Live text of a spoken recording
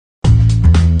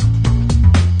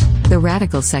The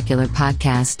Radical Secular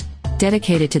Podcast,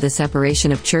 dedicated to the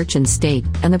separation of church and state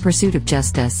and the pursuit of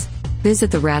justice.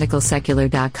 Visit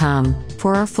theradicalsecular.com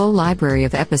for our full library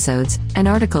of episodes and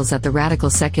articles at the Radical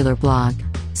Secular blog.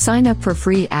 Sign up for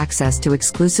free access to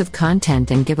exclusive content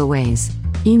and giveaways.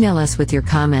 Email us with your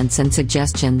comments and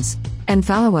suggestions, and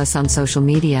follow us on social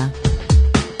media.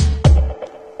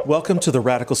 Welcome to the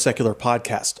Radical Secular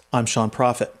Podcast. I'm Sean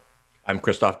Prophet. I'm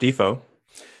Christoph Defoe.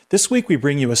 This week we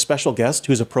bring you a special guest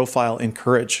who's a profile in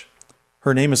courage.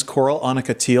 Her name is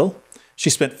Anika Theill. She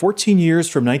spent 14 years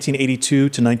from 1982 to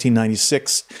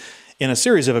 1996 in a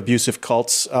series of abusive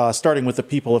cults, starting with the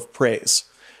People of Praise.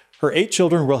 Her 8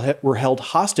 children were held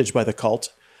hostage by the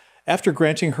cult. After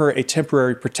granting her a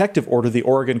temporary protective order, the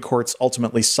Oregon courts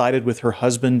ultimately sided with her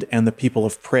husband and the People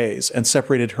of Praise and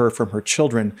separated her from her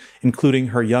children, including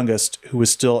her youngest, who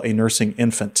was still a nursing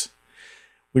infant.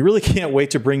 We really can't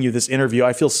wait to bring you this interview.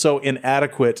 I feel so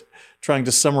inadequate trying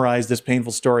to summarize this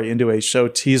painful story into a show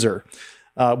teaser.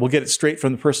 We'll get it straight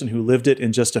from the person who lived it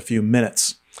in just a few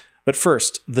minutes. But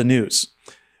first, the news.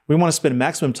 We want to spend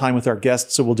maximum time with our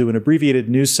guests, so we'll do an abbreviated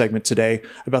news segment today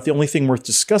about the only thing worth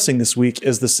discussing this week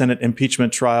is the Senate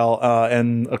impeachment trial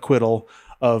and acquittal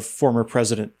of former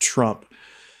President Trump.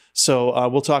 So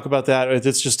we'll talk about that.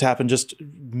 This just happened just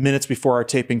minutes before our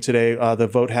taping today. The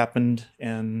vote happened,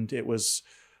 and it was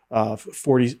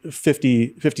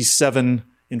 57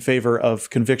 in favor of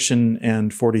conviction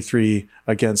and 43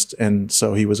 against, and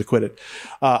so he was acquitted.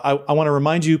 I want to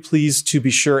remind you, please, to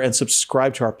be sure and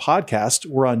subscribe to our podcast.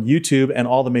 We're on YouTube and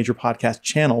all the major podcast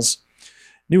channels.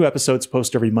 New episodes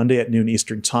post every Monday at noon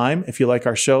Eastern Time. If you like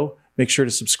our show, make sure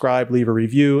to subscribe, leave a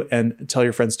review, and tell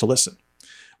your friends to listen.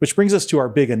 Which brings us to our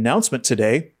big announcement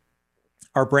today.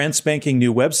 Our brand spanking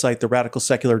new website,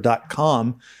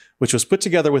 theradicalsecular.com, which was put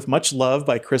together with much love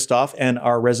by Christoph and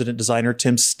our resident designer,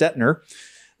 Tim Stetner.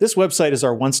 This website is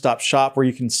our one-stop shop where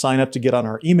you can sign up to get on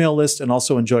our email list and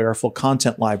also enjoy our full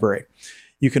content library.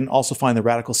 You can also find the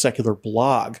Radical Secular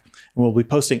blog, and we'll be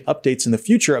posting updates in the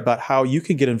future about how you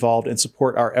can get involved and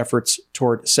support our efforts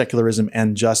toward secularism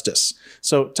and justice.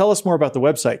 So tell us more about the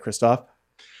website, Christoph.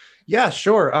 Yeah,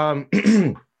 sure.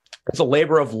 It's a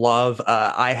labor of love.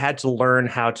 I had to learn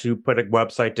how to put a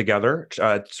website together.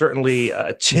 Certainly,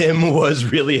 Tim was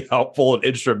really helpful and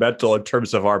instrumental in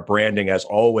terms of our branding, as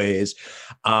always.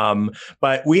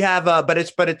 But we have,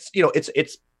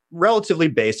 it's relatively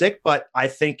basic, but I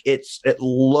think it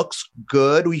looks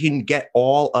good. We can get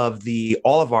all of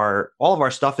our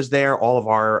stuff is there, all of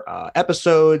our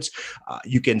episodes.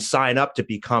 You can sign up to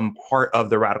become part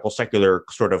of the Radical Secular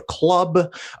sort of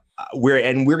club. We're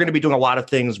going to be doing a lot of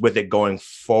things with it going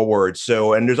forward.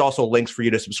 So, and there's also links for you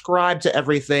to subscribe to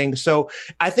everything. So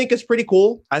I think it's pretty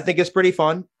cool. I think it's pretty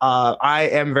fun. I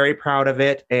am very proud of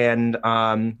it. And,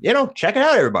 check it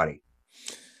out, everybody.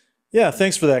 Yeah,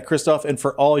 thanks for that, Christoph, and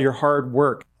for all your hard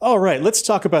work. All right, let's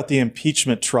talk about the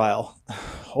impeachment trial.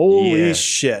 Holy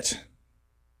shit.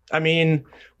 I mean,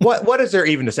 what is there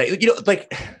even to say?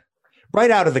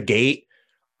 Right out of the gate,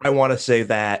 I want to say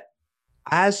that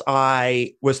as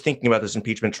I was thinking about this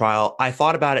impeachment trial, I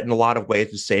thought about it in a lot of ways,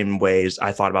 the same ways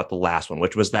I thought about the last one,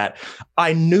 which was that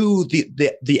I knew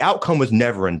the outcome was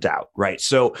never in doubt, right?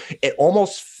 So it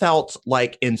almost felt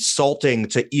like insulting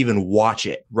to even watch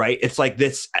it, right? It's like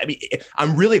this. I mean,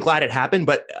 I'm really glad it happened,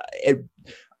 but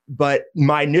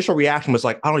my initial reaction was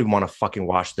like, I don't even want to fucking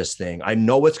watch this thing. I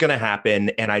know what's going to happen.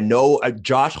 And I know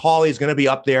Josh Hawley is going to be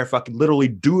up there fucking literally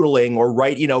doodling or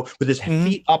with his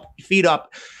feet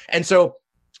up. And so,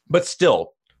 but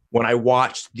still, when I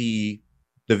watched the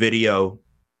video,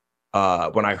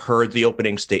 when I heard the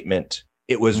opening statement,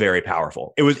 it was very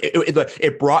powerful.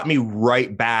 It brought me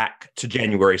right back to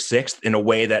January 6th in a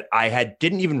way that I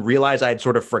didn't even realize I had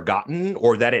sort of forgotten,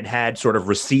 or that it had sort of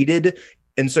receded.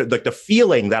 And so like the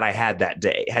feeling that I had that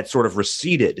day had sort of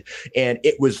receded, and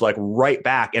it was like right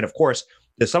back. And of course,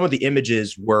 some of the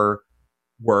images were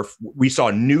we saw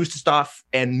news stuff,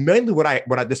 and mainly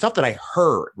the stuff that I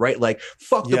heard, right? Like,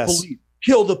 fuck the police,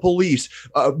 kill the police.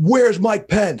 Where's Mike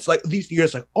Pence? Like these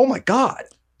years, like, oh my God,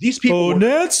 these people.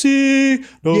 Nancy.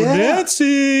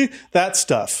 That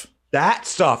stuff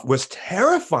was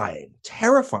terrifying.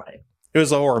 It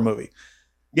was a horror movie.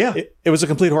 Yeah, it was a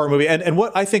complete horror movie. And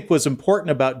what I think was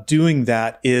important about doing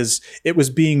that is it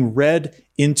was being read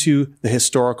into the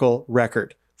historical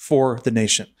record for the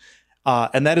nation.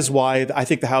 And that is why I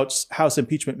think the House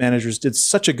impeachment managers did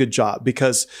such a good job,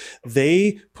 because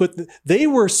they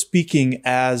were speaking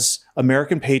as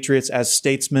American patriots, as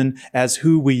statesmen, as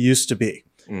who we used to be.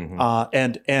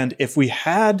 Mm-hmm. And if we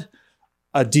had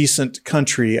a decent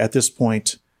country at this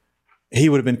point, he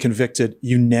would have been convicted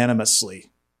unanimously.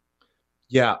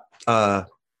 Yeah.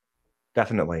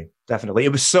 Definitely. Definitely.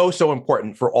 It was so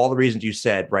important for all the reasons you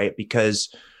said, right?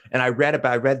 Because, and I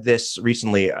read this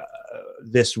recently,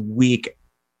 this week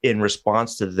in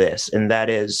response to this, and that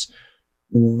is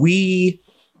when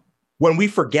we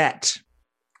forget,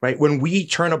 right? When we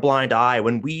turn a blind eye,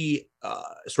 when we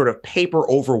sort of paper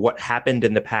over what happened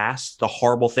in the past, the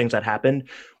horrible things that happened,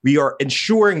 we are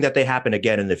ensuring that they happen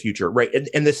again in the future, right?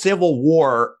 And the Civil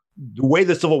War, the way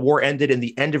the Civil War ended in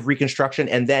the end of Reconstruction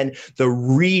and then the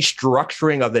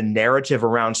restructuring of the narrative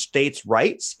around states'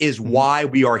 rights is why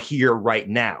we are here right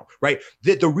now, right?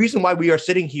 The reason why we are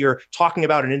sitting here talking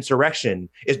about an insurrection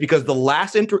is because the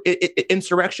last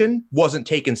insurrection wasn't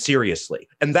taken seriously.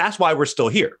 And that's why we're still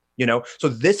here, you know? So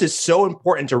this is so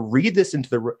important to read this into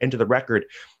the record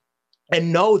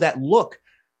and know that, look,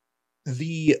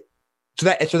 so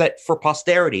that for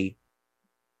posterity,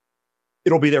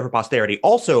 it'll be there for posterity.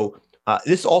 Also,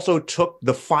 this also took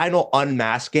the final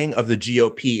unmasking of the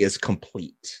GOP is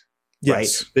complete.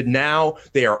 Yes. Right? But now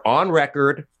they are on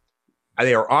record.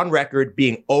 They are on record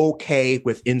being okay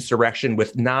with insurrection,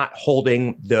 with not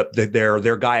holding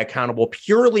their guy accountable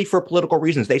purely for political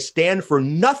reasons. They stand for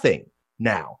nothing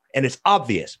now, and it's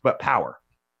obvious, but power.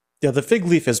 Yeah, the fig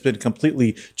leaf has been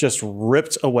completely just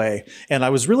ripped away, and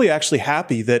I was really actually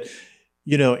happy that,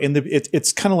 you know,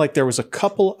 it's kind of like there was a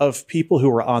couple of people who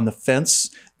were on the fence.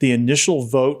 The initial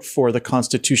vote for the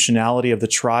constitutionality of the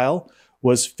trial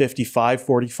was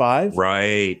 55-45.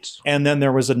 Right. And then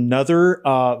there was another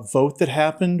vote that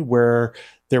happened where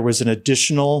there was an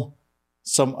additional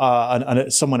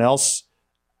someone else.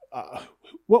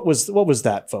 What was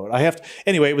that vote?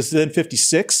 Anyway, it was then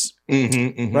 56,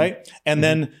 right? And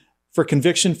then for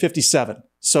conviction, 57.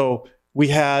 So we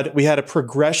had a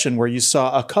progression where you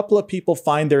saw a couple of people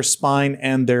find their spine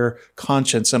and their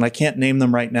conscience, and I can't name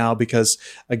them right now because,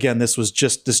 again, this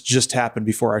just happened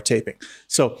before our taping.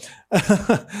 So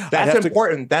that's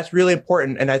important. That's really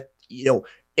important. And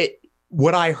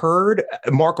what I heard,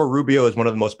 Marco Rubio is one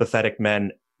of the most pathetic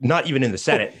men, not even in the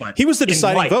Senate, but he was the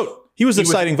deciding vote. He was the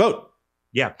deciding vote.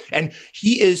 Yeah. And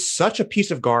he is such a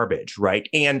piece of garbage, right?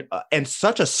 And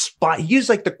such a spy. He's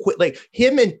like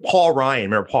him and Paul Ryan.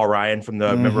 Remember Paul Ryan from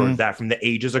remember that from the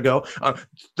ages ago?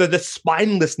 The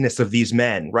spinelessness of these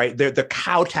men, right? The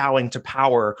kowtowing to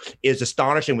power is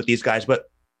astonishing with these guys.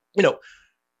 But, you know,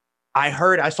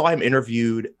 I saw him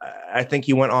interviewed. I think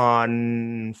he went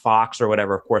on Fox or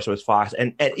whatever. Of course, it was Fox.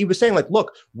 And he was saying, like,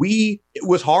 look, it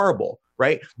was horrible.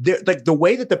 Right, like the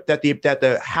way that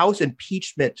the House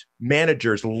impeachment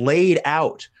managers laid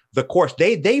out the course,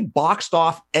 they boxed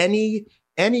off any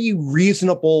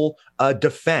reasonable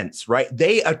defense. Right,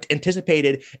 they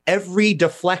anticipated every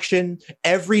deflection,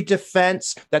 every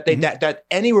defense that that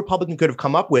any Republican could have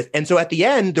come up with, and so at the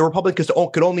end, the Republicans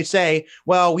could only say,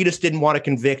 "Well, we just didn't want to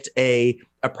convict a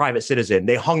private citizen."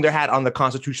 They hung their hat on the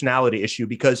constitutionality issue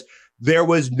because there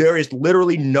is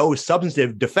literally no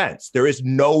substantive defense. There is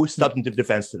no substantive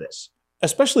defense to this.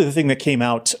 Especially the thing that came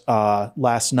out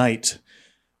last night,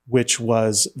 which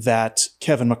was that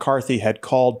Kevin McCarthy had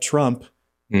called Trump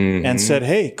and said,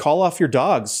 "Hey, call off your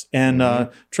dogs." And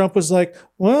Trump was like,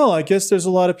 "Well, I guess there's a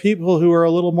lot of people who are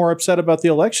a little more upset about the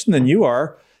election than you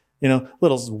are." You know,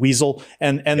 little weasel.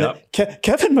 And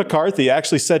Kevin McCarthy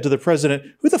actually said to the president,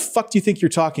 "Who the fuck do you think you're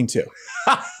talking to?"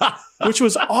 Which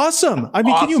was awesome. I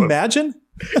mean, awesome. Can you imagine?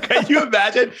 Can you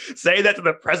imagine saying that to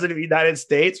the president of the United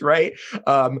States, right?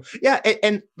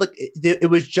 And look, it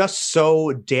was just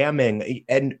so damning.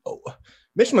 And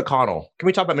Mitch McConnell, can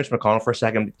we talk about Mitch McConnell for a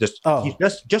second?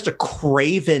 He's just a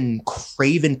craven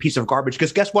piece of garbage.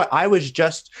 Because guess what? I was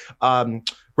just,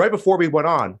 right before we went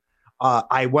on,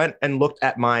 I went and looked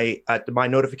at my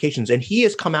notifications, and he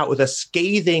has come out with a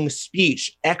scathing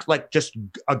speech, just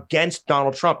against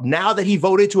Donald Trump now that he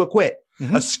voted to acquit.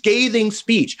 A scathing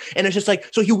speech, and it's just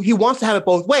like, so he wants to have it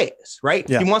both ways, right?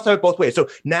 Yeah. He wants to have it both ways. So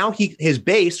now his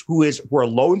base, who are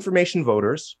low information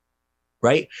voters,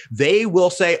 right? They will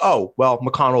say, "Oh, well,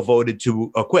 McConnell voted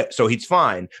to acquit, so he's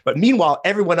fine." But meanwhile,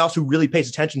 everyone else who really pays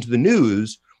attention to the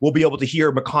news will be able to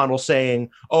hear McConnell saying,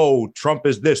 "Oh, Trump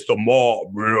is this, the mob,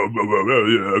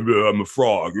 I'm a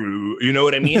frog." You know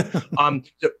what I mean?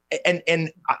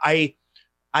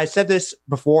 I said this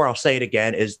before, I'll say it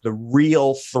again, is the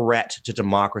real threat to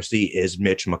democracy is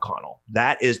Mitch McConnell.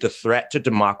 That is the threat to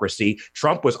democracy.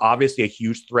 Trump was obviously a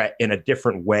huge threat in a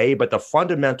different way, but the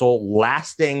fundamental,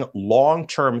 lasting,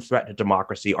 long-term threat to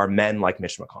democracy are men like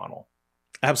Mitch McConnell.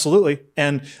 Absolutely.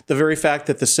 And the very fact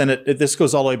that the Senate, this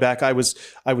goes all the way back. I was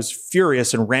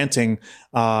furious and ranting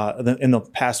in the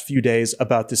past few days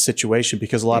about this situation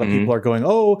because a lot of people are going,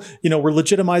 oh, we're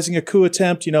legitimizing a coup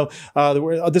attempt,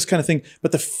 this kind of thing.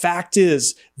 But the fact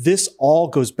is, this all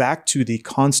goes back to the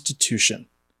Constitution.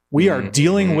 We are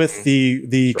dealing with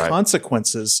the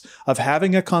consequences of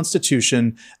having a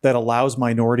constitution that allows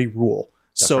minority rule.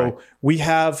 We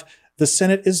have the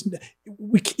Senate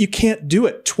you can't do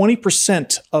it.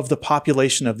 20% of the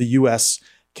population of the U.S.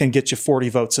 can get you 40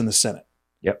 votes in the Senate.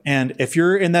 Yep. And if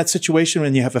you're in that situation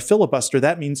when you have a filibuster,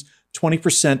 that means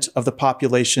 20% of the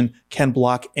population can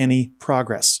block any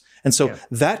progress. And so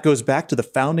that goes back to the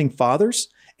founding fathers.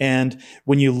 And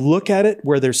when you look at it,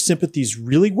 where their sympathies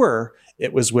really were,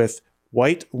 it was with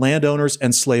white landowners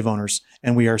and slave owners.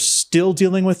 And we are still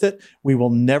dealing with it. We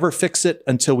will never fix it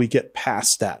until we get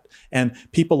past that. And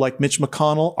people like Mitch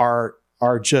McConnell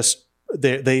are just,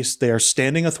 they are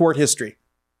standing athwart history.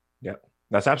 Yeah,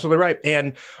 that's absolutely right.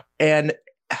 And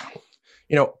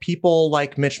people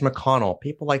like Mitch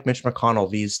McConnell,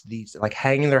 these like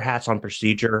hanging their hats on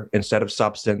procedure instead of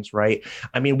substance, right?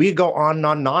 I mean, we go on and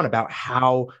on and on about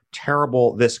how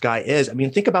terrible this guy is. I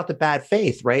mean, think about the bad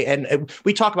faith, right? And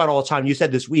we talk about all the time. You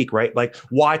said this week, right? Like,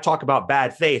 why talk about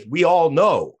bad faith? We all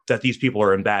know that these people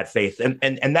are in bad faith,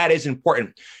 and that is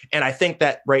important. And I think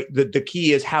that, right, the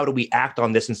key is, how do we act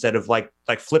on this instead of like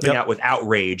flipping out with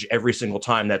outrage every single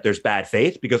time that there's bad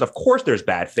faith? Because of course there's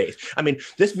bad faith. I mean,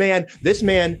 this man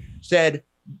said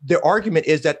the argument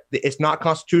is that it's not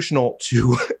constitutional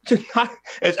to not.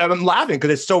 I'm laughing because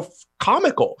it's so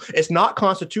comical. It's not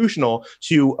constitutional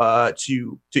to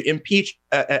impeach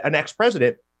an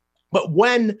ex-president, but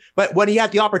when he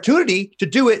had the opportunity to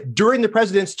do it during the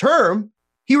president's term,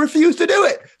 he refused to do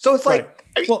it. So it's like,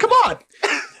 I mean, come on.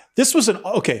 This was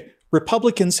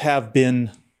Republicans have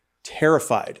been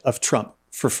terrified of Trump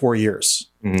for 4 years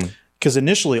because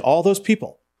initially all those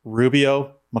people,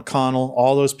 Rubio, McConnell,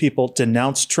 all those people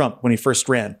denounced Trump when he first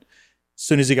ran. As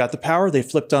soon as he got the power, they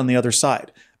flipped on the other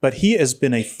side. But he has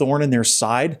been a thorn in their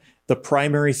side, the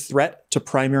primary threat to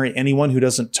primary anyone who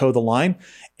doesn't toe the line.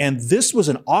 And this was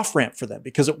an off-ramp for them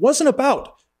because it wasn't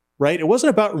about, right? It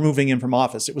wasn't about removing him from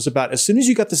office. It was about, as soon as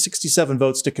you got the 67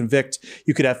 votes to convict,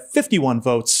 you could have 51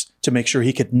 votes to make sure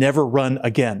he could never run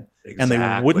again. Exactly. And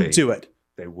they wouldn't do it.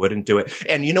 They wouldn't do it.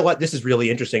 And you know what? This is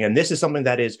really interesting. And this is something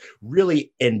that is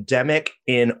really endemic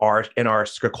in our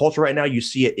culture right now. You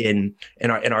see it in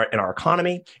our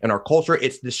economy, in our culture.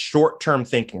 It's this short-term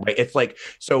thinking, right? It's like,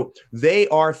 so they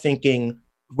are thinking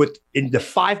in the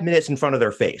 5 minutes in front of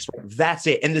their face. Right? That's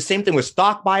it. And the same thing with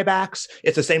stock buybacks.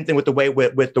 It's the same thing with the way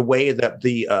that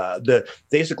the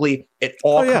basically it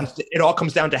all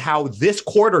comes down to how this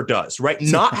quarter does, right?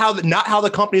 Not how the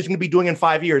company is going to be doing in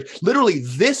 5 years. Literally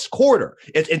this quarter.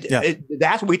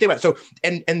 That's what we think about. So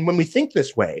and when we think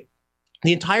this way,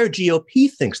 the entire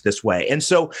GOP thinks this way. And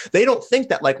so they don't think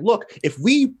that, like, look, if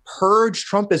we purge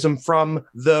Trumpism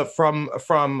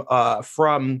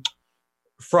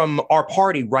from our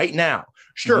party right now,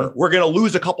 sure, we're going to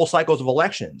lose a couple cycles of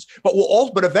elections, but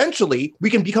but eventually we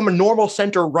can become a normal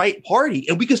center-right party,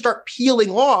 and we can start peeling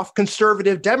off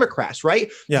conservative Democrats, right?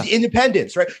 Yeah. The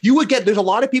independents, right? There's a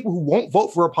lot of people who won't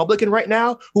vote for Republican right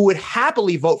now who would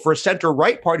happily vote for a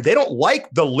center-right party. They don't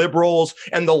like the liberals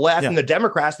and the left and the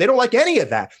Democrats. They don't like any of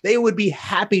that. They would be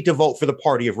happy to vote for the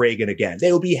party of Reagan again.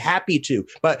 They would be happy to,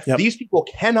 but these people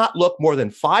cannot look more than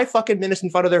 5 fucking minutes in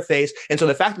front of their face. And so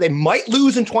the fact that they might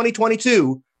lose in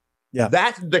 2022,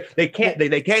 they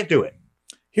can't do it.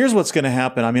 Here's what's going to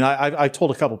happen. I mean, I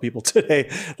told a couple people today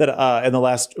that in the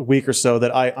last week or so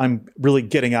that I'm really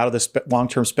getting out of this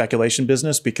long-term speculation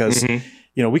business because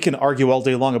we can argue all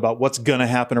day long about what's going to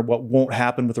happen or what won't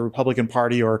happen with the Republican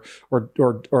Party or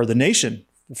the nation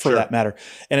for that matter,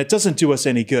 and it doesn't do us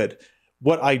any good.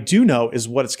 What I do know is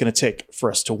what it's going to take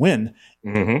for us to win.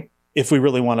 If we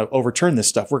really want to overturn this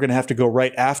stuff, we're going to have to go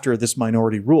right after this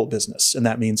minority rule business. And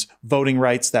that means voting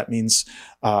rights. That means,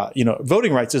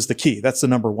 voting rights is the key. That's the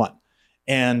number one.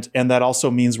 And that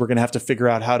also means we're going to have to figure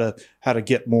out how to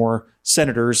get more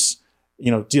senators,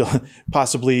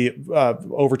 possibly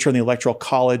overturn the Electoral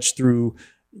College through,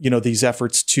 these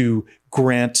efforts to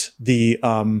grant the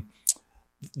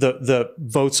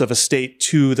votes of a state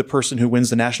to the person who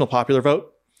wins the national popular vote.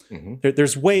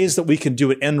 There's ways that we can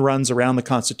do it, end runs around the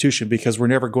Constitution, because we're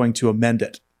never going to amend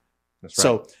it. That's right.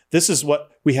 So this is what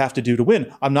we have to do to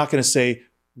win. I'm not going to say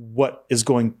what is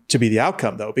going to be the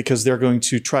outcome, though, because they're going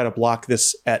to try to block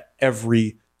this at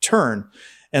every turn.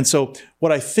 And so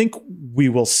what I think we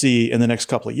will see in the next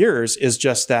couple of years is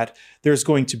just that there's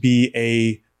going to be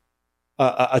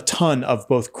a ton of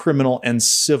both criminal and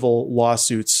civil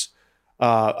lawsuits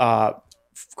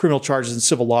criminal charges and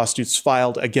civil lawsuits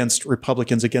filed against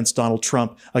Republicans, against Donald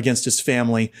Trump, against his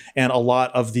family. And a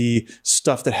lot of the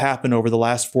stuff that happened over the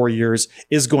last 4 years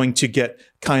is going to get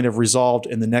kind of resolved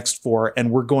in the next 4.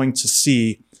 And we're going to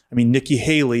see, Nikki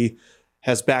Haley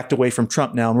has backed away from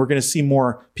Trump now, and we're going to see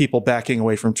more people backing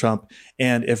away from Trump.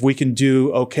 And if we can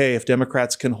do okay, if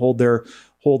Democrats can hold the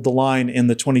line in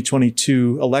the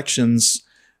 2022 elections,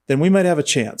 then we might have a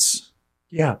chance.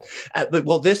 Yeah.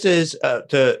 Well, this is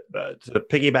to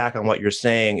piggyback on what you're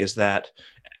saying is that,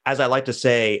 as I like to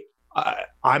say,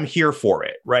 I'm here for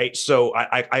it. Right. So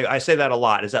I say that a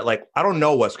lot, is that like, I don't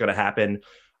know what's going to happen.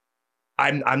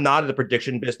 I'm not in the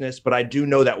prediction business, but I do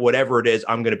know that whatever it is,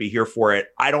 I'm going to be here for it.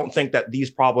 I don't think that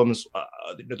these problems,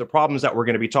 the problems that we're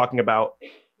going to be talking about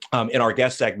in our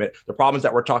guest segment, the problems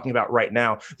that we're talking about right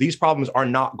now, these problems are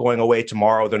not going away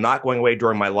tomorrow. They're not going away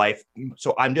during my life.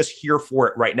 So I'm just here for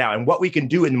it right now. And what we can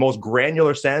do in the most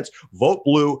granular sense, vote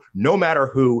blue, no matter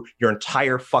who, your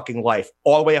entire fucking life,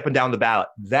 all the way up and down the ballot.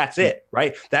 That's it,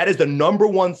 right? That is the number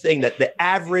one thing that the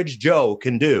average Joe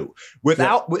can do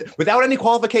without any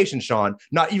qualification, Sean,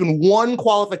 not even one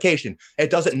qualification. It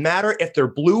doesn't matter if they're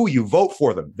blue, you vote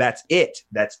for them. That's it.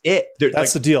 That's it.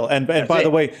 That's the deal. And by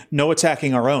the way, no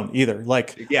attacking our own either.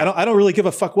 Like, I don't really give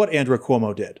a fuck what Andrew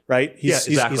Cuomo did, right? He's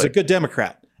a good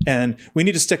Democrat. And we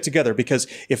need to stick together, because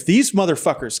if these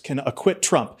motherfuckers can acquit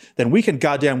Trump, then we can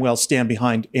goddamn well stand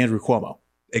behind Andrew Cuomo.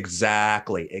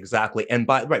 Exactly. And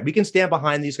we can stand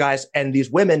behind these guys and these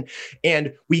women,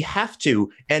 and we have to.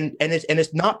 And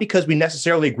it's not because we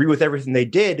necessarily agree with everything they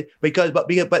did, because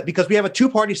we have a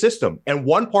two-party system, and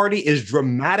one party is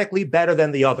dramatically better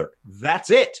than the other.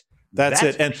 That's it. That's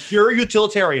it. And pure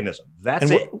utilitarianism.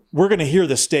 That's it. We're going to hear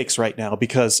the stakes right now,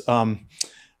 because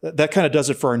that kind of does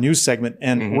it for our news segment.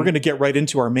 And we're going to get right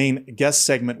into our main guest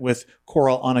segment with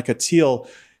Choral Anika Theill.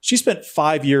 She spent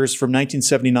 5 years from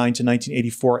 1979 to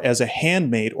 1984 as a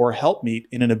handmaid or helpmeet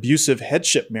in an abusive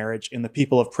headship marriage in the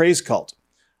People of Praise cult.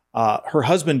 Her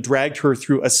husband dragged her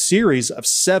through a series of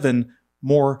 7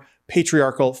 more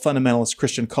patriarchal fundamentalist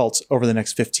Christian cults over the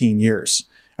next 15 years.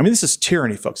 This is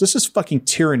tyranny, folks. This is fucking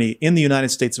tyranny in the United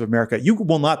States of America. You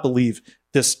will not believe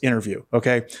this interview,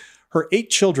 okay? Her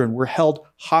 8 children were held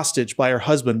hostage by her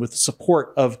husband with the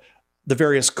support of the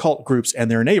various cult groups and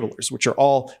their enablers, which are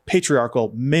all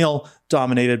patriarchal,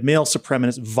 male-dominated, male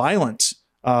supremacist, violent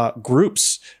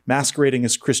groups masquerading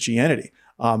as Christianity.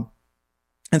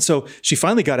 And so she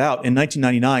finally got out in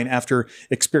 1999 after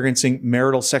experiencing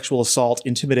marital sexual assault,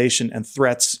 intimidation, and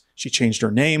threats. She changed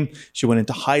her name. She went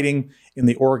into hiding in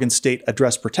the Oregon State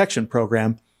Address Protection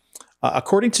Program.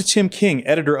 According to Tim King,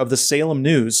 editor of the Salem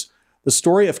News, the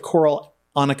story of Choral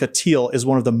Anika Theill is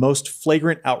one of the most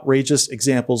flagrant, outrageous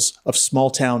examples of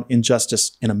small-town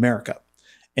injustice in America.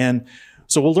 And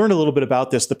so we'll learn a little bit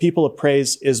about this. The People of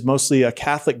Praise is mostly a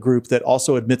Catholic group that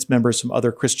also admits members from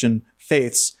other Christian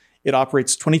faiths. It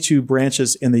operates 22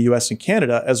 branches in the U.S. and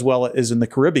Canada, as well as in the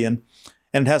Caribbean,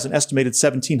 and it has an estimated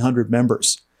 1,700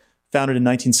 members. Founded in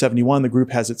 1971, the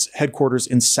group has its headquarters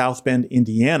in South Bend,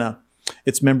 Indiana.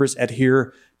 Its members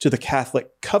adhere to the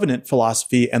Catholic covenant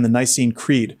philosophy and the Nicene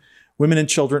Creed. Women and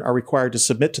children are required to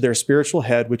submit to their spiritual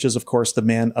head, which is, of course, the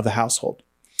man of the household.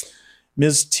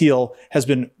 Ms. Theill has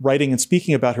been writing and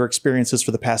speaking about her experiences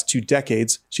for the past 2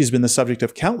 decades. She's been the subject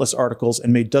of countless articles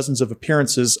and made dozens of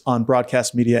appearances on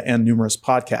broadcast media and numerous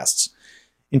podcasts.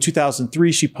 In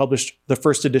 2003, she published the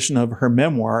first edition of her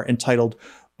memoir entitled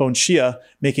Bonshia,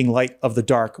 Making Light of the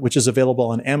Dark, which is available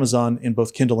on Amazon in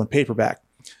both Kindle and paperback.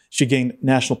 She gained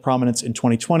national prominence in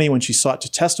 2020 when she sought to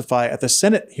testify at the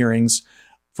Senate hearings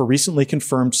for recently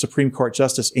confirmed Supreme Court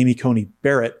Justice Amy Coney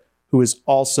Barrett, who is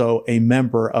also a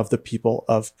member of the People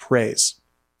of Praise.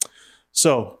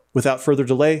 So, without further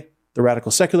delay, The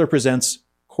Radical Secular presents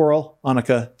Choral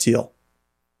Anika Theill.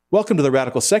 Welcome to The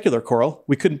Radical Secular, Choral.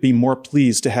 We couldn't be more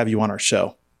pleased to have you on our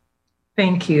show.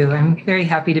 Thank you. I'm very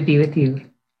happy to be with you.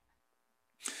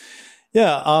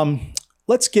 Yeah,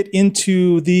 let's get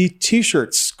into the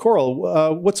T-shirts.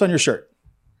 Choral, what's on your shirt?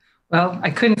 Well, I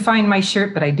couldn't find my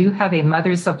shirt, but I do have a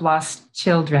Mothers of Lost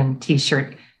Children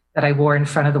T-shirt that I wore in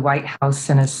front of the White House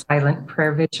in a silent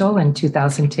prayer vigil in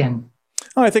 2010.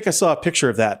 Oh, I think I saw a picture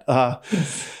of that.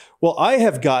 Well, I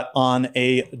have got on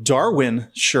a Darwin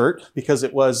shirt because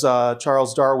it was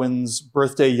Charles Darwin's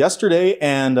birthday yesterday,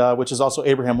 and which is also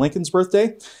Abraham Lincoln's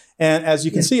birthday. And as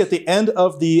you can see, at the end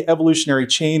of the evolutionary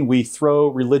chain, we throw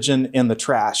religion in the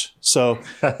trash. So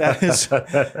that's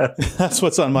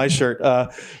what's on my shirt.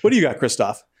 What do you got,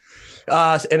 Christoph?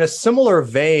 In a similar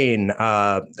vein,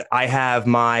 I have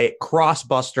my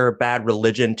Crossbuster Bad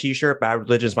Religion t-shirt. Bad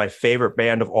Religion is my favorite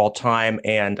band of all time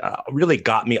and really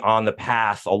got me on the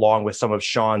path, along with some of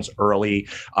Sean's early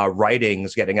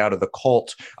writings, getting out of the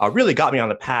cult, really got me on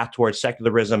the path towards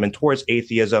secularism and towards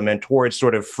atheism and towards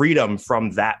sort of freedom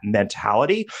from that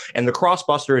mentality. And the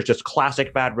Crossbuster is just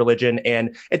classic Bad Religion.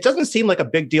 And it doesn't seem like a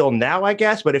big deal now, I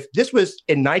guess, but if this was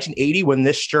in 1980 when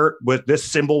this shirt with this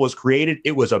symbol was created,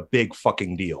 it was a big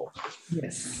fucking deal.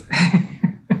 Yes.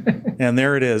 And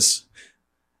there it is.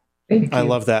 I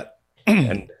love that.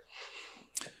 And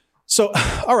so,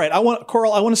 all right,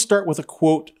 Coral, I want to start with a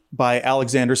quote by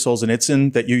Alexander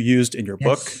Solzhenitsyn that you used in your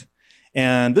book.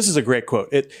 And this is a great quote.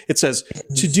 It says,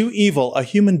 "To do evil, a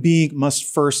human being must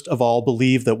first of all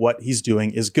believe that what he's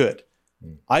doing is good.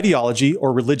 Ideology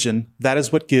or religion, that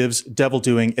is what gives devil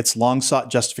doing its long-sought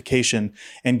justification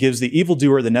and gives the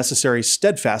evildoer the necessary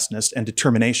steadfastness and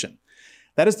determination.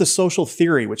 That is the social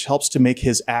theory which helps to make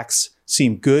his acts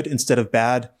seem good instead of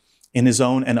bad in his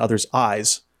own and others'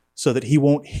 eyes, so that he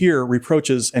won't hear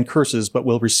reproaches and curses, but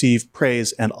will receive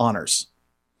praise and honors."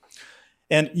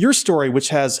 And your story, which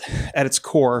has at its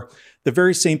core the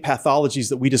very same pathologies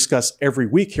that we discuss every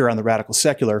week here on The Radical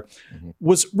Secular,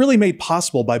 was really made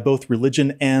possible by both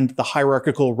religion and the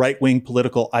hierarchical right-wing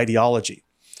political ideology.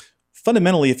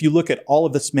 Fundamentally, if you look at all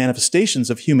of its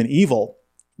manifestations of human evil,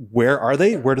 where are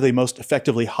they? Where do they most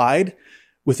effectively hide?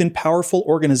 Within powerful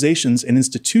organizations and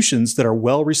institutions that are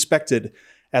well respected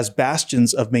as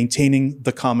bastions of maintaining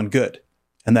the common good.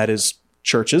 And that is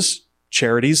churches,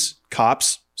 charities,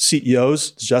 cops,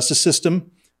 CEOs, the justice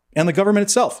system, and the government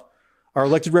itself. Our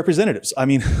elected representatives. I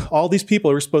mean, all these people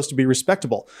are supposed to be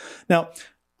respectable. Now,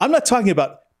 I'm not talking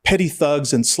about petty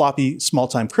thugs and sloppy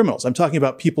small-time criminals. I'm talking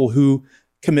about people who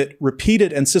commit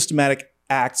repeated and systematic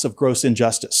acts of gross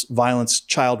injustice, violence,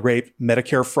 child rape,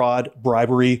 Medicare fraud,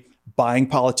 bribery, buying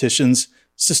politicians,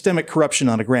 systemic corruption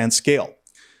on a grand scale.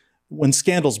 When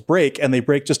scandals break, and they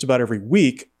break just about every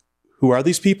week, who are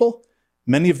these people?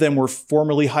 Many of them were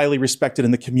formerly highly respected in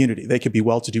the community. They could be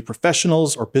well-to-do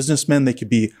professionals or businessmen. They could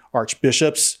be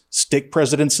archbishops, stake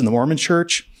presidents in the Mormon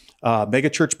church,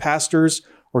 megachurch pastors,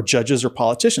 or judges or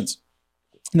politicians.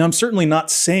 Now, I'm certainly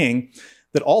not saying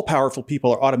that all powerful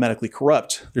people are automatically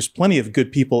corrupt. There's plenty of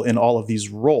good people in all of these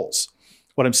roles.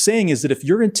 What I'm saying is that if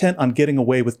you're intent on getting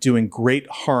away with doing great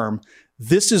harm,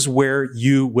 this is where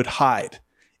you would hide,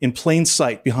 in plain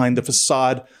sight behind the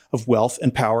facade of wealth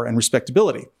and power and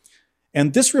respectability.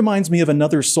 And this reminds me of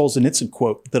another Solzhenitsyn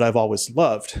quote that I've always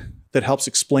loved that helps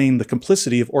explain the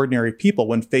complicity of ordinary people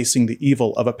when facing the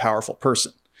evil of a powerful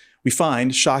person. We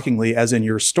find, shockingly, as in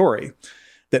your story,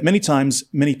 that many times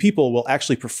many people will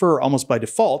actually prefer, almost by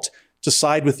default, to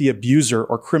side with the abuser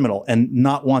or criminal and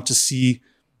not want to see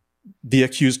the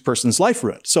accused person's life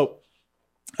ruined. So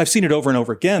I've seen it over and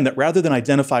over again that rather than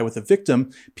identify with a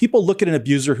victim, people look at an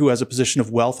abuser who has a position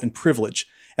of wealth and privilege,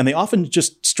 and they often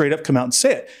just straight up come out and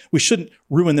say it. We shouldn't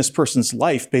ruin this person's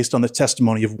life based on the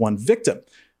testimony of one victim.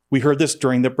 We heard this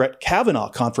during the Brett Kavanaugh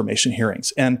confirmation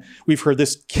hearings, and we've heard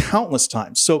this countless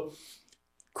times. So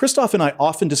Christoph and I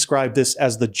often describe this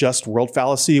as the just world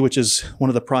fallacy, which is one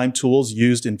of the prime tools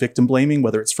used in victim blaming,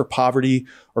 whether it's for poverty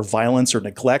or violence or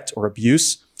neglect or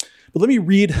abuse. But let me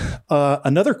read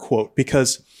another quote,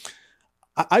 because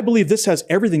I believe this has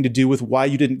everything to do with why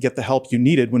you didn't get the help you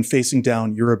needed when facing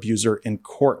down your abuser in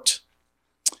court.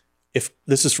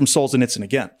 This is from Solzhenitsyn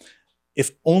again.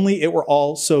 If only it were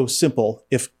all so simple,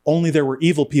 if only there were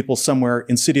evil people somewhere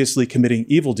insidiously committing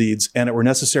evil deeds and it were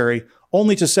necessary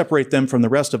only to separate them from the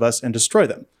rest of us and destroy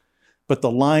them. But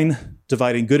the line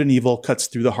dividing good and evil cuts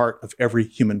through the heart of every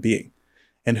human being.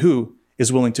 And who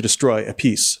is willing to destroy a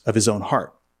piece of his own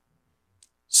heart?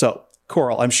 So,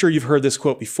 Coral, I'm sure you've heard this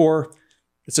quote before.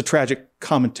 It's a tragic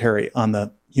commentary on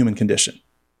the human condition.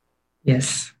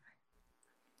 Yes.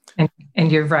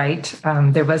 And you're right.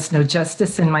 There was no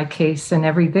justice in my case, and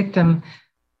every victim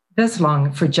does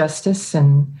long for justice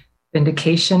and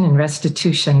vindication and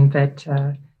restitution. But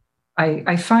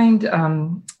I find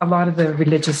a lot of the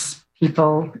religious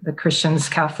people, the Christians,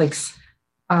 Catholics,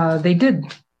 they did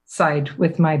side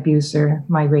with my abuser,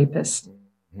 my rapist.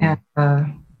 And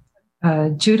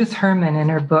Judith Herman, in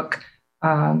her book,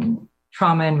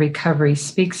 Trauma and Recovery,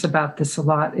 speaks about this a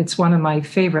lot. It's one of my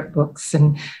favorite books,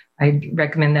 and I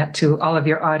recommend that to all of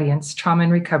your audience, Trauma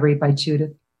and Recovery by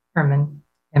Judith Herman,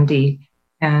 MD.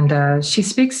 And she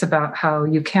speaks about how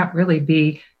you can't really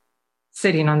be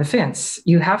sitting on the fence.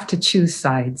 You have to choose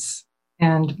sides.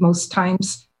 And most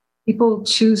times people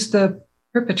choose the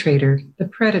perpetrator, the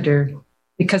predator,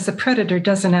 because the predator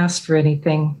doesn't ask for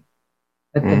anything.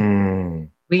 But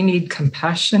we need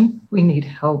compassion. We need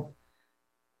help.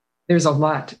 there's a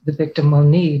lot the victim will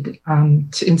need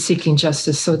in seeking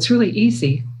justice. So it's really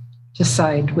easy to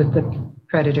side with the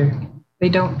predator. They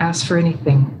don't ask for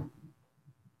anything.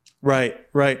 Right,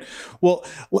 right. Well,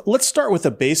 let's start with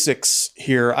the basics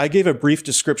here. I gave a brief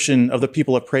description of the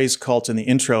People of Praise cult in the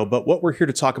intro, but what we're here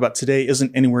to talk about today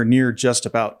isn't anywhere near just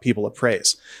about People of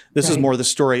Praise. This is more the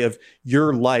story of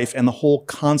your life and the whole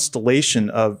constellation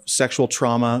of sexual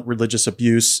trauma, religious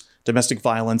abuse, domestic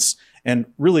violence, and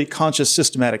really conscious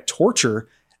systematic torture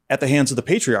at the hands of the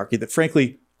patriarchy that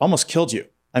frankly almost killed you.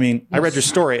 I mean, I read your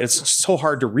story. It's so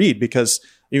hard to read because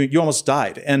you almost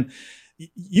died. And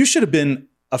you should have been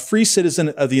a free citizen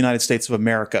of the United States of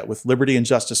America with liberty and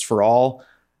justice for all,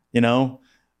 and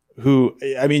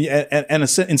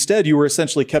instead you were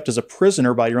essentially kept as a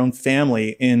prisoner by your own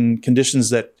family in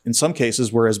conditions that in some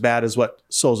cases were as bad as what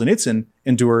Solzhenitsyn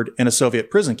endured in a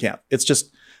Soviet prison camp. It's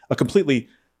just a completely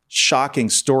shocking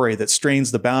story that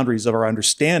strains the boundaries of our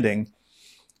understanding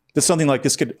that something like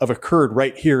this could have occurred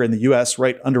right here in the US,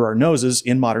 right under our noses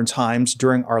in modern times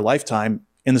during our lifetime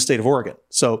in the state of Oregon.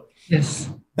 So yes.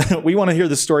 We want to hear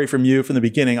the story from you from the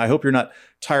beginning. I hope you're not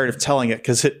tired of telling it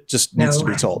because it just needs to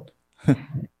be told.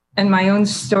 And my own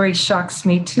story shocks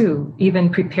me too. Even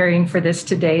preparing for this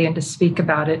today and to speak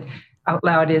about it out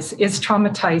loud is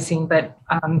traumatizing. But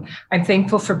I'm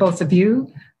thankful for both of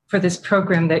you for this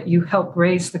program that you help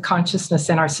raise the consciousness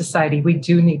in our society. We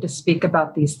do need to speak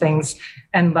about these things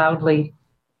and loudly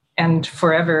and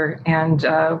forever. And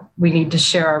we need to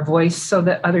share our voice so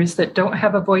that others that don't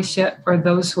have a voice yet or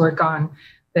those who are gone,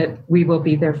 that we will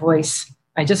be their voice.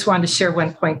 I just wanted to share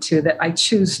one point too, that I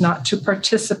choose not to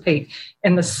participate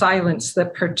in the silence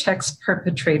that protects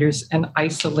perpetrators and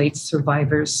isolates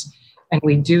survivors. And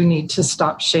we do need to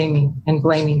stop shaming and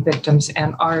blaming victims.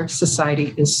 And our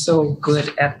society is so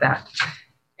good at that.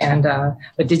 And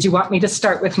but did you want me to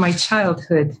start with my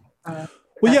childhood?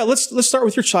 Well, yeah, let's start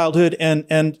with your childhood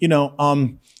and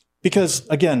because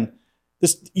again,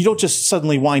 you don't just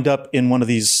suddenly wind up in one of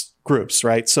these groups,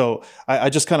 right? So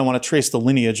I just kind of want to trace the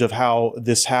lineage of how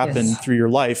this happened through your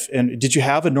life. And did you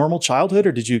have a normal childhood,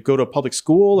 or did you go to a public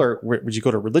school, or would you go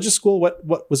to a religious school?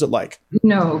 What was it like?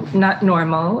 No, not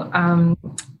normal.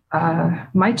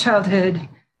 My childhood,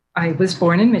 I was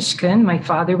born in Michigan. My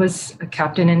father was a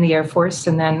captain in the Air Force.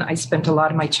 And then I spent a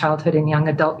lot of my childhood and young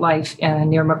adult life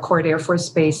near McChord Air Force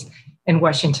Base in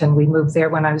Washington. We moved there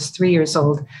when I was 3 years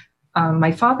old.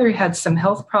 My father had some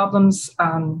health problems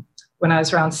when I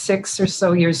was around 6 or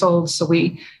so years old. So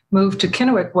we moved to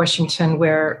Kennewick, Washington,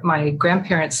 where my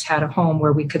grandparents had a home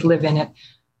where we could live in it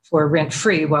for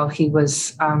rent-free while he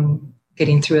was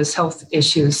getting through his health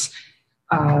issues.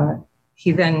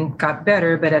 He then got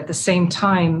better, but at the same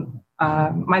time,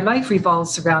 my life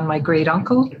revolves around my great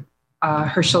uncle,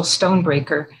 Herschel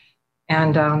Stonebreaker.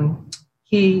 And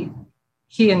he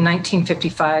in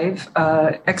 1955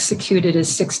 executed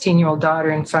his 16-year-old daughter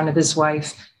in front of his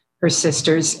wife, her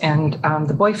sisters, and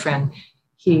the boyfriend.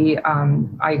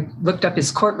 I looked up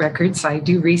his court records. I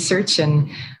do research, and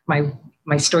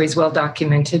my story is well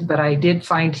documented, but I did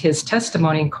find his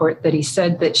testimony in court that he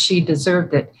said that she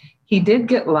deserved it. He did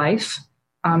get life.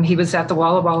 He was at the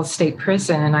Walla Walla State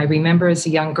Prison, and I remember as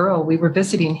a young girl, we were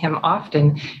visiting him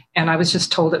often, and I was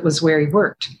just told it was where he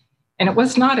worked. And it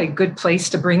was not a good place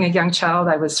to bring a young child.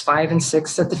 I was 5 and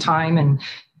 6 at the time, and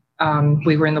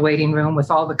we were in the waiting room with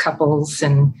all the couples.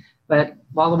 But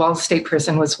Walla Walla State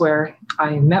Prison was where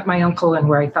I met my uncle and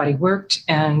where I thought he worked.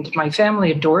 And my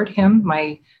family adored him.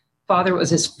 My father was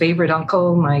his favorite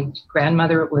uncle. My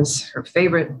grandmother was her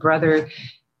favorite brother.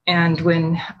 And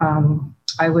when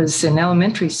I was in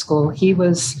elementary school, he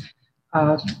was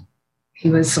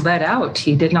let out.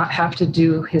 He did not have to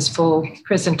do his full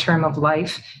prison term of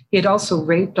life. He had also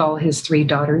raped all his 3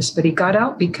 daughters, but he got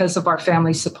out because of our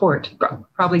family support.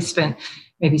 Probably spent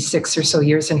maybe 6 or so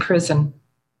years in prison.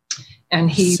 And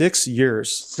 6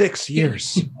 years. 6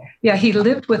 years. Yeah, he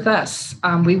lived with us.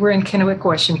 We were in Kennewick,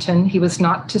 Washington. He was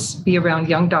not to be around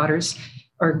young daughters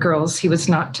or girls. He was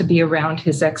not to be around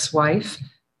his ex-wife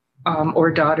or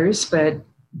daughters, but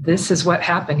this is what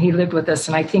happened. He lived with us,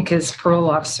 and I think his parole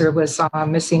officer was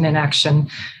missing in action.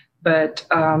 But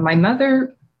my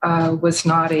mother was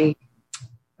not a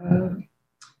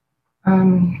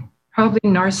probably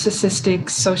narcissistic,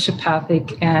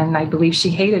 sociopathic, and I believe she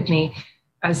hated me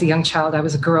as a young child. I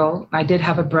was a girl. I did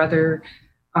have a brother.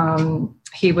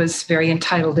 He was very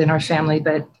entitled in our family,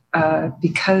 but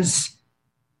because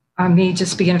me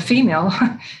just being a female,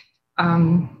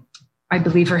 I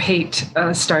believe her hate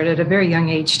started at a very young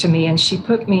age to me. And she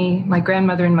my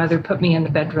grandmother and mother put me in the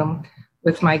bedroom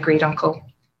with my great uncle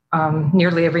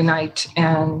nearly every night.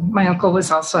 And my uncle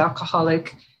was also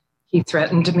alcoholic. he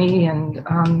threatened me, and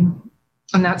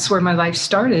that's where my life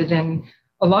started. And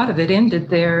a lot of it ended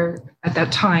there. At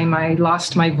that time, I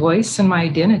lost my voice and my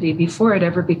identity before it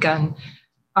ever begun.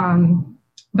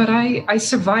 But I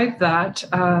survived that.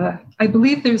 I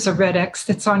believe there's a red X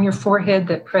that's on your forehead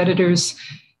that predators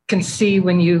can see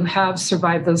when you have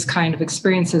survived those kind of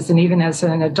experiences. And even as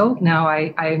an adult now,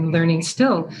 I'm learning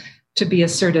still to be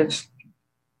assertive.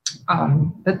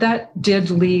 But that did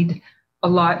lead a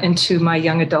lot into my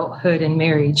young adulthood and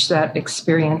marriage, that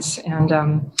experience.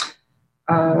 And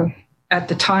at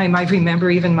the time, I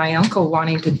remember even my uncle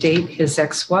wanting to date his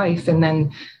ex-wife. And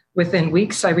then within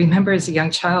weeks, I remember as a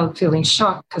young child feeling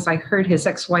shocked because I heard his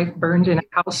ex-wife burned in a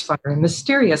house fire, a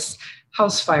mysterious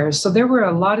house fire. So there were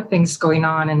a lot of things going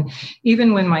on. And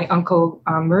even when my uncle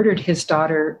murdered his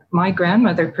daughter, my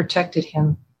grandmother protected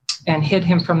him and hid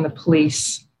him from the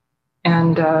police.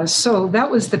 And so that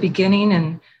was the beginning.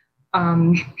 And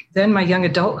then my young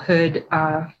adulthood,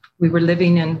 we were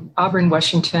living in Auburn,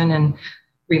 Washington, and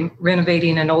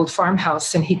renovating an old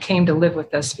farmhouse, and he came to live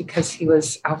with us because he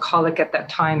was alcoholic at that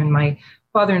time, and my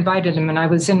father invited him. And I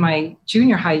was in my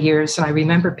junior high years, and I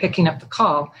remember picking up the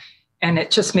call, and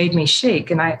it just made me shake.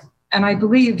 And I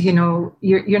believe,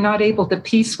 you're not able to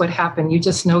piece what happened. You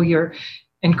just know you're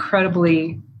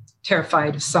incredibly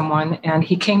terrified of someone, and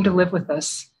he came to live with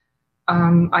us.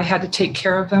 I had to take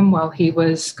care of him while he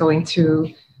was going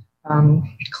through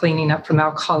cleaning up from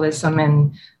alcoholism,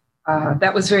 and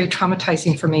that was very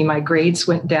traumatizing for me. My grades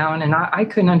went down, and I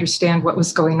couldn't understand what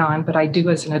was going on, but I do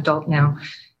as an adult now.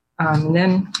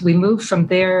 Then we moved from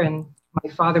there, and my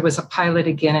father was a pilot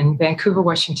again in Vancouver,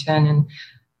 Washington, and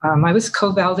I was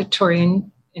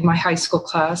co-valedictorian in my high school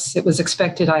class. It was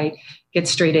expected I get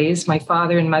straight A's. My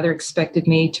father and mother expected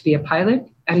me to be a pilot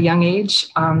at a young age,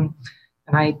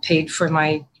 and I paid for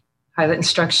my pilot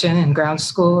instruction in ground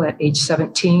school at age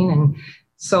 17, and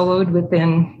soloed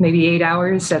within maybe 8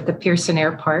 hours at the Pearson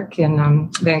Air Park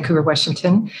in Vancouver,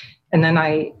 Washington. And then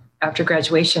after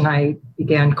graduation, I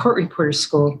began court reporter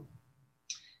school.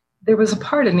 There was a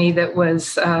part of me that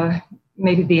was,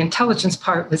 maybe the intelligence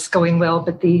part was going well,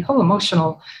 but the whole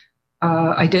emotional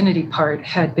identity part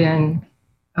had been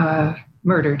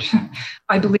murdered.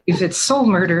 I believe it's soul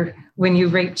murder when you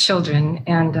rape children.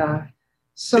 And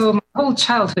so my whole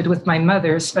childhood with my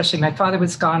mother, especially my father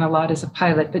was gone a lot as a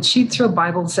pilot, but she'd throw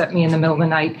Bibles at me in the middle of the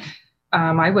night.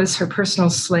 I was her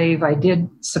personal slave. I did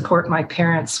support my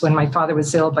parents when my father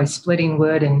was ill by splitting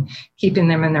wood and keeping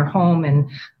them in their home.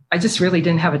 And I just really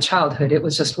didn't have a childhood. It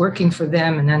was just working for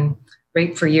them, and then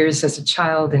raped for years as a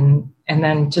child, and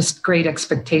then just great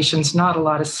expectations, not a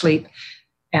lot of sleep,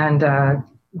 and a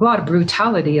lot of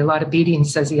brutality, a lot of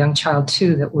beatings as a young child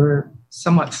too that were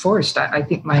somewhat forced. I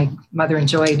think my mother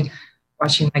enjoyed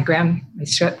watching my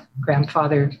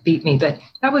grandfather beat me, but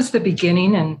that was the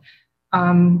beginning. And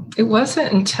it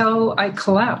wasn't until I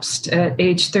collapsed at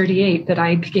age 38 that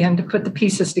I began to put the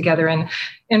pieces together. And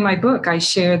in my book, I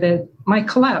share that my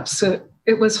collapse,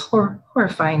 it was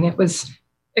horrifying. It was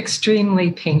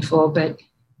extremely painful, but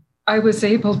I was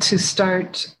able to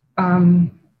start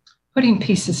putting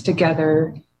pieces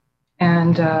together,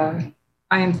 and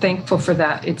I am thankful for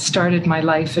that. It started my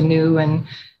life anew, and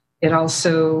it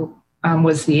also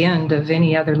was the end of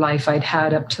any other life I'd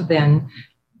had up to then.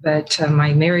 But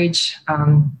my marriage,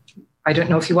 I don't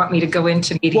know if you want me to go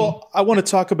into meeting. Well, I want to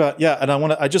talk about, and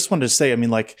I just wanted to say,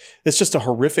 it's just a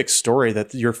horrific story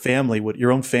that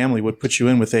your own family would put you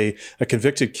in with a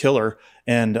convicted killer,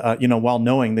 and while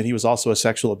knowing that he was also a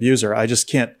sexual abuser. It's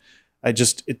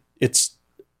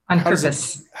on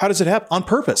purpose. How does it happen? On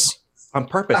purpose. On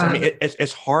purpose.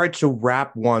 It's hard to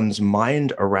wrap one's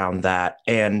mind around that,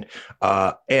 and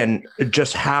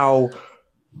just how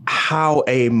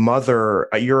a mother,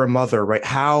 you're a mother, right?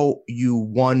 How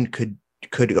one could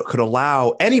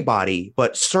allow anybody,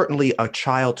 but certainly a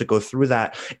child, to go through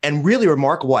that. And really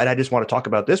remarkable, and I just want to talk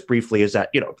about this briefly, is that,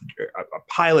 a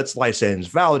pilot's license,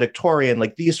 valedictorian,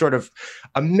 like these sort of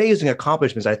amazing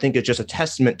accomplishments, I think is just a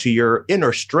testament to your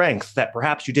inner strength that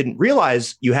perhaps you didn't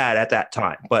realize you had at that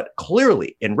time. But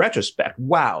clearly, in retrospect,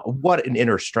 wow, what an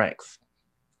inner strength.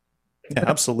 Yeah,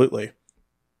 absolutely.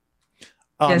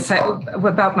 Yes,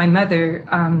 about my mother,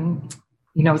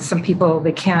 some people,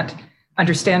 they can't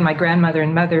understand my grandmother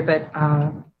and mother, but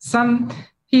some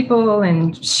people,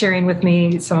 and sharing with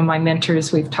me, some of my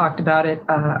mentors, we've talked about it.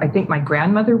 I think my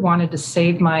grandmother wanted to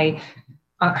save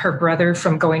her brother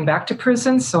from going back to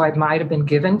prison, so I might have been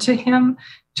given to him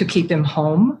to keep him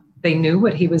home. They knew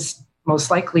what he was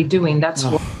most likely doing. That's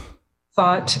what I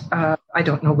thought. I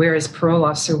don't know where his parole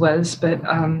officer was, but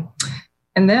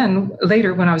And then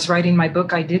later, when I was writing my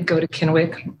book, I did go to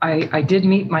Kennewick. I did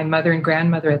meet my mother and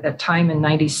grandmother at that time in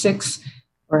 96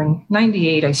 or in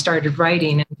 98. I started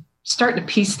writing and starting to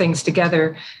piece things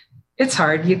together. It's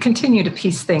hard. You continue to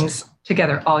piece things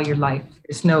together all your life.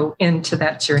 There's no end to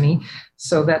that journey.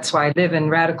 So that's why I live in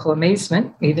radical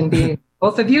amazement, even being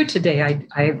both of you today.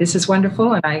 This is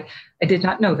wonderful. And I did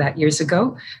not know that years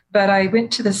ago. But I went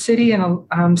to the city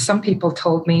and some people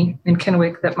told me in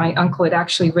Kennewick that my uncle had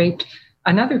actually raped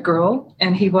another girl,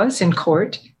 and he was in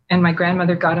court, and my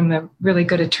grandmother got him a really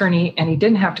good attorney, and he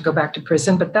didn't have to go back to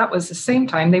prison. But that was the same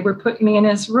time they were putting me in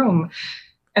his room.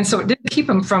 And so it didn't keep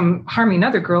him from harming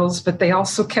other girls, but they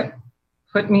also kept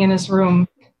putting me in his room.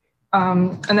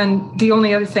 And then the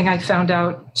only other thing I found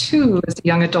out, too, as a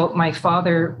young adult, my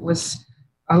father was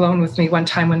alone with me one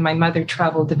time when my mother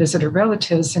traveled to visit her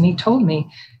relatives, and he told me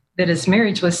that his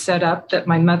marriage was set up, that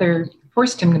my mother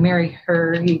forced him to marry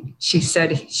her. She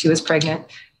said she was pregnant.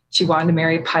 She wanted to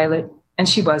marry a pilot, and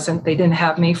she wasn't. They didn't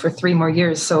have me for 3 more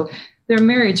years. So their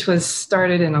marriage was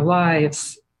started in a lie.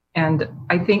 And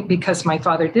I think because my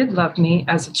father did love me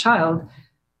as a child,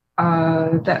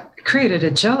 that created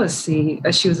a jealousy.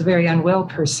 She was a very unwell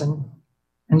person.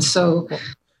 And so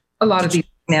a lot of these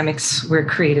dynamics were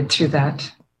created through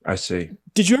that. I see.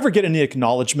 Did you ever get any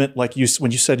acknowledgement, like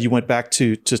when you said you went back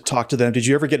to talk to them? Did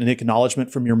you ever get any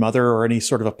acknowledgement from your mother or any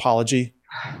sort of apology?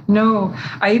 No,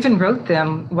 I even wrote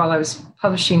them while I was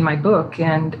publishing my book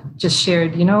and just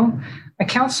shared, my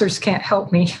counselors can't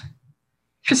help me.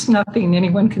 There's nothing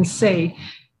anyone can say.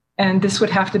 And this would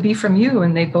have to be from you.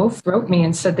 And they both wrote me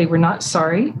and said they were not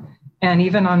sorry. And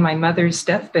even on my mother's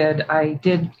deathbed, I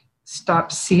did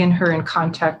stop seeing her and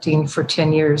contacting for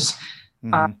 10 years.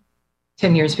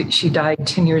 10 years, she died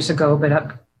 10 years ago, but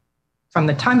up from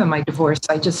the time of my divorce,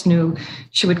 I just knew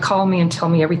she would call me and tell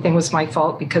me everything was my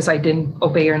fault because I didn't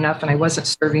obey her enough and I wasn't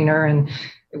serving her. And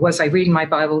was I reading my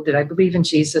Bible? Did I believe in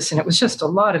Jesus? And it was just a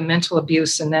lot of mental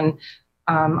abuse. And then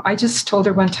I just told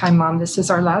her one time, Mom, this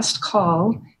is our last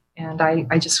call. And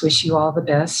I just wish you all the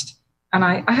best. And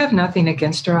I have nothing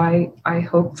against her. I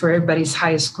hope for everybody's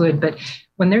highest good. But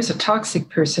when there's a toxic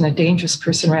person, a dangerous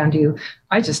person around you,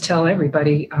 I just tell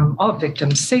everybody, all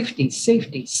victims, safety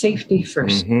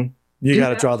first. Mm-hmm. You got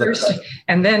to draw the first,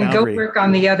 and then boundary. Go work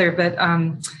on the other. But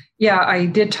yeah, I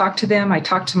did talk to them. I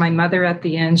talked to my mother at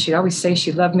the end. She'd always say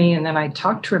she loved me. And then I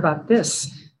talked to her about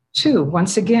this too,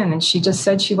 once again. And she just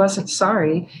said she wasn't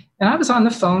sorry. And I was on the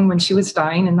phone when she was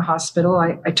dying in the hospital.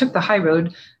 I took the high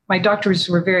road. My doctors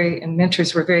and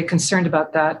mentors were very concerned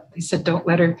about that. They said, don't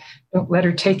let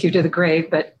her take you to the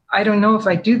grave. But I don't know if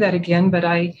I'd do that again, but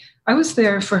I was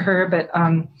there for her. But,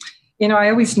 I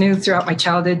always knew throughout my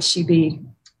childhood,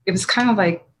 it was kind of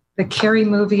like the Carrie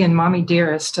movie and Mommy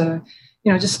Dearest,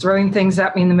 just throwing things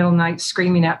at me in the middle of the night,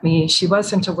 screaming at me. She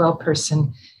wasn't a well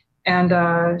person.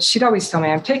 And she'd always tell me,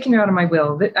 I'm taking her out of my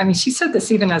will. I mean, she said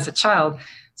this even as a child.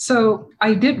 So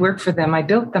I did work for them. I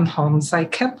built them homes. I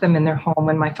kept them in their home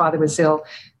when my father was ill.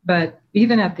 But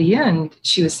even at the end,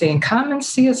 she was saying, come and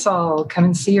see us all. Come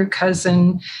and see your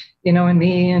cousin, and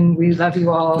me, and we love you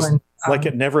all. And like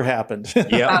it never happened.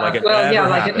 Like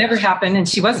it never happened. And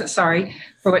she wasn't sorry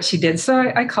for what she did.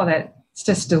 So I call that, it's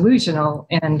just delusional.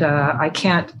 And I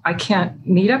can't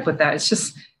meet up with that. It's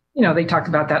just, they talk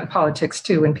about that in politics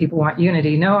too, when people want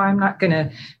unity. No, I'm not going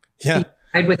to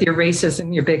side with your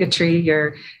racism, your bigotry,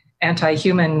 your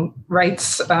anti-human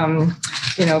rights,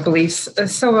 beliefs.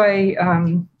 So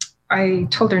I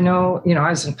told her no, I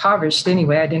was impoverished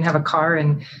anyway. I didn't have a car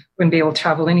and wouldn't be able to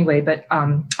travel anyway. But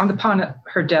upon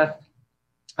her death,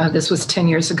 this was 10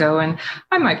 years ago, and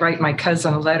I might write my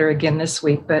cousin a letter again this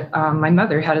week, but my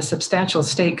mother had a substantial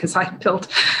estate because I built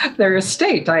their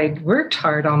estate. I worked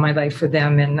hard all my life for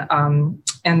them. And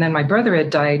then my brother had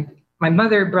died. My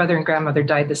mother, brother, and grandmother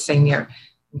died the same year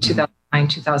in 2009,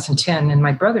 2010. And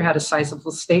my brother had a sizable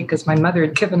estate because my mother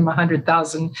had given him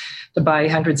 $100,000 to buy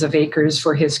hundreds of acres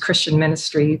for his Christian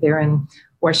ministry there in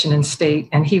Washington State.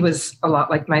 And he was a lot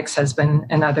like my ex-husband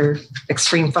and other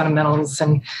extreme fundamentals,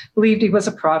 and believed he was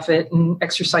a prophet and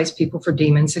exorcised people for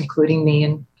demons, including me,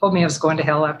 and told me I was going to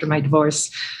hell after my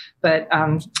divorce. But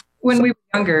when we were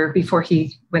younger, before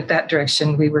he went that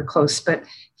direction, we were close. But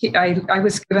I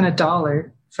was given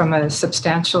 $1 from a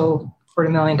substantial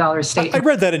 $250,000 estate. I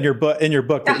read that in your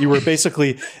book that you were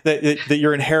basically that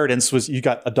your inheritance was, you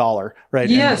got $1, right?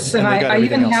 Yes, and I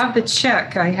even have the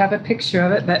check. I have a picture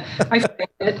of it, but I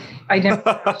framed it. I never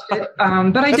touched it.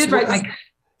 But I did write my.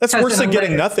 That's worse than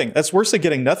getting nothing. That's worse than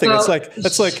getting nothing. Well,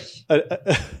 it's like.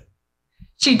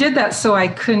 She did that so I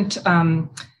couldn't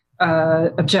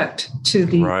object to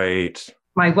the. Right.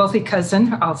 my wealthy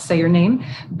cousin, I'll say her name,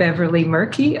 Beverly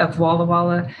Murky of Walla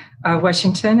Walla,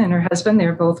 Washington, and her husband.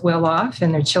 They're both well off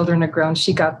and their children are grown.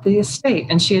 She got the estate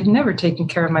and she had never taken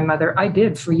care of my mother. I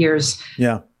did for years.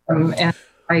 Yeah. And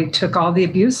I took all the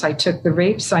abuse. I took the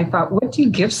rapes. I thought, what do you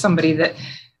give somebody that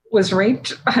was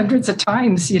raped hundreds of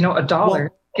times? $1. Well,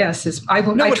 yes, I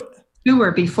knew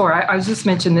her before. I was just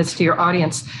mentioning this to your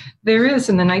audience. There is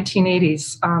in the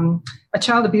 1980s a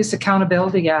Child Abuse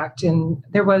Accountability Act, and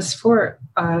there was for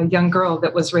a young girl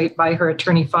that was raped by her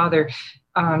attorney father,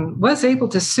 was able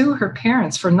to sue her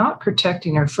parents for not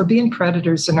protecting her, for being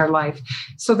predators in her life.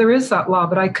 So there is that law,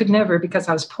 but I could never, because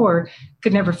I was poor,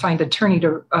 could never find an attorney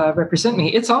to represent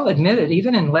me. It's all admitted,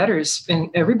 even in letters, and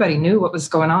everybody knew what was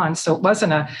going on. So it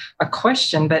wasn't a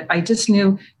question, but I just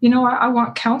knew, I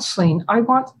want counseling. I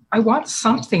want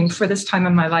something for this time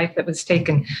in my life that was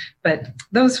taken. But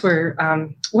those were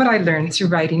what I learned through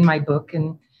writing my book.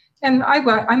 And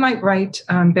I might write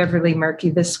Beverly Murky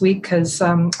this week because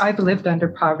I've lived under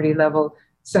poverty level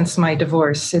since my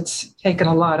divorce. It's taken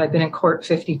a lot. I've been in court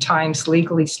 50 times,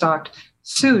 legally stalked,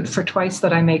 sued for twice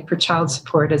that I make for child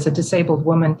support as a disabled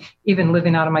woman, even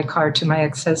living out of my car to my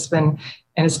ex-husband.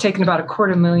 And it's taken about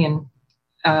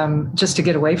 $250,000 just to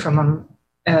get away from him.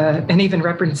 And even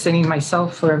representing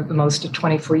myself for the most of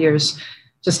 24 years,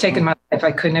 just taking my life.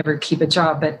 I could never keep a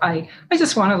job, but I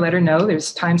just want to let her know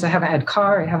there's times I haven't had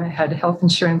car, I haven't had health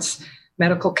insurance,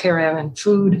 medical care, I haven't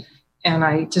food. And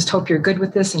I just hope you're good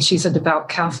with this. And she's a devout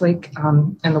Catholic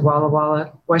in the Walla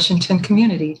Walla, Washington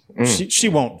community. She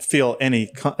won't feel any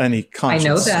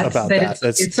conscience about that.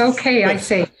 It's okay. I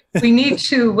say we need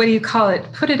to,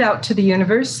 put it out to the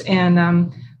universe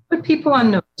and put people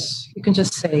on notice. You can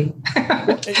just say.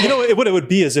 What it would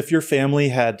be is if your family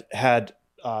had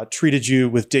treated you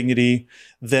with dignity,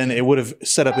 then it would have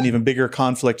set up an even bigger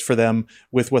conflict for them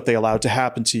with what they allowed to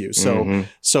happen to you.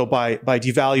 So by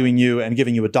devaluing you and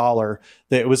giving you $1,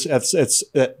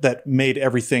 that made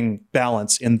everything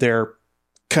balance in their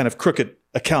kind of crooked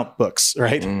account books,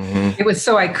 right? Mm-hmm. It was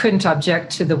so I couldn't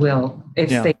object to the will. If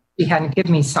they hadn't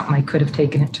given me something, I could have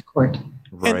taken it to court.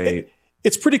 Right. And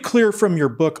it's pretty clear from your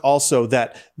book also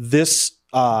that this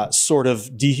sort of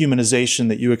dehumanization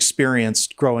that you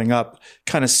experienced growing up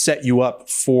kind of set you up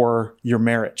for your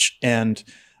marriage. And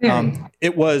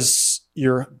it was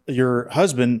your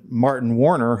husband, Martin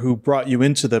Warner, who brought you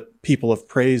into the People of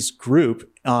Praise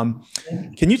group. Can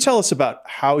you tell us about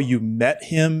how you met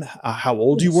him, how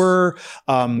old you were,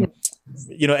 and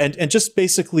just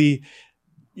basically,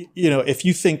 if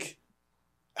you think,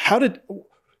 how did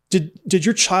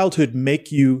your childhood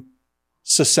make you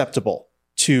susceptible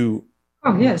to?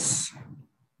 Oh, yes.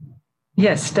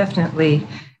 Yes, definitely.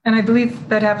 And I believe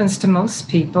that happens to most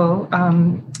people.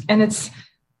 And it's,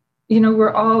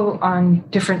 we're all on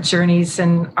different journeys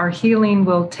and our healing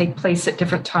will take place at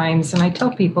different times. And I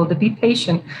tell people to be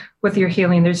patient with your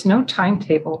healing. There's no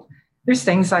timetable. There's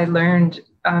things I learned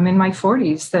in my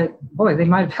 40s that, they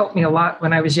might have helped me a lot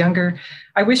when I was younger.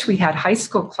 I wish we had high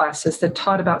school classes that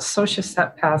taught about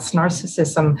sociopaths,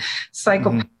 narcissism,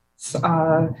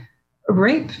 psychopaths,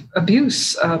 rape,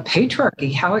 abuse,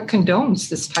 patriarchy, how it condones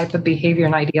this type of behavior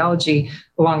and ideology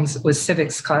along with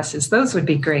civics classes. Those would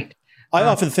be great. I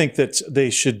often think that they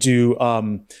should do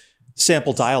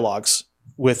sample dialogues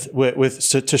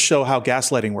to show how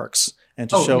gaslighting works and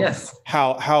to show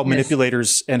how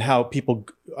manipulators and how people,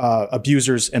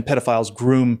 abusers and pedophiles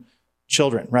groom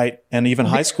children, right? And even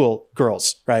high school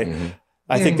girls, right? Mm-hmm.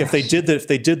 I think if they did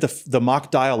the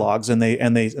mock dialogues and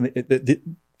the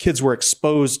kids were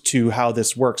exposed to how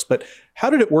this works. But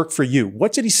how did it work for you?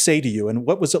 What did he say to you? And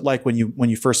what was it like when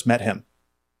you first met him?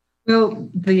 Well,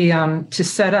 to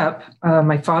set up,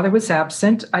 my father was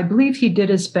absent. I believe he did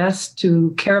his best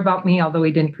to care about me, although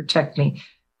he didn't protect me.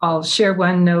 I'll share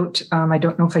one note. I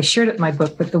don't know if I shared it in my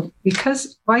book, but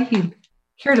why he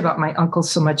cared about my uncle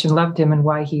so much and loved him and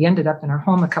why he ended up in our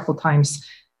home a couple times.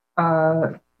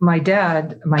 My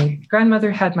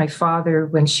grandmother had my father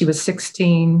when she was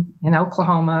 16 in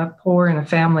Oklahoma, poor in a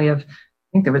family of, I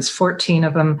think there was 14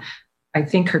 of them. I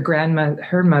think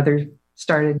her mother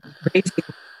started raising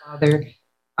my father.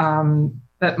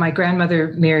 But my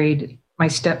grandmother married my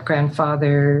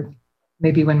step-grandfather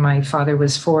maybe when my father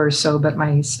was 4 or so, but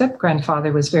my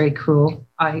step-grandfather was very cruel.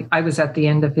 I was at the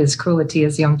end of his cruelty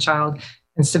as a young child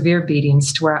and severe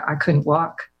beatings to where I couldn't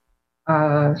walk.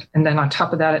 And then on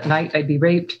top of that, at night, I'd be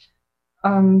raped.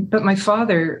 But my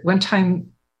father, one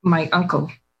time, my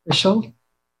uncle, Rishel,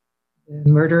 the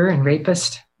murderer and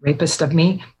rapist of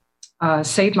me,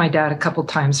 saved my dad a couple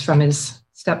times from his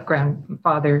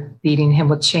step-grandfather beating him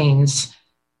with chains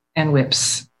and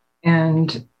whips.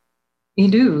 And You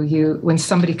do. When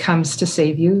somebody comes to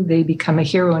save you, they become a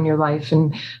hero in your life.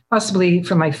 And possibly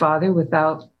for my father,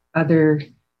 without other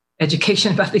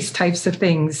education about these types of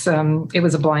things, it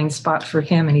was a blind spot for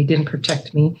him, and he didn't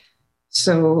protect me.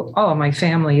 So all of my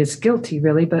family is guilty,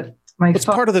 really. But it's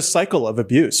part of the cycle of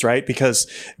abuse, right? Because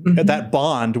that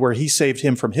bond where he saved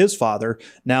him from his father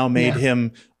now made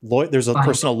him there's a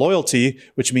personal loyalty,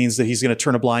 which means that he's going to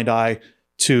turn a blind eye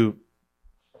to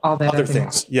all that other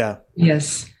things. Yeah.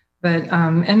 Yes. But,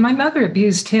 and my mother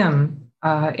abused him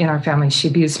in our family. She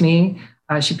abused me.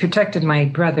 She protected my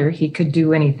brother. He could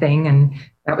do anything. And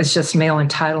that was just male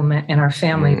entitlement in our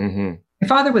family. Mm-hmm. My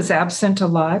father was absent a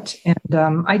lot.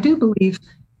 And I do believe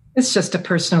it's just a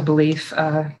personal belief.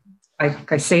 I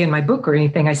say in my book or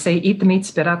anything, I say, eat the meat,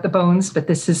 spit out the bones. But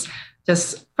this is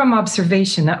just from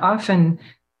observation that often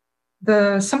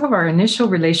some of our initial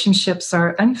relationships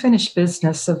are unfinished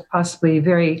business of possibly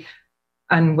very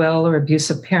unwell or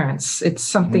abusive parents. It's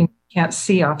something you can't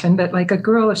see often, but like a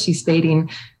girl, if she's dating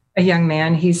a young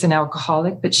man, he's an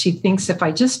alcoholic, but she thinks if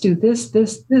I just do this,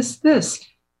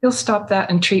 he'll stop that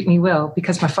and treat me well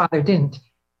because my father didn't.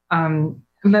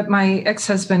 But my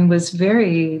ex-husband was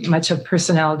very much a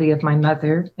personality of my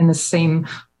mother in the same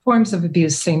forms of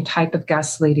abuse, same type of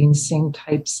gaslighting, same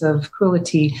types of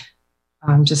cruelty,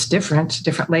 just different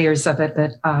layers of it.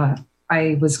 But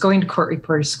I was going to court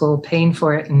reporter school, paying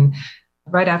for it, and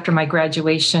right after my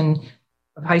graduation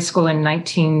of high school in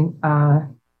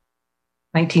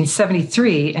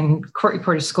 1973, and court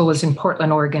reporter school was in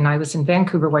Portland, Oregon. I was in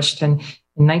Vancouver, Washington.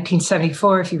 In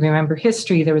 1974, if you remember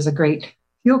history, there was a great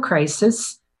fuel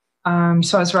crisis. So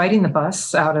I was riding the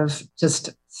bus out of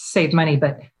just save money,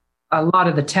 but a lot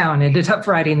of the town ended up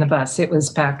riding the bus. It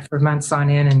was packed for months on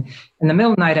end. And in the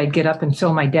middle of the night, I'd get up and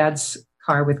fill my dad's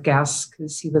car with gas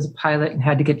because he was a pilot and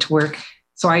had to get to work.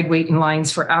 So I'd wait in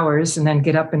lines for hours and then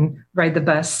get up and ride the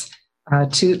bus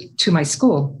to my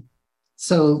school.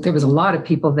 So there was a lot of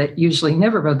people that usually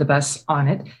never rode the bus on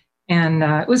it. And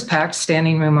it was packed,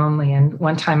 standing room only. And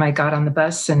one time I got on the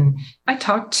bus and I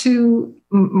talked to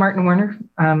Martin Werner,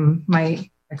 my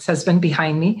ex-husband,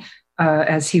 behind me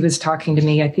as he was talking to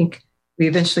me. I think we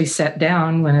eventually sat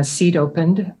down when a seat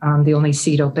opened, the only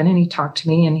seat open, and he talked to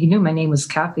me, and he knew my name was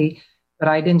Kathy, but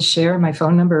I didn't share my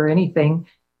phone number or anything.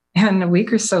 And a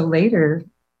week or so later,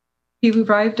 he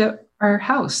arrived at our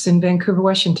house in Vancouver,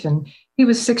 Washington. He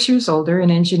was 6 years older, an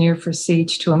engineer for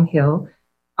Theill.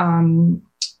 And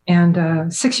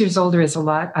 6 years older is a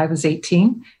lot. I was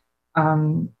 18.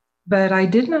 But I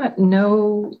did not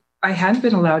know, I hadn't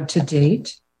been allowed to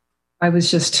date. I was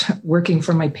just working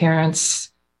for my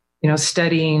parents,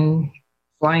 studying,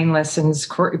 flying lessons,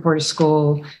 court reporter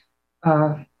school,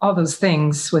 all those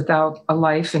things without a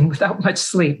life and without much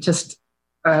sleep. Just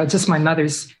my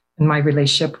mother's and my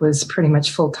relationship was pretty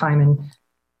much full-time and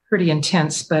pretty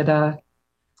intense. But I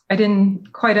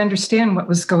didn't quite understand what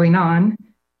was going on.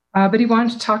 But he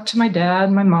wanted to talk to my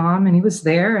dad, my mom, and he was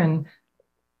there. And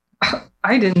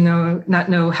I didn't not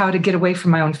know how to get away from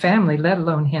my own family, let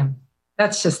alone him.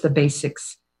 That's just the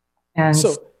basics. And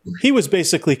so he was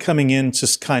basically coming in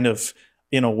just kind of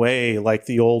in a way like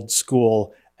the old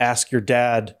school, ask your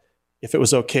dad if it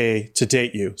was okay to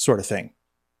date you sort of thing.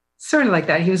 Sort of like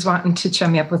that. He was wanting to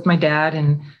chum me up with my dad.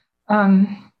 And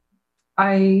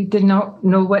I did not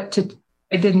know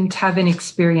I didn't have any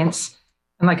experience.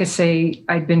 And like I say,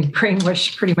 I'd been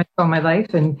brainwashed pretty much all my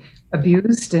life and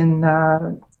abused and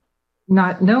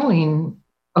not knowing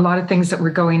a lot of things that were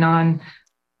going on.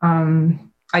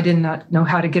 I did not know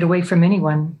how to get away from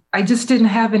anyone. I just didn't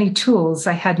have any tools.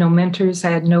 I had no mentors.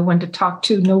 I had no one to talk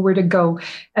to, nowhere to go.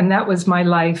 And that was my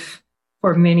life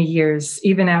for many years,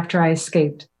 even after I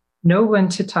escaped. No one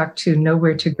to talk to,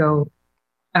 nowhere to go.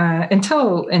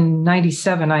 Until in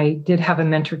 97, I did have a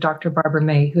mentor, Dr. Barbara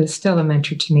May, who is still a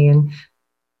mentor to me and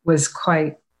was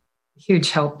quite a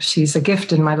huge help. She's a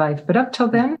gift in my life. But up till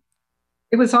then,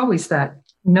 it was always that.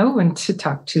 No one to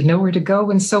talk to, nowhere to go.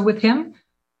 And so with him,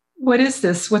 what is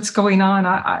this? What's going on?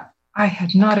 I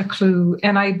had not a clue.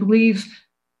 And I believe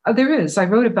there is. I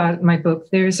wrote about it in my book.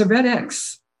 There's a red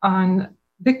X on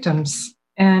victims.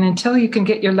 And until you can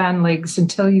get your land legs,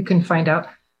 until you can find out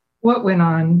what went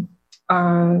on,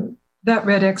 that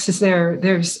red X is there.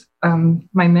 There's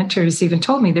my mentors even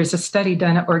told me there's a study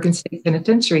done at Oregon State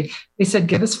Penitentiary. They said,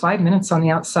 give us 5 minutes on the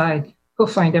outside. We'll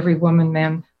find every woman,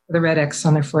 man, with a red X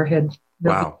on their forehead.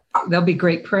 They'll be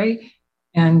great prey.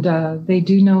 And they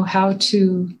do know how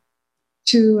to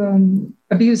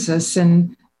abuse us.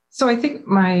 And so I think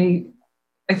my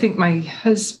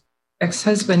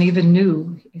ex-husband even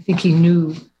knew. I think he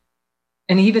knew.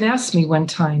 And he even asked me one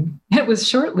time. It was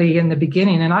shortly in the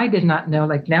beginning, and I did not know.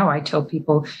 Like now I tell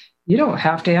people, you don't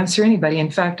have to answer anybody. In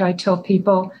fact, I tell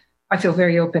people, I feel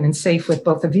very open and safe with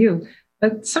both of you.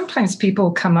 But sometimes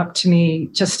people come up to me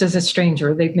just as a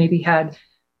stranger. They've maybe had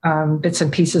bits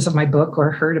and pieces of my book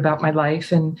or heard about my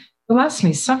life, and they'll ask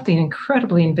me something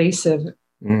incredibly invasive.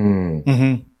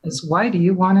 Is, why do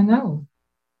you want to know?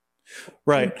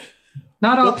 Right.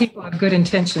 Not all people have good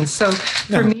intentions. So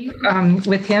for me,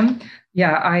 with him,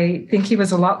 I think he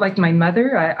was a lot like my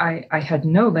mother. I had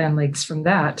no land legs from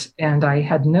that, and I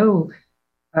had no.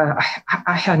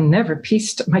 I had never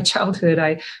pieced my childhood.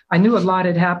 I knew a lot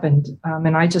had happened,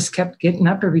 and I just kept getting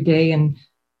up every day and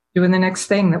doing the next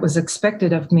thing that was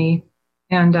expected of me.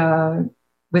 And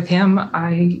with him,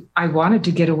 I wanted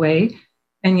to get away,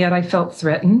 and yet I felt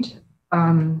threatened.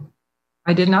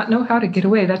 I did not know how to get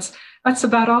away. That's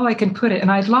about all I can put it. And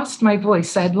I'd lost my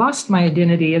voice. I had lost my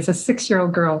identity as a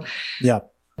 6-year-old girl. Yeah.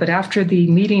 But after the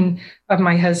meeting of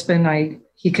my husband,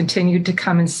 he continued to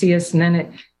come and see us, and then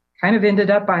it kind of ended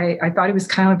up, I thought he was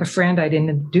kind of a friend. I didn't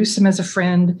introduce him as a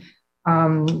friend.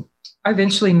 I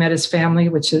eventually met his family,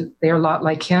 which they're a lot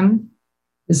like him.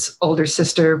 His older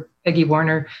sister, Peggy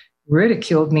Warner,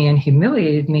 ridiculed me and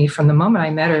humiliated me from the moment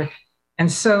I met her.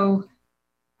 And so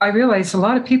I realized a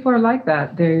lot of people are like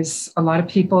that. There's a lot of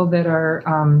people that are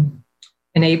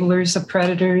enablers of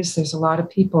predators. There's a lot of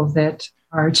people that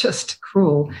are just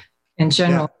cruel in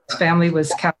general. Yeah. His family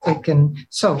was Catholic. And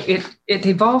so it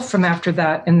evolved from after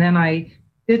that. And then I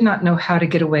did not know how to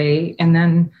get away. And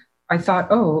then I thought,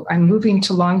 oh, I'm moving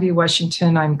to Longview,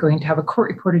 Washington. I'm going to have a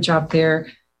court reporter job there.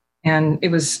 And it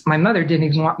was, my mother didn't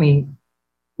even want me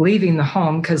leaving the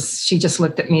home because she just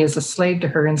looked at me as a slave to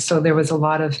her. And so there was a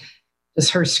lot of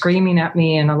just her screaming at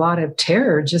me and a lot of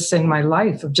terror just in my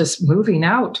life of just moving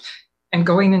out and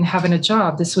going and having a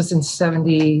job. This was in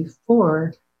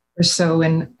 74 or so.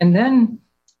 And then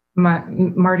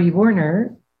Marty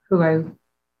Warner, who I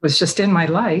was just in my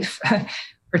life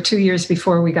for 2 years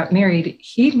before we got married,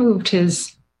 he moved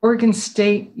his Oregon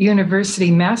State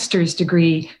University master's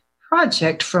degree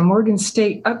project from Oregon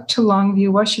State up to Longview,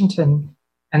 Washington.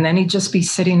 And then he'd just be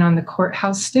sitting on the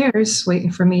courthouse stairs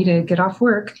waiting for me to get off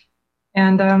work.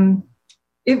 And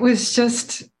it was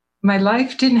just, my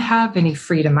life didn't have any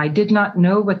freedom. I did not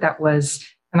know what that was.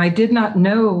 And I did not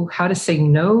know how to say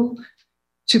no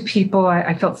to people.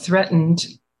 I felt threatened.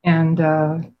 And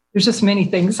there's just many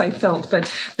things I felt, but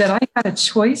that I had a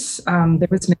choice. There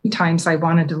was many times I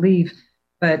wanted to leave,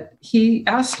 but he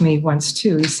asked me once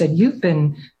too. He said, "You've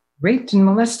been raped and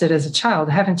molested as a child,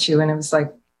 haven't you?" And it was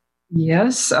like,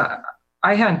 yes.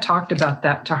 I hadn't talked about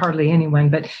that to hardly anyone,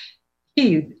 but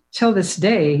he, till this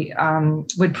day,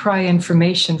 would pry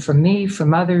information from me,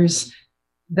 from others.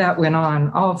 That went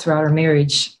on all throughout our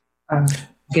marriage.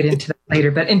 Get into that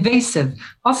later, but invasive.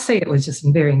 I'll say it was just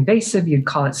very invasive. You'd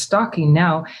call it stalking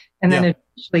now. And then it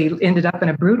actually ended up in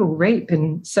a brutal rape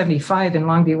in 75 in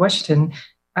Longview, Washington.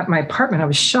 At my apartment, I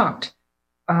was shocked.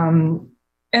 And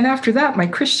after that, my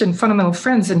Christian fundamental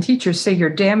friends and teachers say, "You're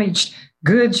damaged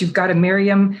goods, you've got to marry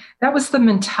him." That was the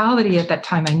mentality at that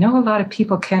time. I know a lot of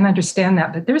people can't understand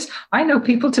that, but I know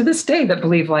people to this day that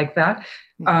believe like that.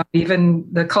 Even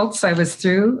the cults I was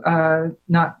through,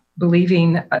 not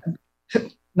believing,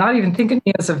 not even thinking of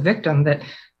me as a victim, that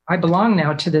I belong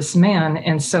now to this man.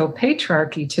 And so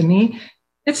patriarchy, to me,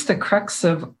 it's the crux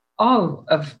of all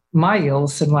of my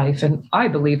ills in life. And I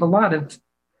believe a lot of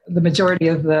the majority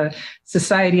of the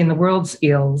society and the world's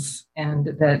ills. And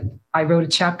that I wrote a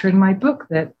chapter in my book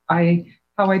that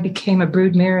how I became a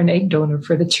broodmare and egg donor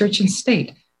for the church and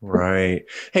state. Right.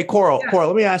 Hey, Coral,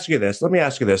 let me ask you this.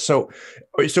 So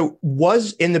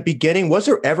was in the beginning, was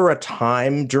there ever a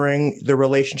time during the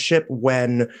relationship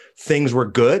when things were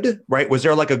good? Right. Was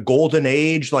there like a golden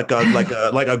age, like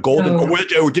a golden,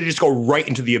 or did it just go right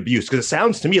into the abuse? Because it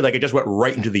sounds to me like it just went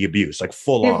right into the abuse, like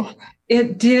full on.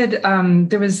 It did.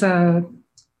 There was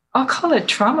I'll call it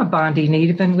trauma bonding,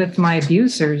 even with my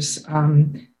abusers.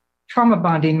 Trauma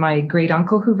bonding. My great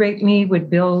uncle who raped me would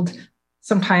build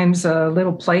sometimes a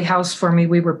little playhouse for me.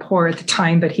 We were poor at the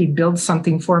time, but he'd build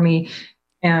something for me.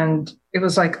 And it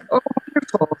was like, oh,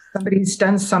 wonderful. Somebody's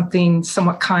done something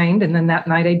somewhat kind. And then that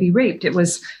night I'd be raped. It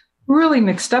was really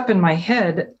mixed up in my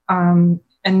head. And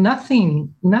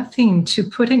nothing to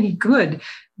put any good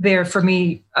there for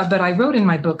me. But I wrote in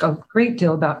my book a great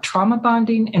deal about trauma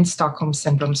bonding and Stockholm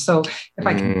syndrome. So if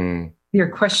I can your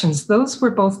questions, those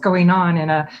were both going on in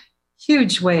a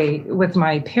huge way with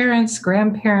my parents,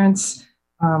 grandparents,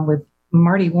 with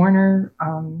Marty Warner,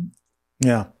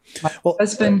 my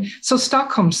husband. So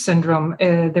Stockholm syndrome,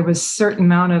 there was a certain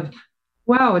amount of,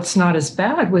 wow, it's not as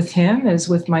bad with him as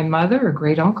with my mother or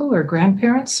great uncle or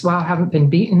grandparents. Wow, I haven't been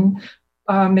beaten.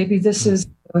 Maybe this is,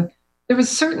 there was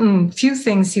certain few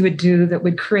things he would do that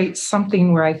would create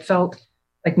something where I felt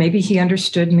like maybe he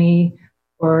understood me,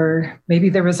 or maybe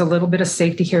there was a little bit of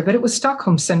safety here, but it was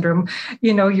Stockholm syndrome.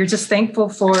 You're just thankful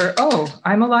for, oh,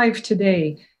 I'm alive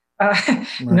today. Right.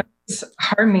 Nobody's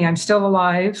harmed me. I'm still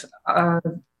alive.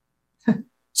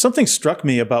 Something struck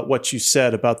me about what you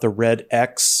said about the red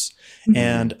X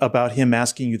and about him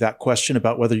asking you that question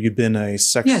about whether you'd been a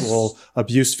sexual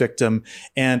abuse victim.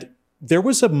 And there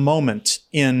was a moment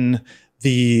in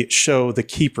the show, The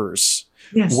Keepers,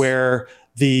 where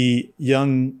the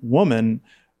young woman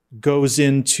goes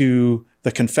into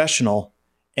the confessional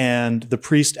and the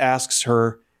priest asks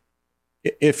her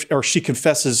or she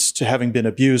confesses to having been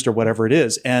abused or whatever it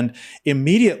is. And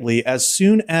immediately, as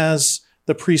soon as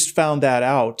the priest found that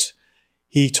out,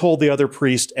 he told the other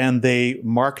priest and they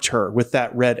marked her with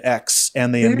that red X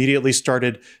and they immediately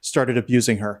started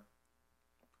abusing her.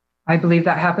 I believe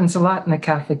that happens a lot in the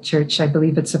Catholic Church. I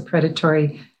believe it's a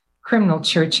predatory criminal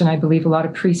church, and I believe a lot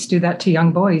of priests do that to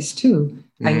young boys too.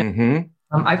 I know.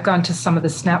 I've gone to some of the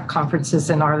SNAP conferences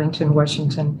in Arlington,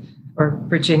 Washington, or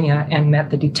Virginia, and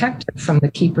met the detective from The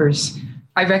Keepers.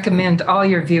 I recommend all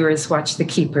your viewers watch The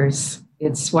Keepers.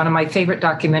 It's one of my favorite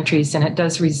documentaries, and it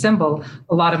does resemble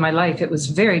a lot of my life. It was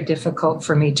very difficult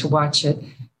for me to watch it.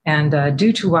 And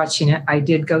due to watching it, I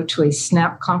did go to a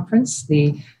SNAP conference,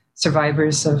 the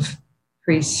Survivors of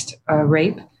Priest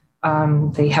Rape.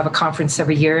 They have a conference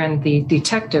every year, and the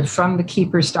detective from The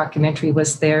Keepers documentary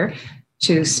was there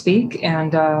to speak.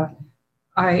 And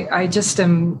I just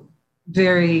am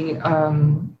very,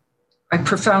 I'm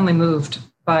profoundly moved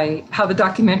by how the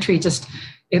documentary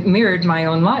it mirrored my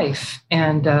own life.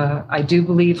 And I do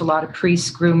believe a lot of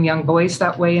priests groom young boys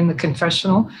that way in the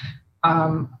confessional.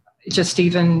 Just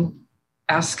even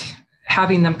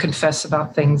having them confess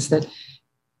about things that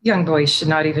young boys should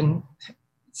not even,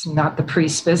 it's not the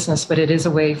priest's business, but it is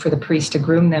a way for the priest to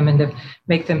groom them and to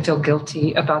make them feel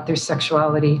guilty about their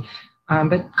sexuality.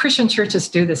 But Christian churches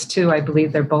do this too. I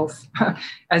believe they're both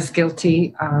as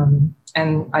guilty.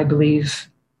 And I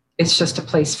believe it's just a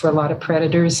place for a lot of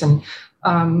predators. And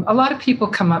a lot of people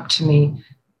come up to me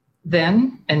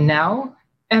then and now,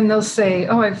 and they'll say,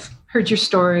 oh, I've heard your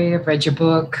story, I've read your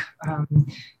book,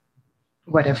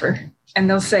 whatever. And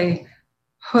they'll say,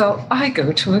 well, I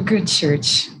go to a good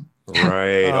church.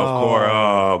 Right, of course.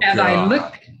 Oh, and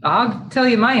God. I'll tell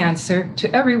you my answer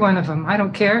to every one of them. I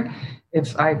don't care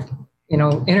if I've,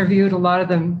 interviewed a lot of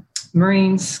the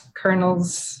Marines,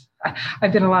 colonels.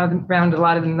 I've been around a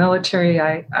lot of the military.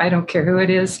 I don't care who it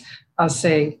is. I'll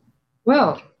say,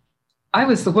 well, I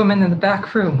was the woman in the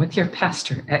back room with your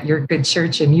pastor at your good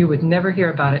church, and you would never hear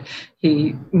about it.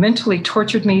 He mentally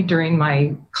tortured me during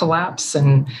my collapse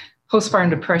and postpartum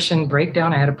depression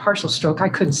breakdown. I had a partial stroke. I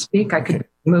couldn't speak. I couldn't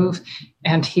move.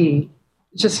 And he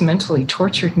just mentally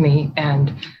tortured me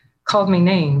and called me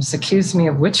names, accused me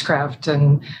of witchcraft.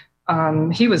 And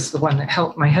he was the one that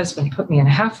helped my husband put me in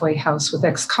a halfway house with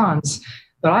ex-cons.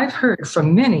 But I've heard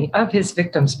from many of his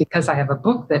victims, because I have a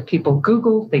book that people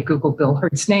Google. They Google Bill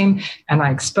Hurd's name, and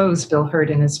I expose Bill Hurd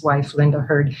and his wife, Linda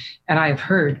Hurd. And I have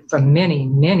heard from many,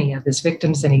 many of his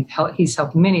victims, and he's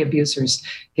helped many abusers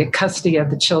get custody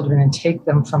of the children and take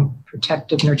them from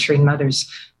protective, nurturing mothers.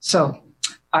 So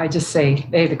I just say,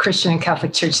 hey, the Christian and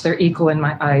Catholic Church, they're equal in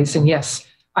my eyes. And yes,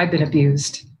 I've been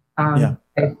abused.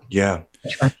 Yeah.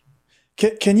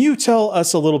 Can you tell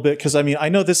us a little bit? Because I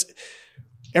know this.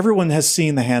 Everyone has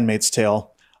seen The Handmaid's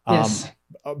Tale. Yes.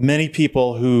 Many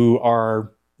people who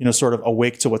are, sort of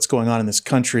awake to what's going on in this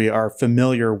country are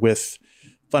familiar with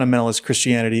fundamentalist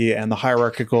Christianity and the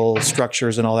hierarchical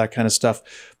structures and all that kind of stuff.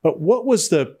 But what was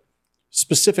the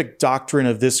specific doctrine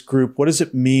of this group? What does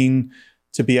it mean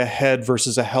to be a head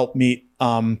versus a helpmeet?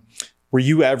 Were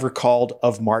you ever called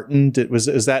of Martin?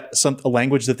 Is that a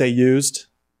language that they used?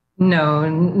 No,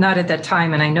 not at that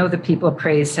time. And I know the People of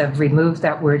Praise have removed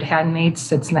that word handmaid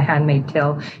since the Handmaid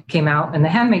Tale came out. And the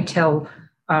Handmaid Tale,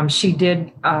 she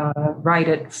did write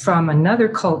it from another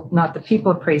cult, not the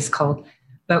People of Praise cult,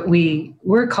 but we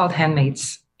were called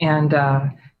handmaids. And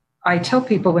I tell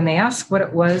people when they ask what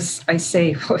it was, I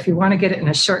say, well, if you want to get it in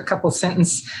a short couple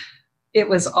sentence, it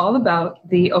was all about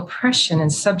the oppression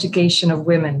and subjugation of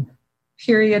women,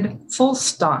 period, full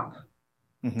stop.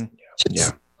 Mm-hmm.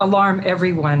 Yeah. Alarm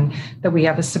everyone that we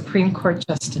have a Supreme Court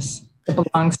justice that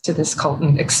belongs to this cult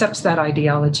and accepts that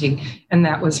ideology. And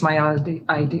that was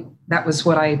that was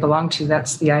what I belonged to.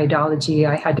 That's the ideology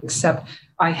I had to accept.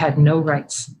 I had no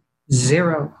rights,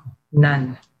 zero,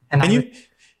 none. And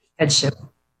headship.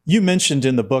 You mentioned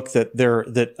in the book that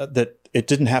it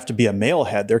didn't have to be a male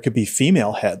head. There could be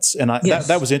female heads. And yes.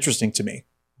 that was interesting to me.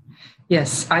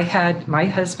 Yes, my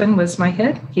husband was my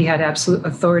head. He had absolute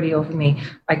authority over me.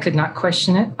 I could not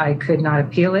question it. I could not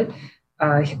appeal it.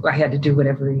 I had to do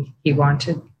whatever he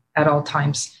wanted at all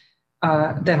times.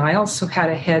 Then I also had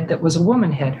a head that was a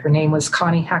woman head. Her name was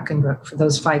Connie Hackenbrook. For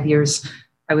those 5 years,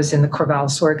 I was in the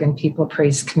Corvallis, Oregon People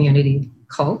Praise Community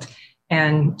cult,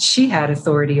 and she had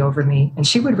authority over me. And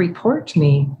she would report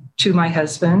me to my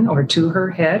husband or to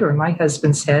her head or my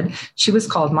husband's head. She was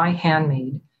called my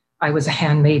handmaid. I was a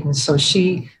handmaiden. So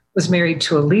she was married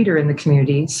to a leader in the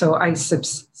community. So I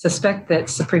suspect that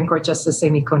Supreme Court Justice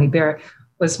Amy Coney Barrett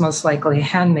was most likely a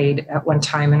handmaid at one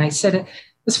time. And I said,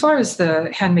 as far as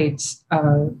the Handmaid's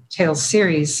Tale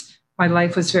series, my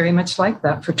life was very much like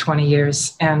that for 20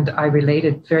 years. And I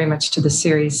related very much to the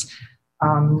series.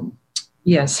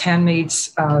 Yes,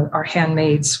 handmaids, our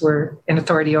handmaids were in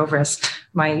authority over us.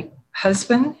 My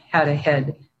husband had a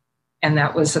head, and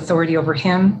that was authority over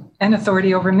him and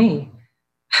authority over me.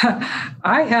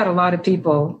 I had a lot of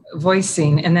people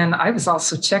voicing, and then I was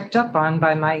also checked up on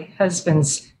by my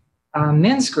husband's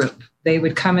men's group. They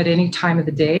would come at any time of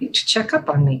the day to check up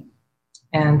on me,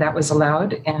 and that was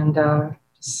allowed. And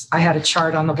I had a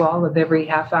chart on the wall of every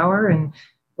half hour, and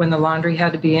when the laundry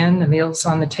had to be in, the meals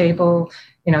on the table,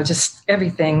 just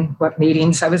everything, what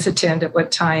meetings I was attend at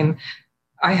what time.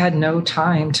 I had no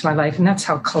time to my life. And that's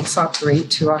how cults operate,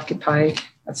 to occupy.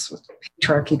 That's what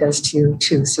patriarchy does to you,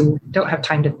 too. So you don't have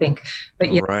time to think.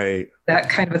 But yeah, right. That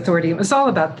kind of authority, it was all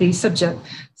about the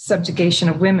subjugation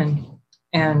of women.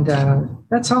 And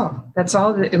that's all. That's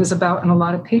all that it was about in a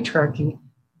lot of patriarchy.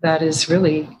 That is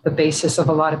really the basis of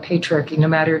a lot of patriarchy. No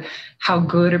matter how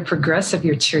good or progressive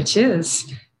your church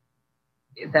is,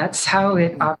 that's how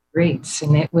it operates.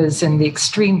 And it was in the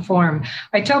extreme form.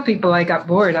 I tell people I got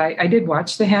bored. I did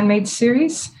watch the Handmaid's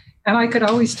series, and I could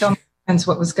always tell my friends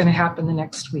what was going to happen the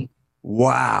next week.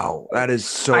 Wow, that is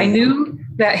so... I knew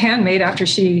that handmaid, after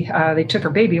they took her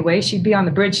baby away, she'd be on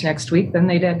the bridge next week. Then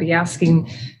they'd be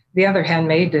asking the other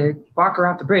handmaid to walk her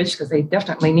out the bridge because they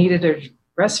definitely needed her to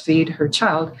breastfeed her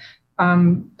child.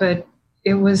 But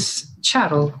it was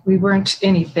chattel. We weren't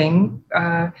anything.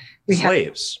 We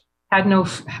slaves. Had no,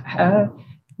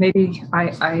 maybe I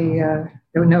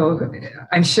don't know.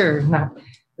 I'm sure not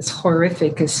as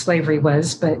horrific as slavery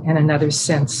was, but in another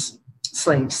sense,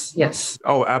 slaves. Yes.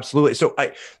 Oh, absolutely. So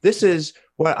this is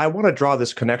what I want to draw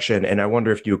this connection, and I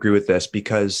wonder if you agree with this,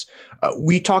 because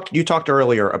you talked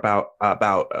earlier about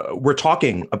we're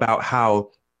talking about how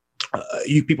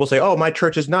you people say, oh, my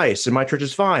church is nice and my church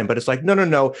is fine. But it's like,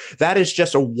 no. That is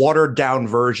just a watered down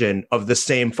version of the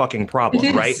same fucking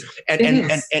problem, right?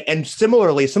 And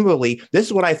similarly, this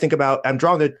is what I think about. I'm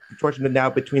drawing the connection now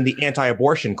between the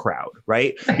anti-abortion crowd,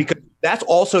 right? Because that's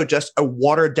also just a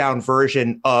watered down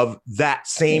version of that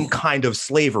same kind of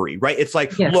slavery, right? It's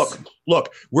like,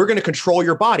 look, we're going to control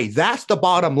your body. That's the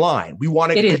bottom line. We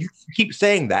want to keep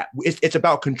saying that. It's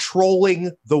about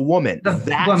controlling the woman.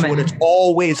 That's what it's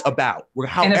always about.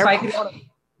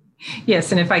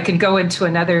 Yes, and if I can go into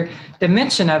another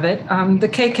dimension of it, the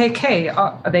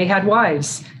KKK, they had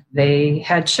wives. They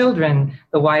had children.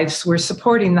 The wives were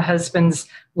supporting the husband's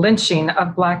lynching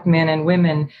of Black men and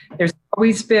women. There's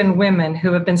always been women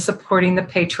who have been supporting the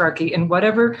patriarchy in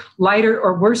whatever lighter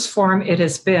or worse form it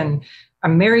has been.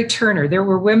 Mary Turner, there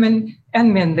were women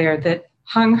and men there that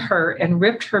hung her and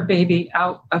ripped her baby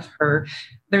out of her.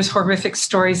 There's horrific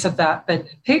stories of that. But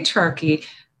patriarchy,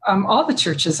 all the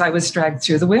churches I was dragged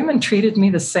through, the women treated me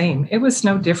the same. It was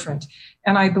no different.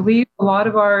 And I believe a lot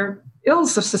of our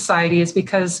ills of society is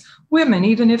because women,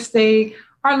 even if they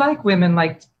are like women,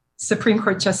 like Supreme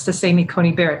Court Justice Amy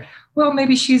Coney Barrett, well,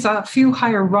 maybe she's a few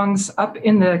higher rungs up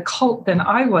in the cult than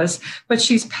I was, but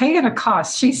she's paying a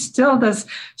cost. She's still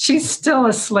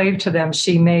a slave to them.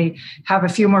 She may have a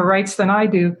few more rights than I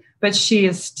do, but she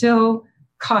is still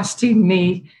costing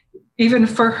me. Even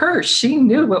for her, she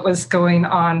knew what was going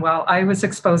on while I was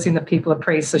exposing the people of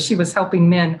praise. So she was helping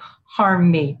men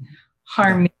harm me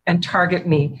and target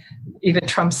me, even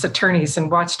Trump's attorneys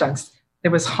and watchdogs.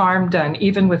 There was harm done,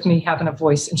 even with me having a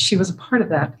voice, and she was a part of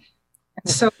that.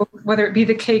 And so whether it be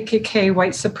the KKK,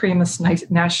 white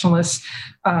supremacist, nationalists,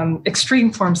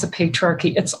 extreme forms of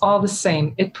patriarchy, it's all the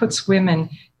same. It puts women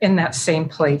in that same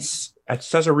place. That's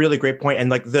such a really great point. And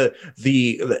like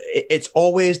it's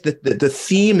always the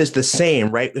theme is the same,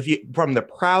 right? From the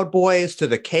Proud Boys to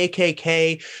the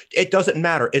KKK, it doesn't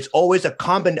matter. It's always a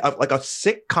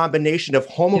sick combination of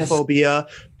homophobia,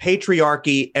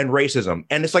 patriarchy, and racism.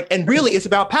 And it's like, and really it's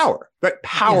about power, right?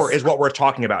 Power is what we're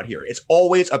talking about here. It's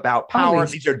always about power.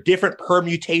 Always. These are different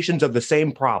permutations of the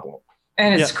same problem.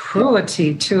 And it's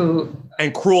cruelty too.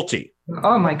 And cruelty.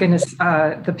 Oh my goodness.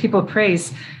 The people of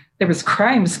praise, there was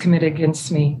crimes committed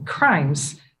against me,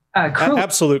 crimes. Cruel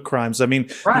Absolute crimes. I mean,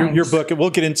 your book,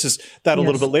 we'll get into that a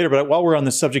little bit later, but while we're on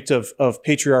the subject of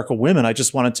patriarchal women, I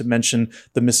just wanted to mention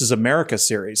the Mrs. America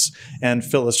series and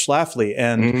Phyllis Schlafly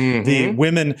and the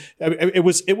women. It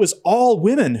was all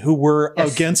women who were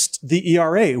against the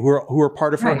ERA, who were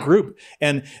part of her group.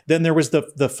 And then there was the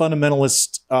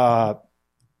fundamentalist,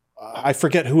 I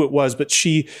forget who it was, but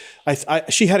she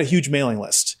had a huge mailing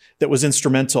list that was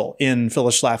instrumental in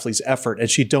Phyllis Schlafly's effort, and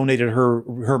she donated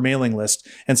her mailing list.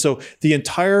 And so the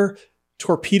entire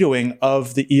torpedoing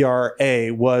of the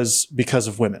ERA was because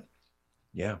of women.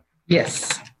 Yeah.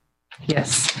 Yes.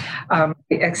 The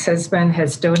ex-husband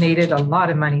has donated a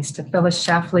lot of monies to Phyllis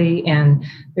Schlafly, and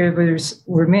there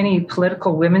were many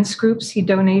political women's groups he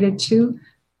donated to.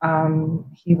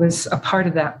 He was a part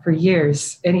of that for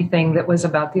years. Anything that was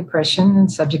about the oppression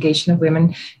and subjugation of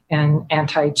women and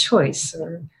anti-choice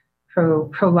or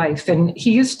pro-life. And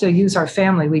he used to use our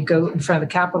family. We'd go in front of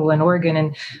the Capitol in Oregon,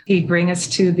 and he'd bring us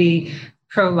to the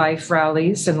pro-life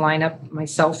rallies and line up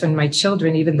myself and my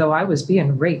children, even though I was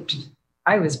being raped.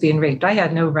 I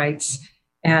had no rights.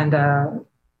 And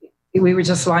we were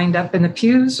just lined up in the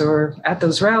pews or at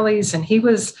those rallies. And he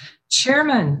was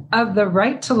chairman of the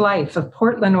Right to Life of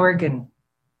Portland, Oregon.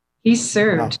 He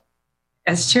served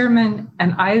as chairman,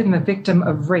 and I am a victim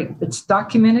of rape. It's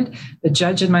documented. The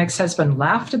judge and my ex-husband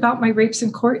laughed about my rapes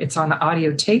in court. It's on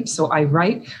audio tape, so I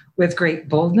write with great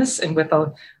boldness and with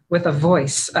a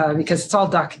voice because it's all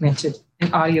documented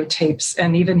in audio tapes.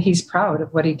 And even he's proud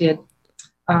of what he did.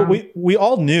 We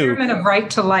all knew. Chairman of Right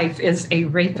to Life is a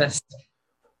rapist.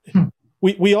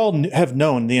 We all have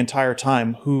known the entire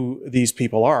time who these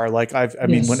people are. Like I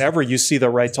mean, whenever you see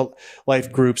the Right to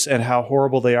Life groups and how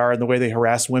horrible they are and the way they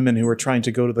harass women who are trying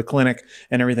to go to the clinic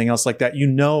and everything else like that, you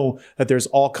know that there's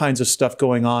all kinds of stuff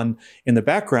going on in the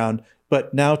background.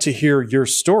 But now to hear your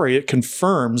story, it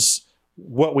confirms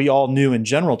what we all knew in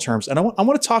general terms. And I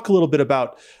want to talk a little bit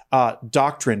about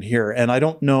doctrine here. And I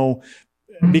don't know,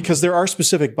 because there are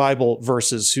specific Bible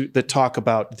verses that talk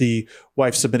about the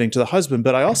wife submitting to the husband.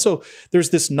 But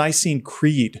there's this Nicene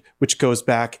Creed, which goes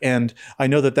back. And I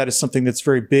know that is something that's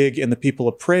very big in the People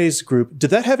of Praise group.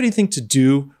 Did that have anything to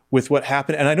do with what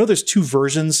happened? And I know there's two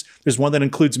versions. There's one that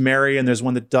includes Mary and there's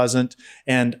one that doesn't.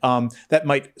 And that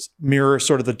might mirror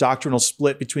sort of the doctrinal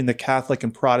split between the Catholic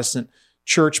and Protestant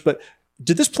church. But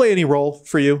did this play any role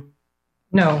for you?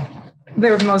 No.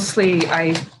 They're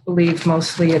I believe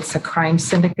it's a crime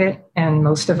syndicate, and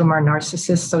most of them are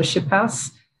narcissists,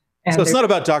 sociopaths. And so it's not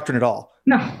about doctrine at all.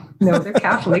 No, they're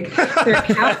Catholic. They're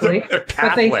Catholic. They're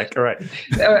Catholic, right.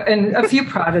 And a few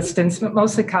Protestants, but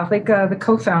mostly Catholic. The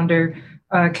co-founder,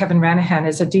 Kevin Ranahan,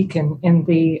 is a deacon in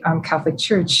the Catholic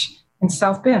Church in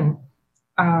South Bend.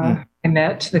 I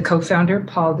met the co-founder,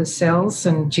 Paul DeSales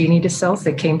and Jeannie DeSales.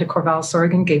 They came to Corvallis,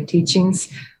 Oregon, gave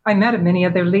teachings. I met many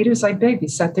of their leaders. I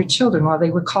babysat their children while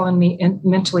they were calling me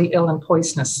mentally ill and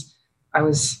poisonous. I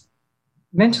was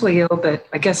mentally ill, but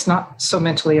I guess not so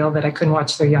mentally ill that I couldn't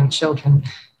watch their young children.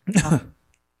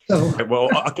 Well,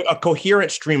 a coherent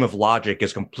stream of logic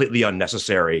is completely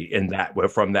unnecessary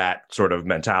from that sort of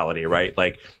mentality, right?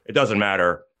 Like, it doesn't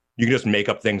matter. You can just make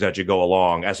up things as you go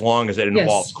along. As long as it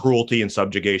involves cruelty and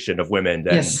subjugation of women,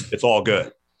 then it's all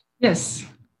good. Yes.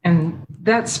 And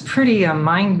that's pretty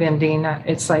mind-bending.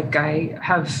 It's like I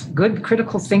have good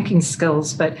critical thinking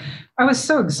skills, but I was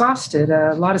so exhausted,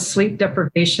 a lot of sleep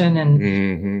deprivation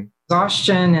and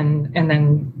exhaustion, and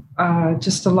then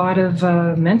just a lot of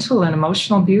mental and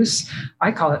emotional abuse.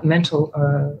 I call it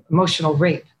emotional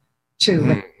rape, too.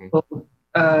 When people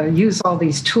use all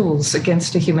these tools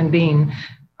against a human being.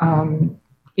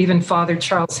 Even Father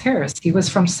Charles Harris, he was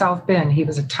from South Bend. He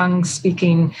was a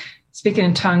speaking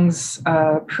in tongues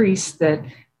priest that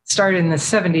started in the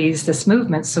 70s, this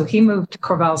movement. So he moved to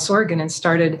Corvallis, Oregon, and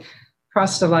started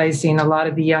proselytizing a lot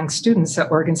of the young students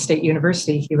at Oregon State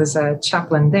University. He was a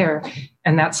chaplain there,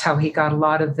 and that's how he got a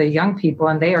lot of the young people,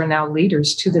 and they are now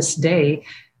leaders to this day.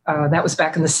 That was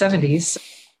back in the 70s,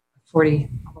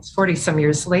 almost 40 some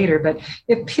years later, but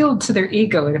it appealed to their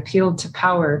ego, it appealed to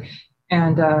power.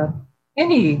 And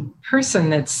any person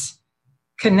that's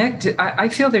connected, I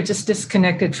feel they're just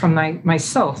disconnected from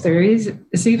myself. There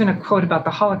is even a quote about the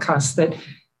Holocaust that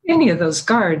any of those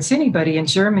guards, anybody in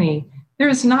Germany, there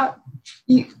is not,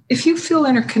 if you feel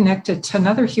interconnected to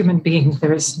another human being,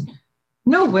 there is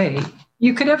no way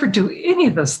you could ever do any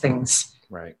of those things.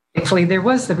 Right. Thankfully, there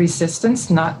was the resistance,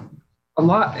 not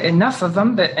enough of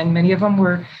them, and many of them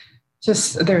were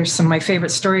there's some of my favorite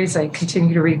stories. I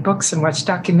continue to read books and watch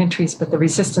documentaries, but the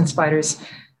resistance fighters,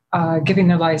 giving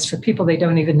their lives for people they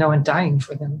don't even know and dying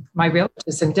for them. My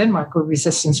relatives in Denmark were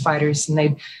resistance fighters, and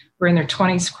they were in their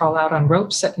 20s, crawl out on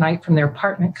ropes at night from their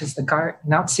apartment because the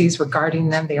Nazis were guarding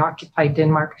them. They occupied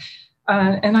Denmark.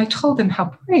 And I told them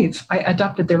how brave. I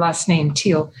adopted their last name,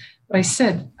 Theill. But I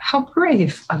said, how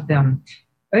brave of them.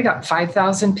 They got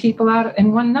 5,000 people out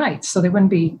in one night, so they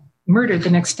wouldn't be murdered the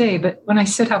next day. But when I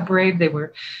said how brave they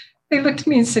were, they looked at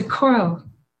me and said, Coral,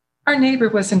 our neighbor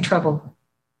was in trouble.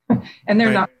 And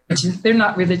they're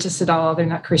not religious at all. They're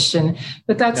not Christian.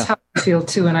 But that's how I feel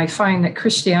too. And I find that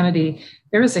Christianity,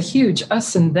 there is a huge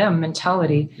us and them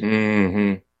mentality.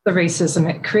 Mm-hmm. The racism,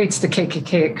 it creates the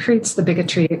KKK, it creates the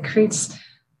bigotry, it creates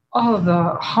all of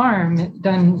the harm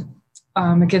done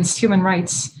against human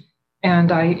rights.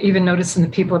 And I even noticed in the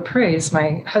People of Praise,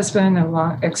 my husband,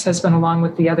 ex-husband, along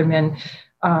with the other men,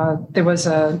 there was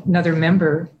another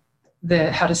member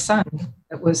that had a son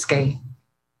that was gay.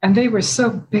 And they were so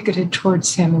bigoted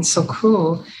towards him and so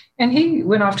cruel. And he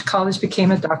went off to college,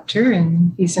 became a doctor,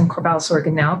 and he's in Corvallis,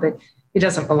 Oregon now, but he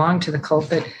doesn't belong to the cult.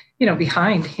 But,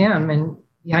 behind him and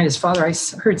behind his father, I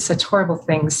heard such horrible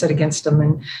things said against him.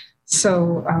 And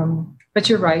so, but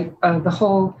you're right. The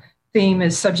whole theme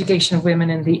is subjugation of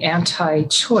women and the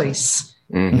anti-choice,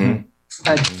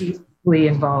 deeply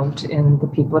involved in the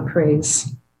People of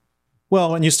Praise.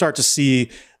 Well, and you start to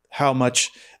see how much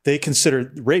they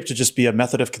consider rape to just be a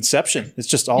method of conception. It's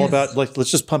just all about let's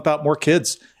just pump out more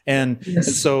kids. And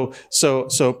so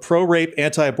pro-rape,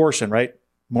 anti-abortion, right?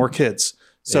 More kids.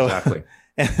 So exactly.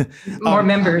 More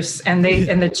members. And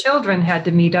the children had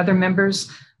to meet other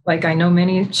members. Like I know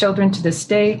many children to this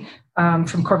day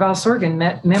from Corvallis, Oregon,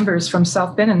 met members from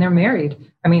South Bend, and they're married.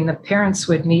 I mean, the parents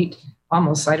would meet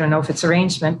almost, I don't know if it's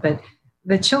arrangement, but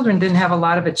the children didn't have a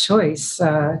lot of a choice.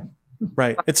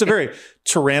 Right. It's a very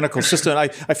tyrannical system. I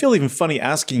feel even funny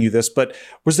asking you this, but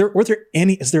is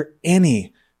there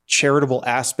any charitable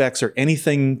aspects or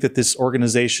anything that this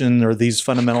organization or these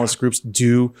fundamentalist groups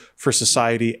do for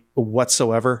society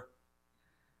whatsoever?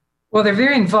 Well, they're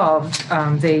very involved.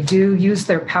 They do use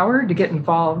their power to get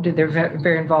involved. They're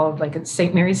very involved, like at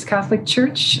St. Mary's Catholic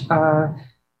Church.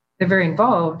 They're very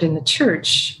involved in the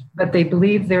church, but they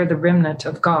believe they're the remnant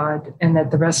of God and that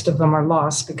the rest of them are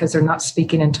lost because they're not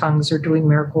speaking in tongues or doing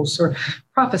miracles or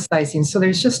prophesizing. So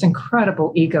there's just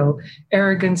incredible ego,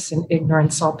 arrogance, and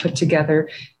ignorance all put together.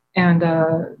 And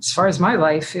as far as my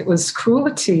life, it was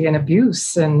cruelty and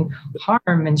abuse and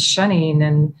harm and shunning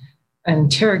and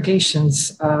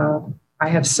interrogations. I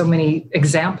have so many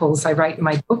examples I write in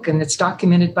my book, and it's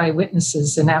documented by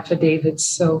witnesses and affidavits.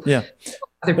 So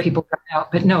other people got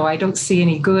out, but no, I don't see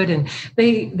any good. And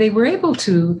they were able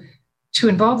to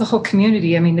involve the whole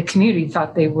community. I mean, the community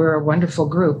thought they were a wonderful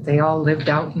group. They all lived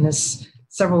out in this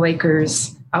several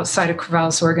acres outside of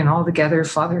Corvallis, Oregon, all together.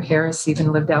 Father Harris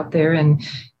even lived out there, and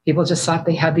people just thought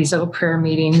they had these little prayer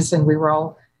meetings, and we were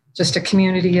all just a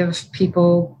community of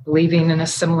people believing in a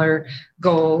similar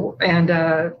goal. And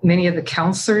many of the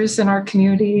counselors in our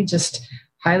community just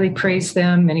highly praised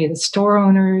them. Many of the store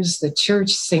owners, the church,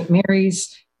 St.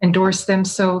 Mary's, endorsed them.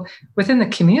 So within the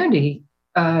community,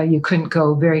 you couldn't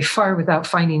go very far without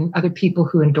finding other people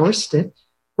who endorsed it.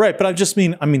 Right. But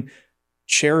I mean,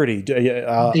 charity,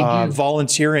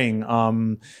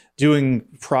 volunteering, doing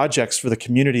projects for the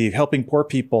community, helping poor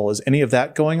people. Is any of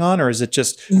that going on, or is it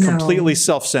just completely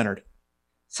self-centered?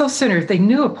 Self-centered. If they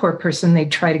knew a poor person,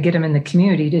 they'd try to get them in the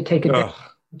community to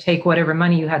take whatever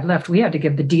money you had left. We had to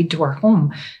give the deed to our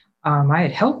home. I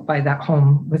had helped buy that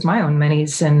home with my own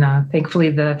monies, and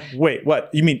thankfully Wait, what?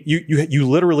 You mean you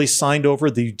literally signed over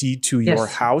the deed to your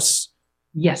house?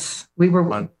 Yes, we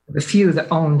were the few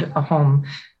that owned a home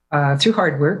through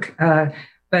hard work.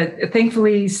 But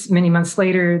thankfully, many months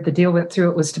later, the deal went through.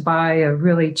 It was to buy a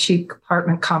really cheap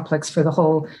apartment complex for the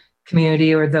whole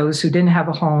community, or those who didn't have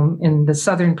a home in the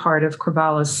southern part of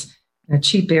Corvallis, in a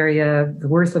cheap area. The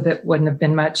worth of it wouldn't have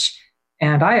been much.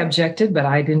 And I objected, but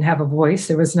I didn't have a voice.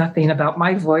 There was nothing about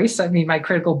my voice. I mean, my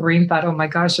critical brain thought, oh my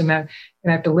gosh, I'm going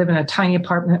to have to live in a tiny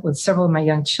apartment with several of my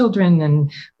young children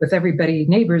and with everybody,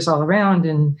 neighbors all around,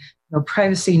 and no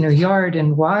privacy, no yard.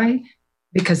 And why?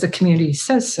 Because the community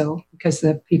says so, because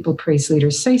the People Praise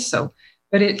leaders say so.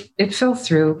 But it fell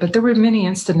through. But there were many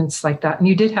incidents like that, and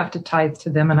you did have to tithe to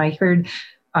them. And I heard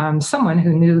someone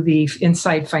who knew the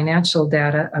inside financial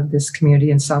data of this community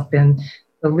in South Bend,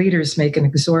 the leaders make an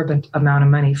exorbitant amount of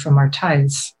money from our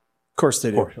tithes. Of course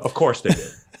they do. Of course they do.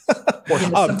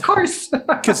 Of course.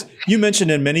 Because you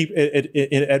mentioned at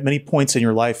many points in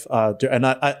your life, and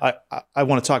I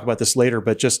want to talk about this later,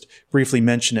 but just briefly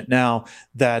mention it now,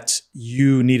 that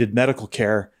you needed medical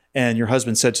care, and your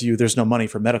husband said to you, "There's no money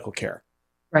for medical care."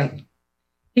 Right.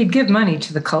 he'd give money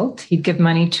to the cult. He'd give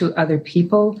money to other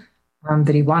people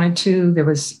that he wanted to. There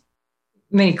was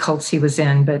many cults he was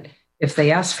in, but if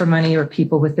they asked for money or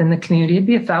people within the community, it'd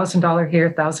be $1,000 here,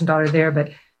 $1,000 there.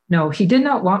 But no, he did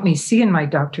not want me seeing my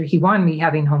doctor. He wanted me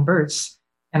having home births.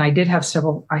 And I did have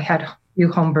several. I had a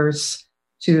few home births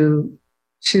to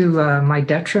my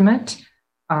detriment.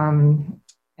 And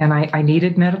I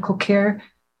needed medical care.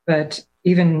 But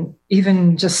even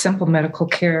just simple medical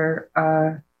care,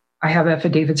 I have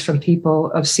affidavits from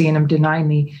people of seeing him deny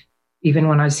me. Even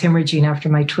when I was hemorrhaging after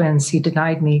my twins, he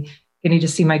denied me getting to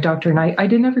see my doctor. And I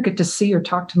didn't ever get to see or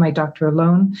talk to my doctor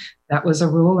alone. That was a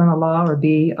rule and a law, or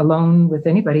be alone with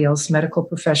anybody else, medical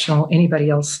professional, anybody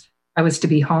else. I was to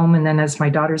be home. And then as my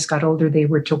daughters got older, they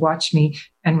were to watch me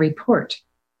and report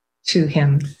to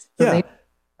him. So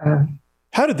yeah.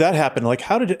 How did that happen? Like,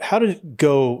 how did it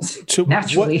go to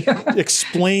naturally?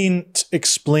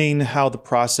 Explain how the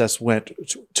process went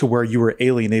to where you were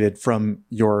alienated from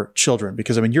your children?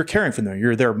 Because I mean, you're caring for them,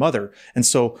 you're their mother, and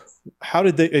so how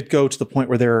did it go to the point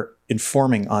where they're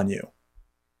informing on you?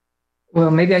 Well,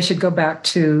 maybe I should go back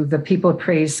to the People of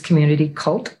Praise community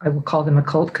cult. I will call them a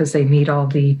cult because they meet all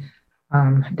the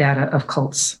data of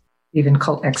cults. Even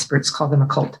cult experts call them a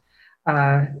cult.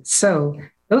 So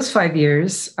those 5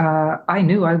 years, I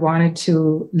knew I wanted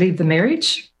to leave the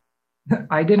marriage.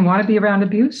 I didn't want to be around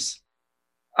abuse.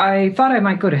 I thought I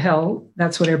might go to hell.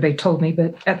 That's what everybody told me.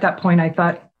 But at that point, I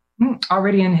thought,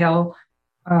 already in hell.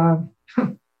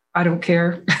 I don't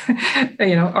care.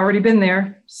 Already been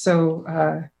there.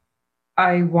 So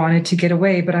I wanted to get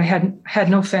away, but I had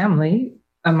no family.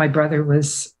 My brother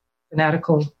was a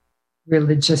fanatical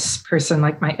religious person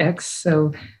like my ex.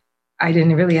 So I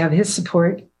didn't really have his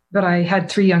support. But I had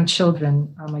 3 young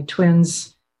children, my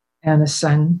twins and a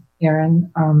son, Aaron.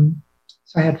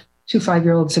 So I had 2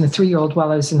 5-year-olds and a 3-year-old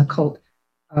while I was in the cult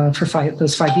for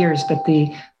those 5 years. But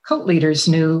the cult leaders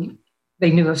knew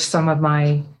of some of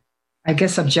my, I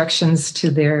guess, objections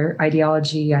to their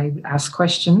ideology. I asked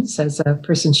questions, as a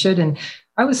person should. And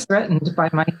I was threatened by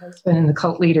my husband and the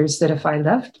cult leaders that if I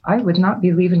left, I would not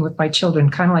be leaving with my children,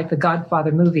 kind of like the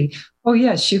Godfather movie. Oh,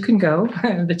 yes, you can go.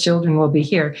 The children will be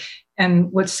here.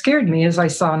 And what scared me is I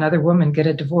saw another woman get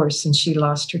a divorce and she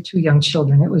lost her 2 young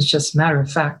children. It was just matter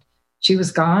of fact. She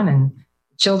was gone and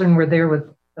the children were there with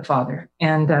the father.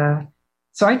 And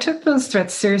so I took those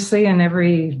threats seriously. And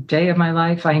every day of my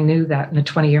life, I knew that in a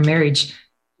 20-year marriage,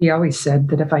 he always said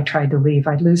that if I tried to leave,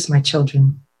 I'd lose my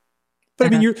children. But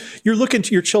I mean, you're looking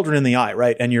to your children in the eye,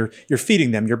 right? And you're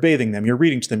feeding them, you're bathing them, you're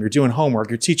reading to them, you're doing homework,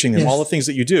 you're teaching them, all the things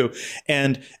that you do.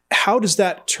 And how does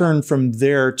that turn from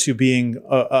there to being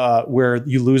where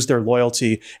you lose their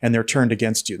loyalty and they're turned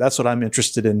against you? That's what I'm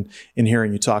interested in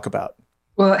hearing you talk about.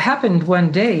 Well, it happened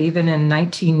one day, even in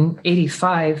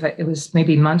 1985. It was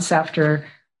maybe months after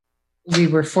we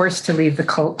were forced to leave the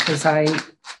cult because I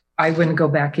wouldn't go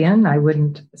back in. I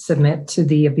wouldn't submit to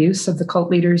the abuse of the cult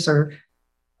leaders or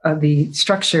of the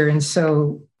structure. And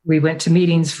so we went to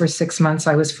meetings for 6 months.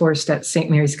 I was forced at St.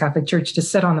 Mary's Catholic Church to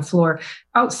sit on the floor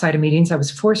outside of meetings. I was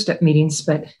forced at meetings.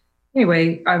 But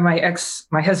anyway,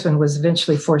 my husband was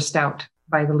eventually forced out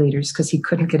by the leaders because he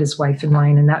couldn't get his wife in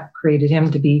line. And that created him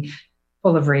to be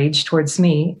full of rage towards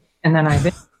me. And then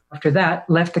after that,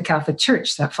 left the Catholic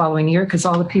Church that following year because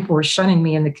all the people were shunning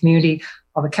me in the community.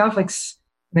 All the Catholics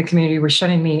in the community were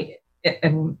shunning me.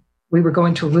 And we were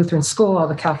going to a Lutheran school, all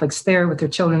the Catholics there with their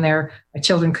children there. My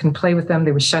children couldn't play with them.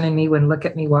 They were shunning me, wouldn't look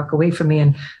at me, walk away from me.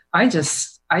 And I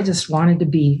just wanted to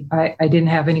be. I didn't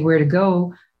have anywhere to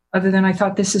go other than I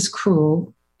thought this is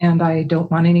cruel and I don't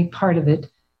want any part of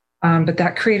it. But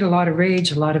that created a lot of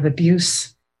rage, a lot of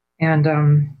abuse.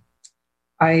 And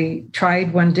I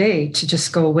tried one day to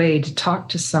just go away to talk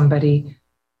to somebody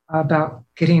about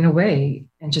getting away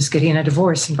and just getting a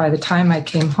divorce. And by the time I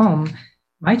came home,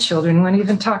 my children wouldn't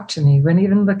even talk to me, wouldn't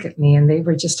even look at me. And they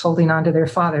were just holding on to their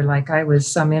father like I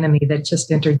was some enemy that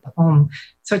just entered the home.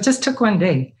 So it just took one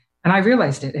day. And I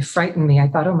realized it. It frightened me. I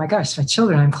thought, oh my gosh, my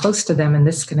children, I'm close to them and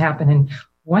this can happen in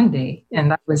one day.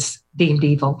 And I was deemed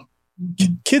evil.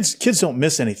 Kids don't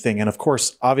miss anything. And of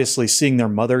course, obviously seeing their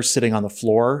mother sitting on the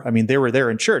floor. I mean, they were there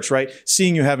in church, right?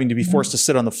 Seeing you having to be forced to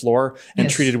sit on the floor and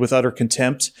treated with utter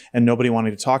contempt and nobody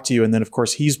wanting to talk to you. And then of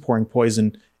course he's pouring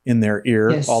poison in their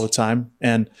ear all the time.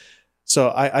 And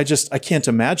so I can't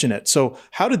imagine it. So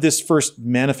how did this first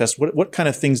manifest? What kind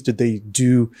of things did they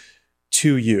do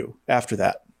to you after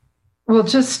that? Well,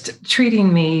 just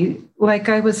treating me like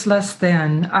I was less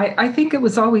than. I think it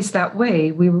was always that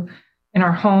way. We were in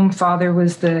our home, father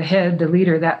was the head, the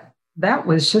leader. That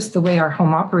was just the way our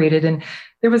home operated. And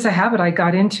there was a habit I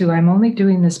got into. I'm only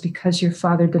doing this because your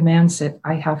father demands it.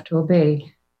 I have to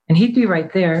obey. And he'd be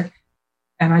right there.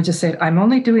 And I just said, I'm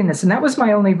only doing this. And that was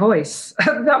my only voice.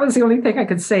 That was the only thing I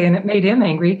could say. And it made him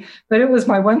angry. But it was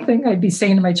my one thing I'd be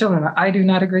saying to my children. I do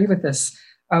not agree with this.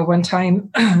 One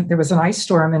time there was an ice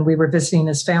storm and we were visiting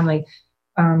his family.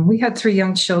 We had 3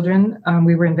 young children.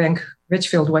 We were in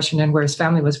Richfield, Washington, where his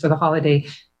family was for the holiday.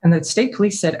 And the state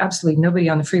police said, absolutely nobody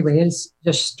on the freeway. It is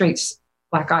just straight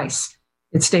black ice.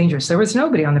 It's dangerous. There was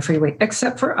nobody on the freeway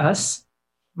except for us.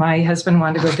 My husband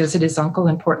wanted to go visit his uncle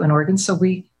in Portland, Oregon. So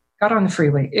we got on the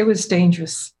freeway. It was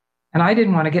dangerous. And I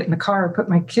didn't want to get in the car or put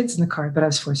my kids in the car, but I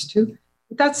was forced to.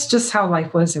 But that's just how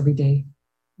life was every day,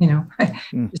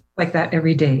 just like that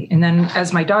every day. And then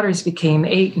as my daughters became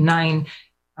 8 and 9,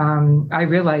 I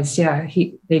realized,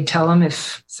 they'd tell him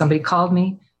if somebody called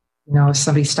me, if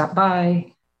somebody stopped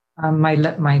by.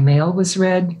 My mail was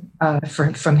read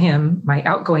from him. My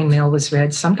outgoing mail was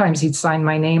read. Sometimes he'd sign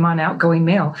my name on outgoing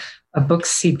mail.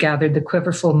 Books he'd gathered, the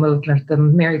Quiverful Movement, the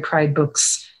Mary Pride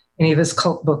books, any of his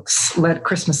cult books.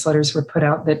 Christmas letters were put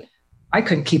out that I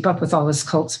couldn't keep up with all his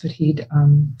cults, but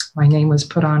my name was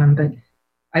put on them. But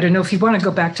I don't know if you want to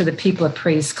go back to the People of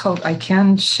Praise cult. I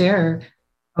can share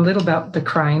a little about the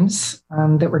crimes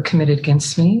that were committed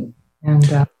against me.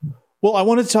 And well, I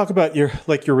wanted to talk about your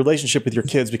relationship with your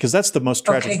kids, because that's the most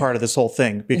tragic part of this whole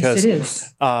thing. Because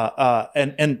yes, it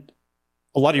is. And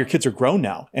a lot of your kids are grown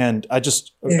now, and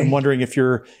I'm wondering if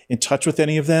you're in touch with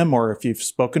any of them, or if you've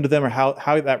spoken to them, or how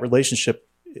that relationship.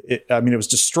 It was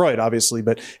destroyed, obviously,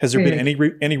 but has there been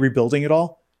any rebuilding at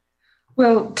all?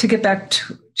 Well, to get back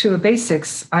to the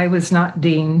basics, I was not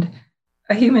deemed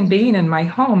a human being in my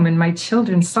home, and my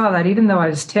children saw that, even though I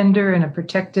was tender and a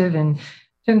protective and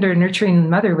tender, nurturing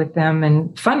mother with them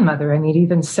and fun mother. I mean,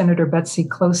 even Senator Betsy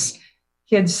Close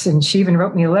kids, and she even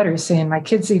wrote me a letter saying my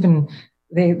kids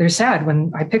they're sad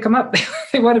when I pick them up.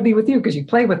 They want to be with you because you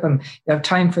play with them. You have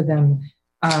time for them.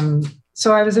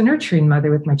 So I was a nurturing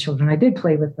mother with my children. I did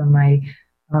play with them. I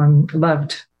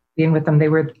loved being with them. They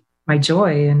were my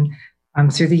joy.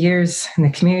 And through the years in the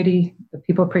community, the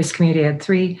People of Praise community, I had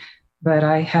 3, but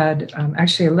I had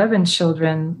actually 11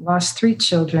 children, lost 3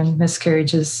 children,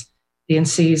 miscarriages,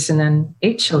 DNCs, and then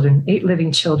 8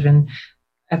 living children.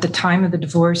 At the time of the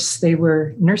divorce, they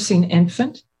were nursing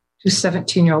infant to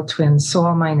 17-year-old twins, so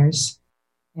all minors.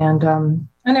 And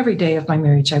every day of my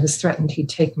marriage, I was threatened he'd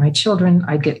take my children.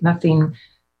 I'd get nothing.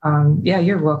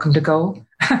 You're welcome to go.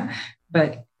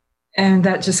 And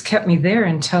that just kept me there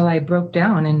until I broke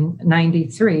down in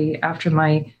 93 after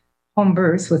my home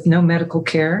birth with no medical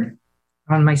care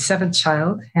on my 7th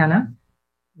child, Hannah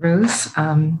Rose.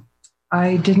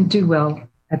 I didn't do well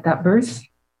at that birth.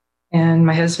 And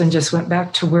my husband just went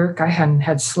back to work. I hadn't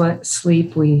had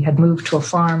sleep. We had moved to a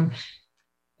farm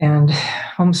and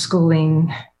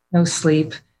homeschooling, no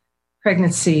sleep,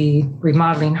 pregnancy,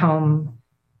 remodeling home,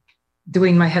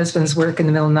 doing my husband's work in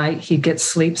the middle of the night. He'd get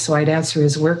sleep, so I'd answer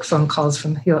his work phone calls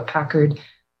from Hewlett-Packard.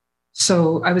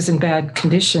 So I was in bad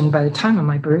condition by the time of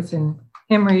my birth and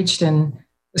hemorrhaged, and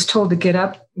was told to get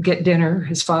up, get dinner.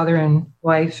 His father and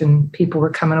wife and people were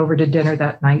coming over to dinner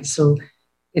that night. So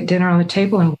get dinner on the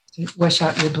table and wash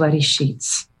out your bloody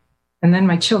sheets. And then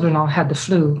my children all had the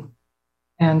flu.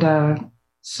 And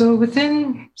so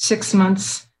within 6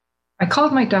 months, I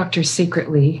called my doctor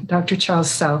secretly, Dr. Charles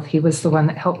South. He was the one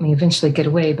that helped me eventually get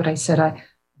away. But I said, I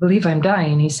believe I'm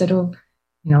dying. He said,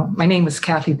 my name was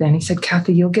Kathy then. He said,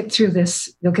 Kathy, you'll get through this.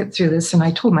 You'll get through this. And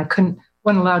I told him I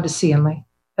wasn't allowed to see him. My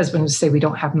husband would say, we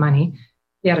don't have money.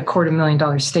 He had a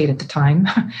 $250,000 estate at the time.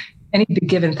 And he'd be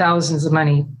given thousands of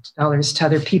dollars to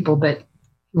other people, but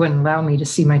he wouldn't allow me to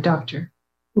see my doctor,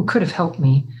 who could have helped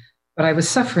me. But I was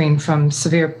suffering from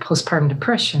severe postpartum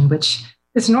depression, which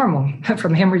is normal,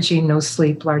 from hemorrhaging, no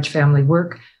sleep, large family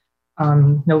work,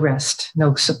 no rest,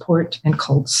 no support, and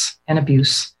cults and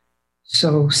abuse.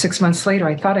 So 6 months later,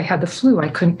 I thought I had the flu. I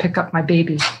couldn't pick up my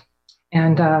baby.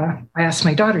 And I asked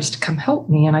my daughters to come help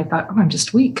me. And I thought, I'm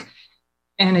just weak.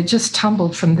 And it just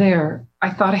tumbled from there. I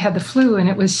thought I had the flu, and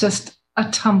it was just a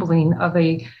tumbling of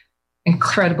a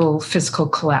incredible physical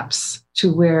collapse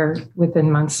to where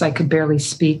within months I could barely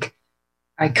speak.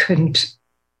 I couldn't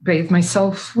bathe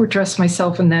myself or dress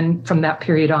myself. And then from that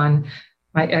period on,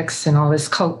 my ex and all his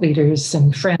cult leaders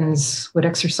and friends would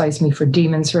exorcise me for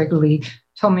demons regularly,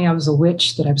 tell me I was a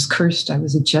witch, that I was cursed, I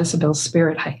was a Jezebel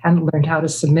spirit. I hadn't learned how to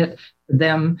submit to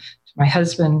them, to my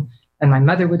husband. And my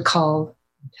mother would call,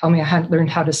 tell me I hadn't learned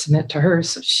how to submit to her.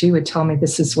 So she would tell me,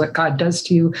 this is what God does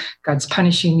to you. God's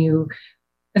punishing you.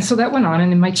 And so that went on.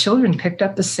 And then my children picked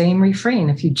up the same refrain.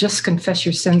 If you just confess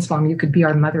your sins, Mom, you could be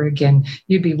our mother again.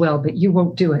 You'd be well, but you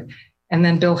won't do it. And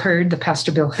then Bill Hurd, the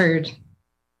pastor Bill Hurd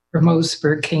from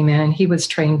Mosburg came in. He was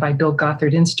trained by Bill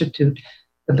Gothard Institute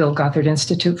the Bill Gothard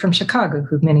Institute from Chicago,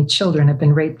 who many children have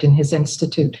been raped in his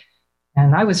institute.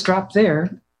 And I was dropped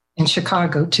there in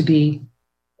Chicago to be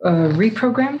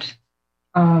reprogrammed.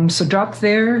 So dropped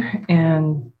there,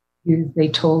 and they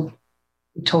told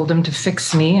them to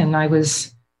fix me, and I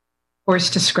was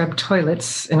forced to scrub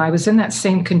toilets. And I was in that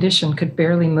same condition, could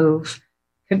barely move,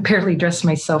 could barely dress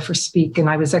myself or speak. And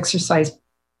I was exorcised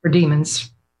for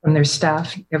demons from their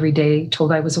staff every day,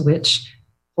 told I was a witch,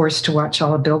 forced to watch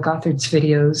all of Bill Gothard's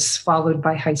videos, followed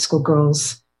by high school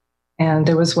girls. And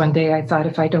there was one day I thought,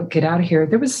 if I don't get out of here,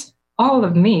 all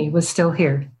of me was still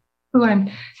here. Who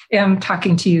I am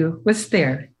talking to you was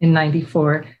there in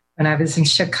 94 when I was in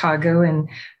Chicago. And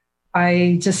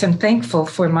I just am thankful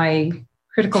for my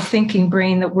critical thinking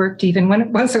brain that worked even when it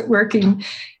wasn't working.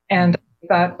 And I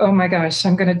thought, oh my gosh,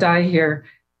 I'm going to die here.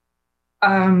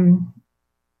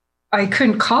 I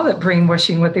couldn't call it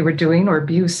brainwashing what they were doing or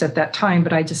abuse at that time,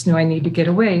 but I just knew I needed to get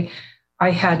away.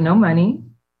 I had no money.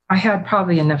 I had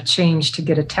probably enough change to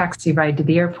get a taxi ride to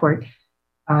the airport.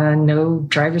 No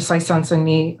driver's license on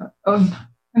me. I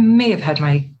may have had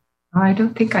I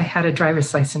don't think I had a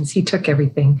driver's license. He took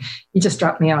everything. He just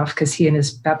dropped me off because he and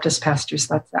his Baptist pastors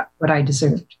thought that what I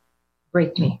deserved.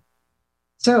 Break me.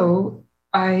 So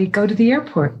I go to the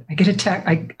airport. I get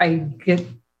I get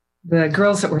the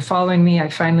girls that were following me. I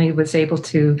finally was able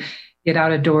to get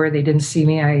out a door. They didn't see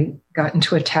me. I got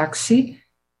into a taxi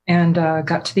and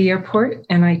got to the airport.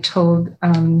 And I told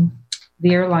the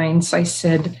airlines, I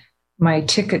said, my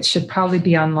ticket should probably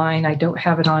be online. I don't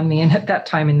have it on me. And at that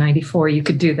time in 94, you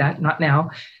could do that, not now.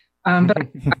 But I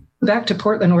went back to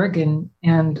Portland, Oregon,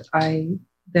 and I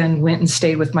then went and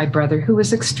stayed with my brother, who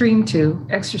was extreme too,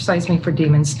 exorcised me for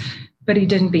demons, but he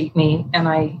didn't beat me. And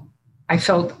I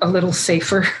felt a little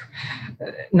safer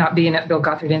not being at Bill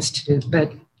Gothard Institute.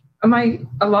 But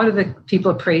a lot of the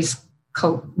people of praise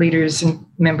cult leaders and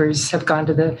members have gone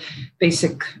to the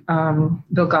basic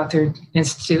Bill Gothard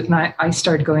Institute. And I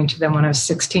started going to them when I was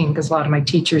 16 because a lot of my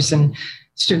teachers and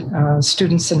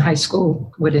students in high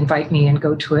school would invite me and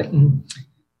go to it. And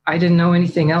I didn't know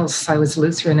anything else. I was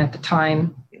Lutheran at the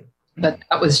time, but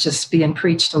that was just being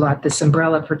preached a lot, this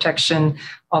umbrella protection,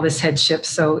 all this headship.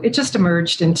 So it just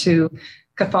emerged into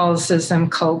Catholicism,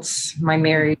 cults, my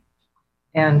marriage.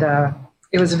 And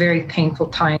it was a very painful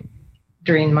time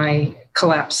during my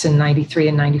collapse in 93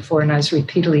 and 94, and I was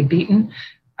repeatedly beaten.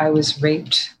 I was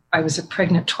raped. I was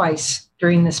pregnant twice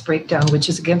during this breakdown, which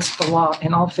is against the law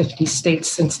in all 50 states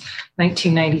since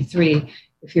 1993.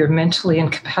 If you're mentally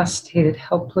incapacitated,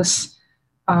 helpless,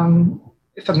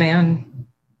 if a man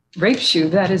rapes you,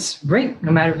 that is rape,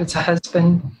 no matter if it's a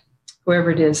husband,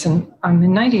 whoever it is. And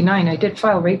in 99, I did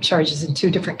file rape charges in 2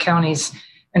 different counties,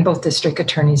 and both district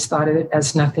attorneys thought of it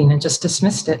as nothing and just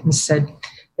dismissed it and said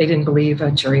they didn't believe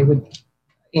a jury would,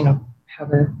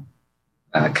 have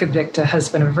convict a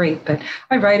husband of rape. But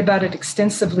I write about it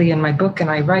extensively in my book, and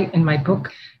I write in my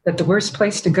book that the worst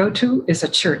place to go to is a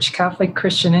church, Catholic,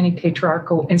 Christian, any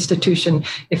patriarchal institution.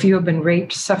 If you have been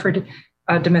raped, suffered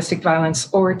domestic violence,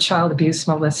 or child abuse,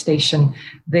 molestation,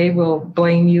 they will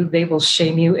blame you, they will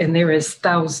shame you, and there is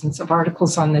thousands of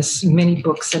articles on this, many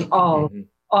books, and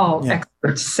all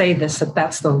experts say this, that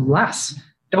that's the last.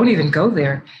 Don't even go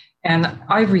there. And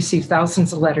I've received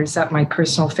thousands of letters at my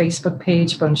personal Facebook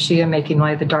page, Bonshia, Making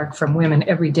Light of the Dark, from women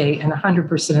every day, and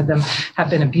 100% of them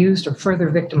have been abused or further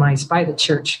victimized by the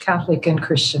church, Catholic and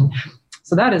Christian.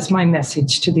 So that is my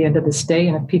message to the end of this day.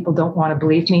 And if people don't want to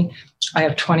believe me, I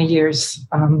have 20 years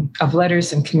of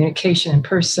letters and communication in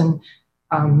person.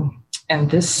 And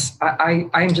this,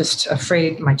 I'm just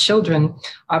afraid my children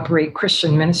operate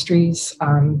Christian ministries,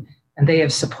 and they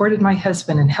have supported my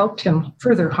husband and helped him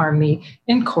further harm me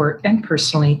in court and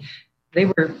personally. They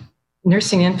were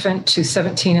nursing infant to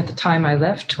 17 at the time I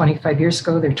left 25 years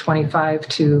ago. They're 25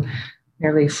 to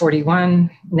nearly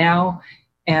 41 now.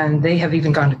 And they have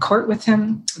even gone to court with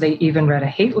him. They even read a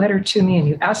hate letter to me. And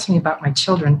you asked me about my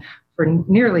children. For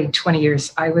nearly 20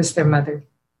 years, I was their mother.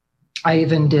 I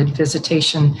even did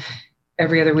visitation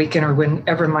every other weekend or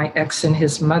whenever my ex and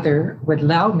his mother would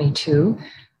allow me to.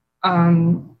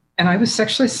 And I was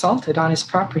sexually assaulted on his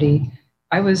property.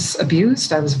 I was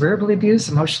abused. I was verbally abused,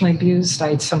 emotionally abused.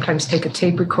 I'd sometimes take a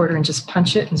tape recorder and just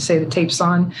punch it and say the tape's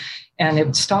on, and it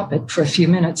would stop it for a few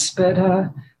minutes. But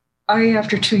I,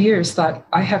 after 2 years, thought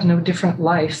I have no different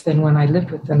life than when I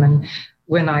lived with them. And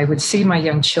when I would see my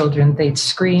young children, they'd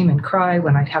scream and cry.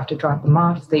 When I'd have to drop them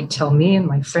off, they'd tell me and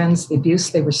my friends the abuse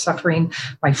they were suffering.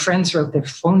 My friends wrote their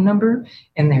phone number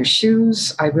in their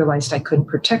shoes. I realized I couldn't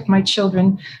protect my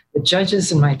children. The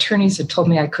judges and my attorneys had told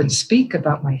me I couldn't speak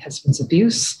about my husband's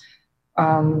abuse.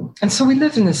 And so we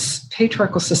live in this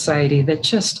patriarchal society that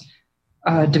just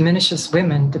diminishes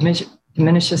women,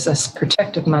 diminishes us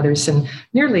protective mothers. And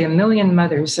nearly 1 million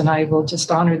mothers, and I will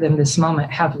just honor them this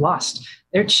moment, have lost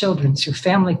their children through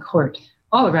family court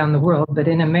all around the world, but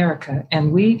in America.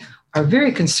 And we are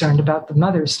very concerned about the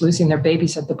mothers losing their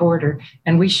babies at the border,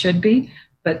 and we should be,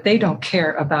 but they don't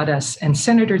care about us. And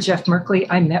Senator Jeff Merkley,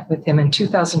 I met with him in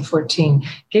 2014,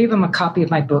 gave him a copy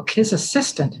of my book. His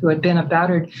assistant, who had been a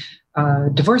battered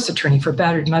divorce attorney for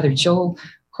battered mother, Joel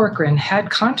Corcoran, had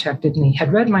contacted me,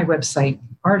 had read my website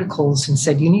articles and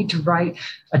said, you need to write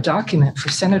a document for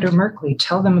Senator Merkley.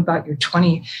 Tell them about your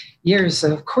 20 years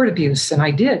of court abuse. And I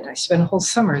did. I spent a whole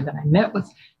summer. Then I met with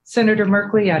Senator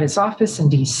Merkley at his office in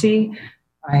D.C.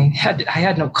 I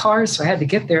had no car, so I had to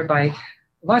get there by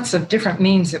lots of different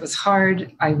means. It was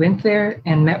hard. I went there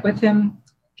and met with him,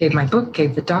 gave my book,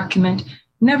 gave the document,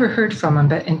 never heard from him.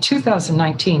 But in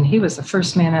 2019, he was the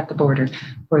first man at the border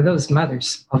for those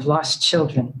mothers of lost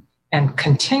children, and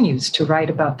continues to write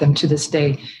about them to this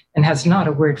day, and has not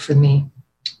a word for me,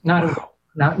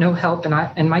 no help.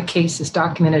 And my case is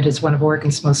documented as one of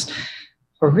Oregon's most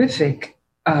horrific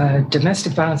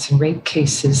domestic violence and rape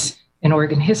cases in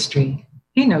Oregon history.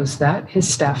 He knows that.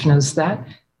 His staff knows that.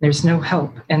 There's no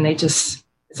help, and it's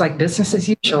like business as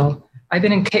usual. I've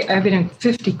been in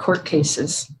 50 court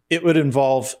cases. It would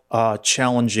involve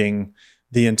challenging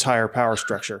the entire power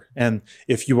structure, and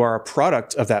if you are a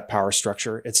product of that power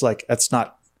structure, it's like that's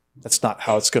not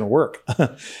how it's going to work.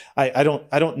 I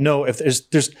don't know if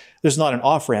there's not an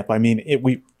off ramp. I mean,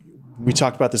 we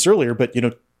talked about this earlier, but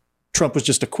Trump was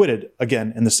just acquitted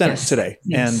again in the Senate today,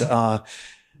 yes.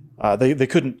 And they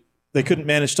couldn't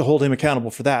manage to hold him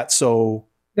accountable for that. So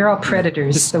they're all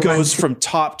predators. This goes from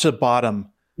top to bottom.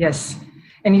 Yes.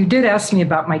 And you did ask me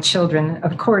about my children.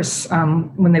 Of course,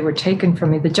 when they were taken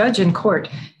from me, the judge in court,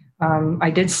 I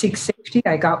did seek safety.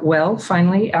 I got well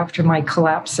finally after my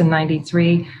collapse in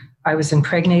 93. I was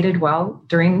impregnated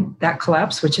during that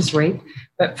collapse, which is rape.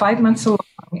 But 5 months along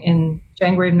in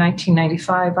January of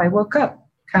 1995, I woke up,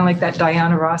 kind of like that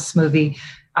Diana Ross movie,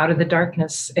 Out of the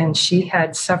Darkness. And she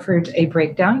had suffered a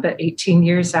breakdown, but 18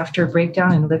 years after a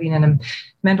breakdown and living in a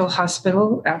mental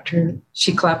hospital after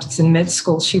she collapsed in med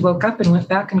school, she woke up and went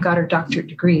back and got her doctorate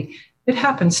degree. It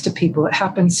happens to people. It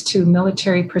happens to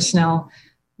military personnel,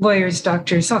 lawyers,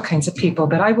 doctors, all kinds of people.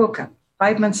 But I woke up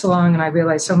 5 months along and I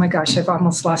realized, oh my gosh, I've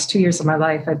almost lost 2 years of my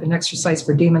life. I've been exorcised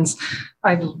for demons.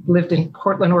 I've lived in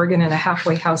Portland, Oregon in a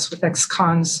halfway house with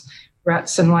ex-cons,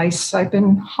 rats and lice. I've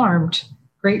been harmed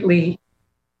greatly.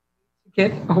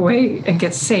 Get away and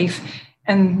get safe.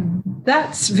 And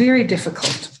that's very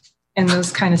difficult in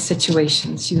those kind of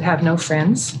situations. You have no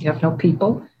friends, you have no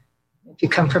people. If you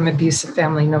come from an abusive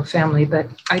family, no family. But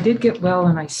I did get well,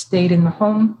 and I stayed in the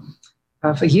home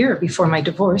for a year before my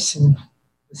divorce and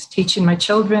was teaching my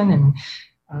children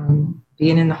and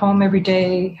being in the home every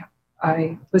day.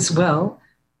 I was well,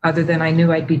 other than I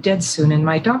knew I'd be dead soon. And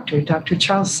my doctor, Dr.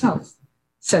 Charles South,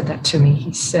 said that to me.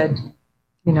 He said,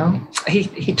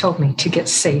 he told me to get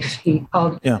safe. He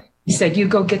said, you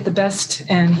go get the best.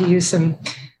 And he used some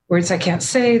words I can't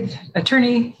say,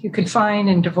 attorney you can find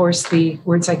and divorce the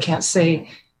words I can't say,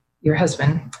 your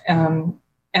husband. And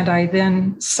I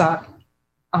then sought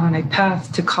on a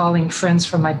path to calling friends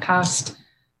from my past,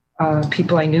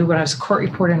 people I knew when I was a court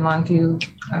reporter in Longview,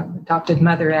 adopted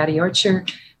mother, Addie Archer,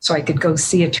 so I could go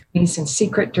see attorneys in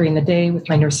secret during the day with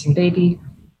my nursing baby,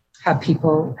 have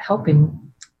people helping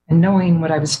and knowing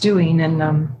what I was doing. And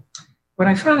when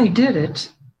I finally did it,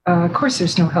 of course,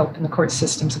 there's no help in the court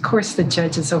systems. Of course, the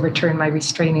judges overturned my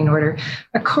restraining order.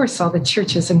 Of course, all the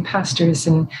churches and pastors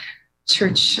and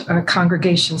church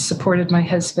congregations supported my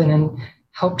husband and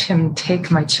helped him take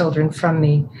my children from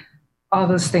me. All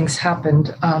those things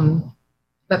happened.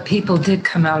 But people did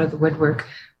come out of the woodwork.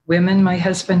 Women, my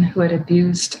husband, who had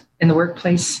abused in the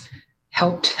workplace,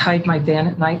 helped hide my van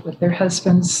at night with their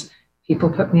husbands. People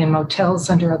put me in motels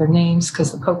under other names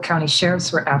because the Polk County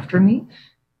sheriffs were after me,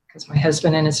 because my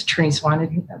husband and his attorneys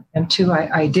wanted them to.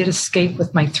 I did escape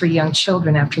with my 3 young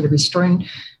children after the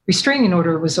restraining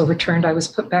order was overturned. I was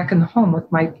put back in the home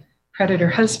with my predator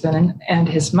husband and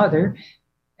his mother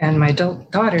and my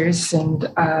adult daughters and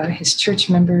his church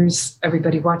members,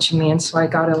 everybody watching me. And so I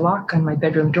got a lock on my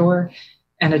bedroom door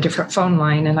and a different phone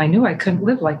line. And I knew I couldn't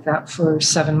live like that for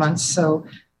 7 months. So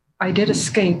I did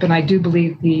escape, and I do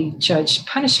believe the judge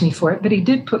punished me for it, but he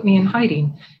did put me in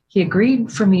hiding. He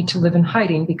agreed for me to live in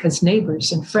hiding because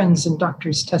neighbors and friends and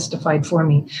doctors testified for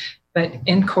me. But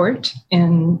in court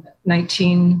in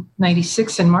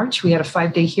 1996 in March, we had a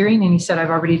 5-day hearing, and he said,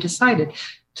 I've already decided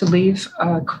to leave.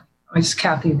 It was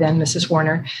Kathy then, Mrs.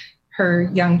 Warner, her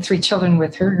young 3 children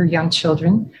with her young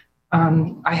children.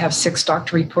 I have 6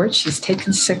 doctor reports. She's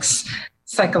taken 6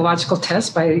 psychological tests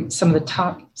by some of the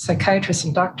top psychiatrists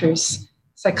and doctors,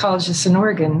 psychologists in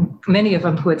Oregon, many of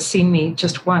them who had seen me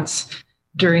just once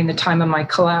during the time of my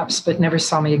collapse, but never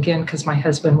saw me again because my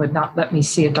husband would not let me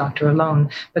see a doctor alone.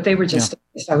 But they were just,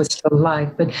 I was still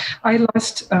alive. But I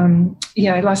lost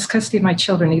custody of my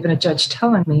children, even a judge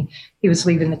telling me he was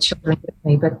leaving the children with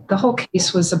me. But the whole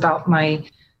case was about my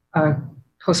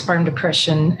postpartum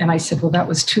depression. And I said, well, that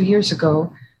was 2 years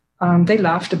ago. They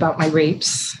laughed about my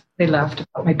rapes. They laughed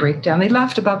about my breakdown. They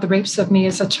laughed about the rapes of me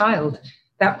as a child.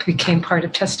 That became part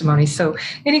of testimony. So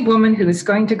any woman who is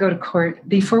going to go to court,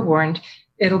 be forewarned,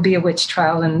 it'll be a witch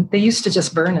trial. And they used to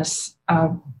just burn us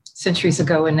centuries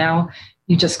ago. And now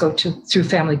you just go through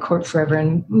family court forever.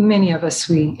 And many of us,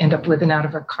 we end up living out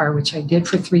of our car, which I did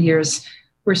for 3 years.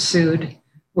 We're sued.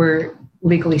 We're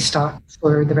legally stopped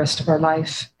for the rest of our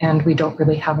life. And we don't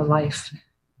really have a life,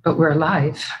 but we're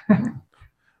alive.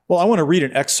 Well, I want to read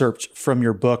an excerpt from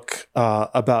your book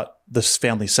about this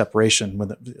family separation, when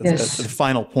the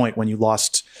final point when you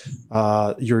lost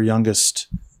your youngest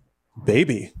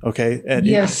baby. Okay. And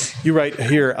yes. you write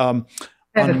here. I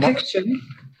have a picture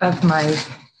of my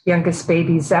youngest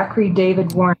baby, Zachary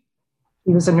David Warren.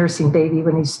 He was a nursing baby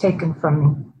when he was taken from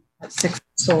me at 6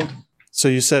 months old. So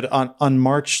you said on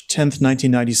March 10th,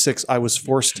 1996, I was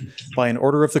forced by an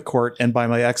order of the court and by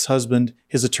my ex-husband,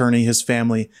 his attorney, his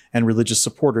family, and religious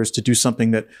supporters to do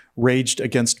something that raged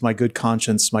against my good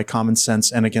conscience, my common sense,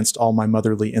 and against all my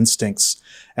motherly instincts.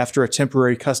 After a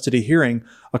temporary custody hearing,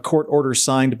 a court order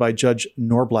signed by Judge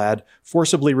Norblad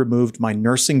forcibly removed my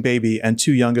nursing baby and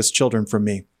 2 youngest children from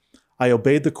me. I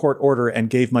obeyed the court order and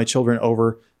gave my children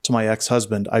over to my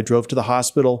ex-husband. I drove to the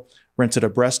hospital, rented a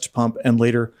breast pump, and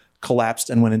later collapsed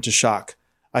and went into shock.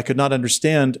 I could not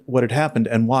understand what had happened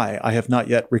and why. I have not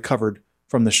yet recovered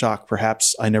from the shock.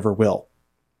 Perhaps I never will.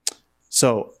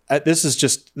 So this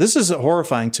is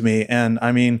horrifying to me. And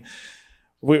I mean,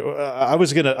 I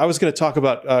was gonna talk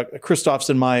about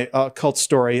Christoph's and my cult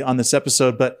story on this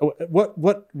episode, but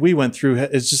what we went through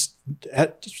is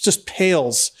just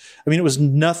pales. I mean, it was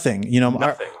nothing. You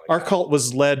know, our cult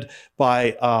was led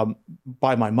by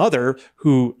my mother,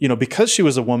 who, you know, because she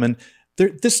was a woman.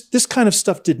 This kind of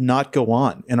stuff did not go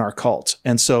on in our cult.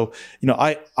 And so, you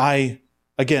know,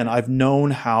 I've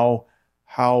known how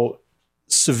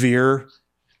severe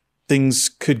things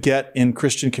could get in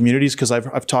Christian communities, because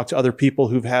I've talked to other people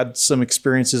who've had some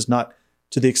experiences, not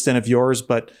to the extent of yours,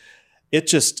 but it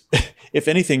just, if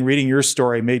anything, reading your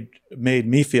story made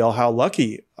me feel how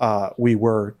lucky we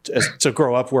were to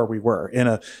grow up where we were, in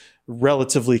a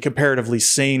relatively comparatively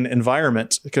sane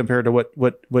environment compared to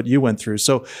what you went through.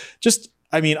 So just,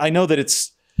 I mean, I know that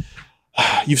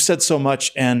you've said so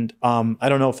much, and I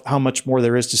don't know how much more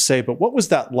there is to say, but what was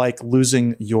that like,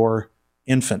 losing your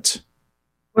infant?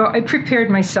 Well, I prepared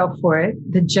myself for it.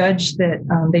 The judge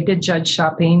that they did judge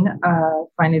shopping.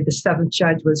 Finally, the 7th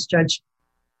judge was Judge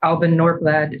Alban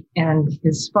Norblad, and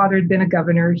his father had been a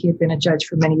governor. He had been a judge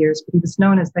for many years, but he was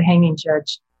known as the hanging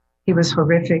judge. He was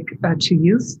horrific to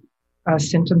youth.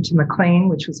 Sent him to McLean,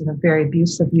 which was in a very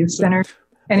abusive youth center.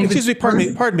 And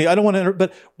pardon me. I don't want to,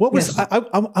 but what was, yes.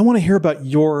 I want to hear about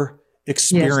your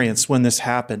experience when this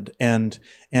happened, and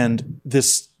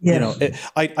this, yes. You know,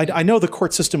 I know the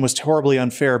court system was horribly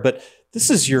unfair, but this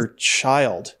is your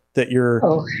child that you're,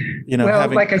 you know, well,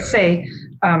 like I say,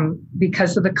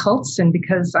 because of the cults and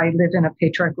because I live in a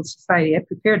patriarchal society, I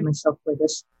prepared myself for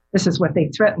this. This is what they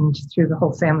threatened through the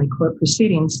whole family court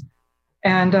proceedings.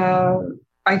 And,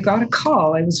 I got a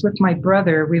call. I was with my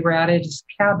brother. We were at his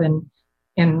cabin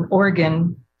in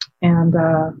Oregon, and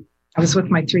I was with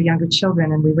my 3 younger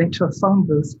children, and we went to a phone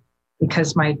booth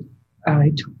because my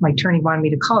attorney wanted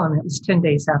me to call him. It was 10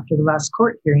 days after the last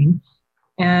court hearing,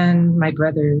 and my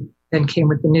brother then came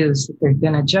with the news that there had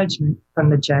been a judgment from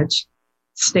the judge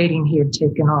stating he had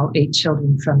taken all 8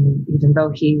 children from me, even though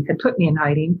he had put me in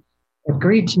hiding,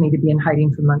 agreed to me to be in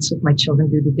hiding for months with my children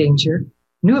due to danger,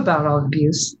 knew about all the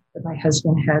abuse that my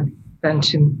husband had done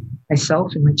to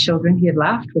myself and my children. He had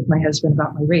laughed with my husband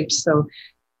about my rapes. So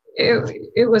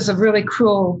it was a really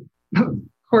cruel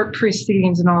court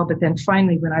proceedings and all. But then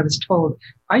finally, when I was told,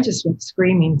 I just went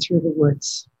screaming through the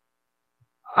woods.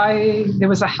 There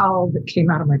was a howl that came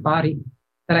out of my body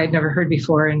that I'd never heard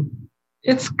before. And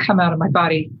it's come out of my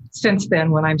body since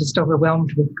then, when I'm just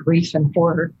overwhelmed with grief and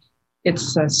horror.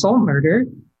 It's a soul murder,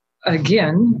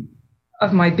 again,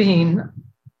 of my being.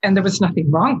 And there was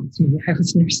nothing wrong with me. I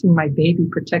was nursing my baby,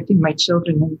 protecting my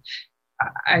children. And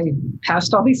I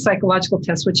passed all these psychological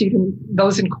tests, which even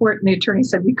those in court and the attorney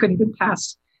said we couldn't even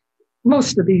pass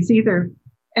most of these either.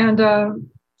 And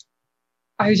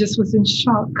I just was in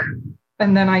shock.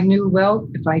 And then I knew, well,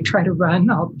 if I try to run,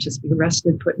 I'll just be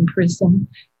arrested, put in prison.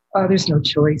 There's no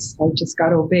choice. I just got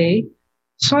to obey.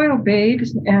 So I obeyed,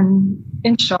 and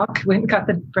in shock, went and got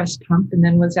the breast pump, and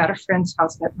then was at a friend's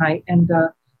house that night. And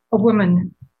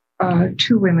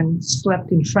two women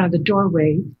slept in front of the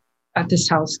doorway at this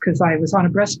house because I was on a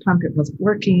breast pump. It wasn't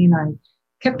working. I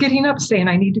kept getting up saying,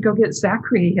 I need to go get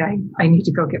Zachary. I need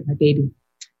to go get my baby.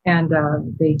 And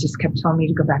they just kept telling me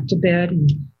to go back to bed.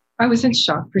 And I was in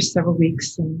shock for several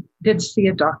weeks and did see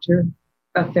a doctor,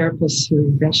 a therapist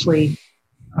who eventually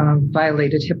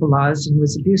violated HIPAA laws and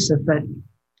was abusive. But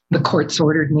the courts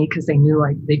ordered me because they knew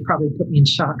they'd probably put me in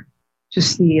shock to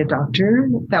see a doctor.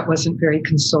 That wasn't very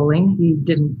consoling.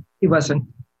 He wasn't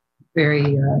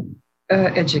very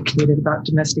educated about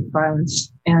domestic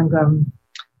violence. And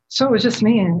so it was just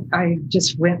me. And I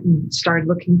just went and started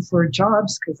looking for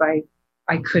jobs because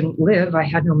I couldn't live. I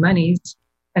had no money.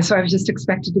 And so I was just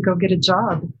expected to go get a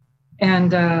job,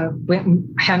 and went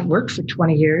and hadn't worked for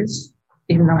 20 years,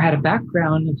 even though I had a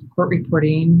background of court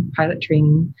reporting, pilot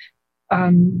training.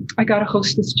 I got a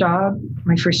hostess job.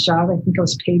 My first job, I think I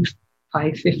was paid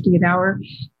 $5.50 an hour.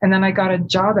 And then I got a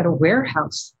job at a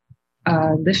warehouse,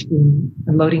 lifting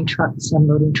and loading trucks,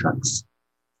 unloading trucks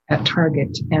at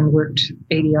Target, and worked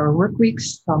 80-hour work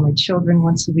weeks, saw my children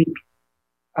once a week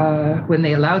when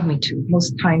they allowed me to.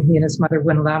 Most of the time, he and his mother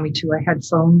wouldn't allow me to. I had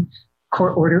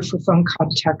court order for phone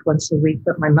contact once a week,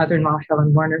 but my mother-in-law,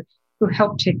 Helen Warner, who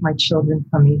helped take my children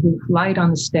from me, who lied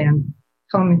on the stand,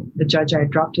 told the judge I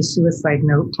had dropped a suicide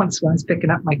note once when I was picking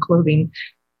up my clothing.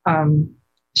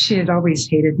 She had always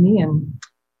hated me, and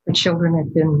the children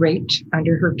had been raped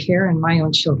under her care, and my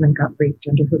own children got raped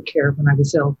under her care when I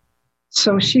was ill.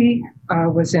 So she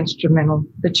was instrumental.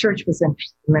 The church was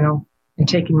instrumental in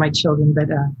taking my children, but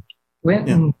went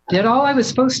and did all I was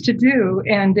supposed to do,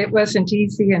 and it wasn't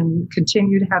easy, and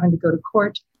continued having to go to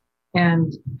court.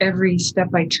 And every step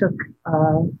I took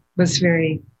was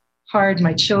very hard.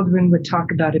 My children would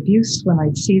talk about abuse when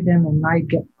I'd see them, and I'd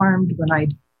get harmed when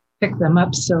I'd pick them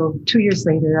up. So 2 years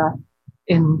later,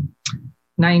 in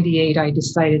 98, I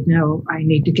decided, no, I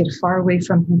need to get far away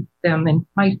from them. And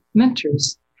my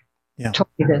mentors told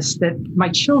me this, that my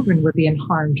children were being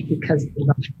harmed because they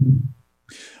loved me.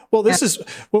 Well, this is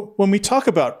when we talk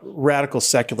about radical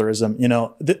secularism,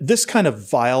 this kind of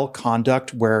vile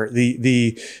conduct where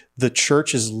the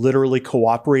church is literally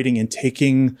cooperating in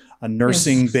taking a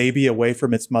nursing baby away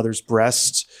from its mother's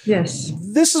breasts. Yes.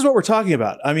 This is what we're talking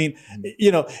about. I mean,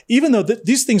 even though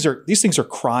these things are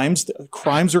crimes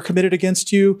are committed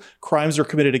against you, crimes are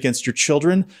committed against your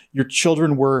children. Your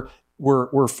children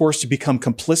were forced to become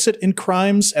complicit in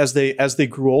crimes as they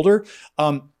grew older.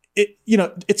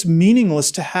 It's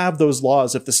meaningless to have those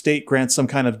laws if the state grants some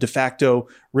kind of de facto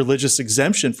religious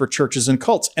exemption for churches and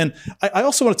cults. And I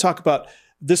also want to talk about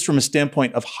this from a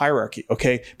standpoint of hierarchy,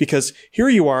 okay? Because here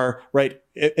you are, right?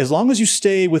 As long as you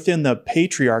stay within the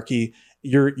patriarchy,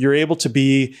 you're able to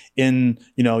be in,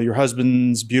 your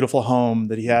husband's beautiful home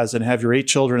that he has and have your 8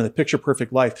 children and the picture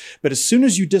perfect life. But as soon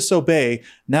as you disobey,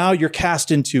 now you're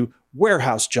cast into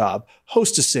warehouse job,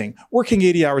 hostessing, working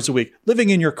 80 hours a week, living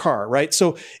in your car, right?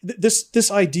 So this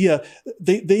idea,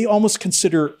 they almost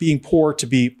consider being poor to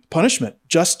be punishment,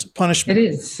 just punishment. It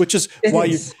is. Which is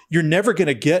why you're never going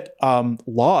to get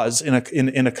laws in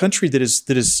a country that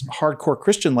is hardcore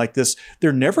Christian like this.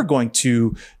 They're never going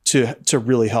to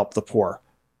really help the poor.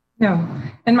 No.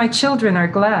 And my children are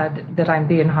glad that I'm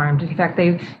being harmed. In fact,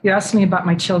 you asked me about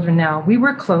my children now. We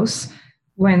were close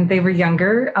when they were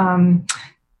younger.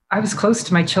 I was close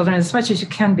to my children as much as you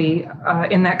can be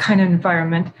in that kind of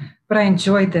environment, but I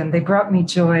enjoyed them. They brought me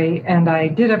joy, and I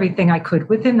did everything I could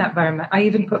within that environment. I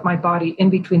even put my body in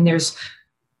between theirs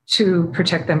to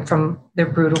protect them from their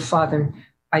brutal father.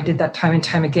 I did that time and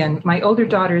time again. My older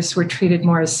daughters were treated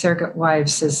more as surrogate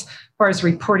wives. As far as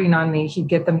reporting on me, he'd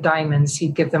give them diamonds,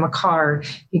 he'd give them a car,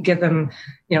 he'd give them,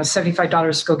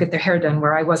 $75 to go get their hair done,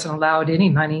 where I wasn't allowed any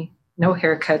money, no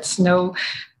haircuts,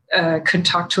 couldn't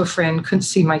talk to a friend, couldn't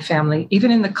see my family. Even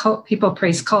in the cult, People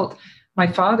Praise cult, my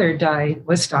father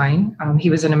was dying. He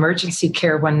was in emergency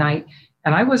care one night,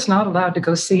 and I was not allowed to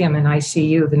go see him in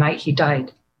ICU the night he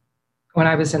died when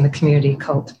I was in the community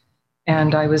cult.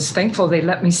 And I was thankful they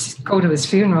let me go to his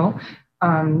funeral.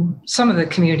 Some of the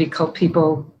community cult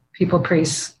People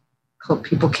Praise cult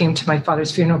people came to my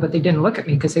father's funeral, but they didn't look at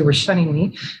me because they were shunning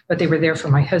me, but they were there for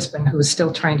my husband, who was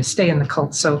still trying to stay in the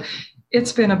cult. So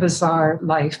it's been a bizarre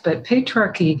life, but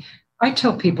patriarchy, I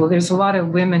tell people there's a lot of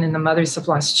women and the mothers of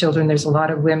lost children. There's a lot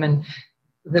of women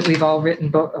that we've all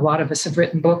written, a lot of us have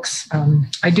written books.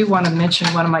 I do want to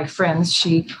mention one of my friends.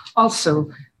 She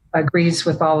also agrees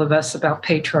with all of us about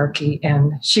patriarchy.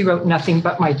 And she wrote Nothing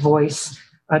But My Voice,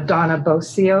 Donna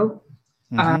Bocio,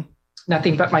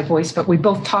 Nothing But My Voice. But we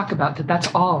both talk about that.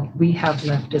 That's all we have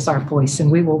left is our voice.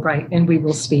 And we will write and we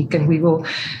will speak and we will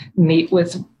meet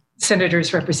with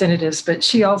senators, representatives. But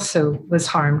she also was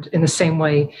harmed in the same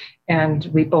way. And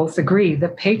we both agree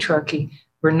that patriarchy,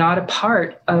 we're not a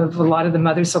part of a lot of the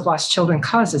Mothers of Lost Children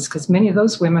causes, because many of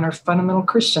those women are fundamental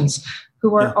Christians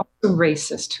who are also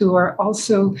racist, who are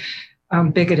also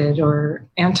bigoted or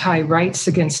anti-rights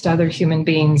against other human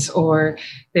beings, or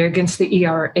they're against the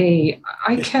ERA.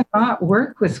 I cannot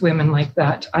work with women like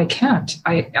that. I can't.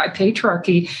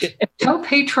 Patriarchy, until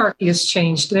patriarchy is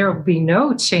changed, there will be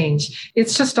no change.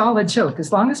 It's just all a joke.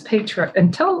 As long as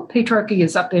until patriarchy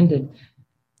is upended,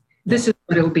 this is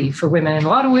what it'll be for women. And a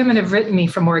lot of women have written me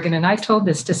from Oregon, and I told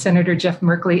this to Senator Jeff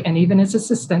Merkley and even his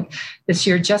assistant this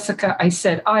year, Jessica. I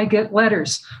said, I get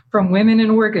letters from women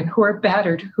in Oregon who are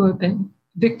battered, who have been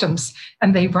victims,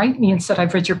 and they write me and said,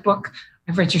 I've read your book,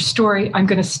 I've read your story, I'm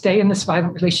going to stay in this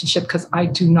violent relationship because I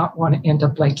do not want to end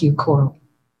up like you, Coral.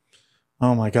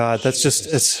 Oh my God, that's just,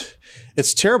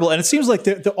 it's terrible. And it seems like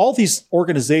all these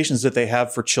organizations that they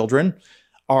have for children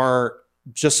are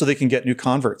just so they can get new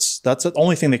converts. That's the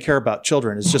only thing they care about,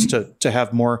 children, is just to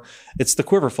have more. It's the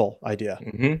quiverful idea.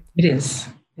 It is.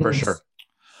 For sure.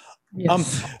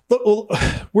 Yes. But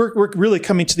we're really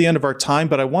coming to the end of our time,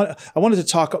 but I wanted to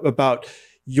talk about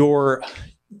your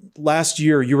last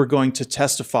year. You were going to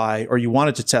testify, or you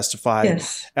wanted to testify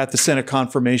at the Senate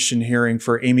confirmation hearing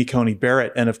for Amy Coney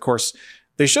Barrett. And of course,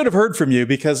 they should have heard from you,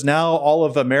 because now all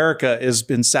of America has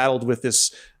been saddled with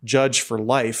this judge for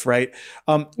life, right?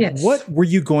 What were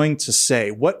you going to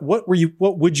say? What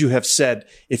would you have said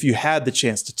if you had the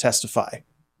chance to testify?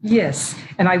 Yes.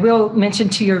 And I will mention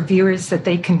to your viewers that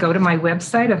they can go to my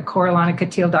website of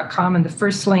coralanikatheill.com, and the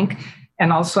first link,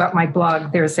 and also at my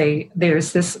blog, there's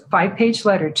this 5-page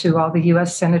letter to all the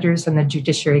U.S. senators and the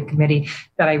Judiciary Committee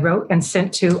that I wrote and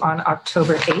sent to on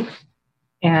October 8th.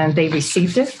 And they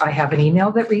received it. I have an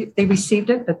email that they received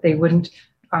it, but they wouldn't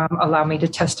allow me to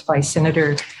testify.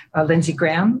 Senator Lindsey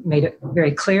Graham made it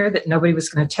very clear that nobody was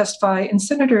going to testify. And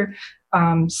Senator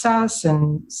Sass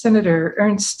and Senator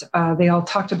Ernst, they all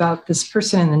talked about this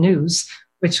person in the news,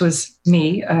 which was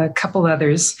me, a couple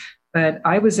others. But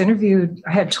I was interviewed.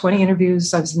 I had 20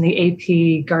 interviews. I was in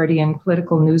the AP, Guardian,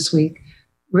 Political, Newsweek,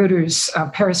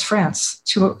 Reuters, Paris, France,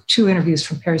 two interviews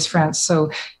from Paris, France.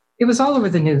 So it was all over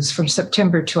the news from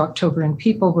September to October, and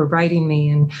people were writing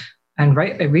me and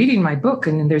reading my book.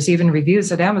 And there's even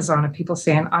reviews at Amazon of people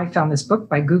saying, I found this book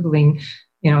by Googling,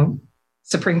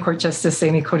 Supreme Court Justice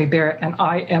Amy Coney Barrett, and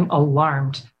I am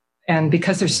alarmed. And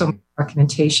because there's so much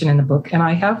documentation in the book, and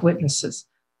I have witnesses.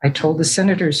 I told the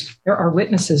senators, there are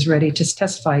witnesses ready to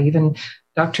testify. Even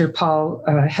Dr. Paul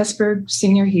Hesberg,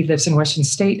 Sr., he lives in Washington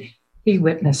State. He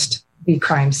witnessed the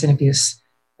crimes and abuse.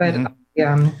 But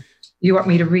you want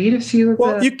me to read a few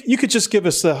of you could just give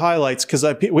us the highlights, because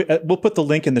we'll put the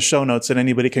link in the show notes and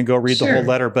anybody can go read the whole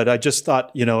letter. But I just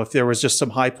thought, if there was just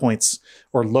some high points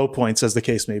or low points, as the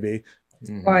case may be.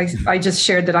 Well, I just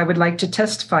shared that I would like to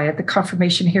testify at the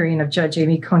confirmation hearing of Judge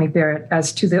Amy Coney Barrett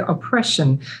as to the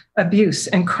oppression, abuse,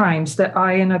 and crimes that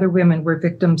I and other women were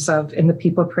victims of in the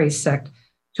People Praise sect,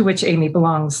 to which Amy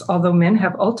belongs. Although men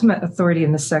have ultimate authority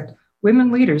in the sect,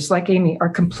 women leaders like Amy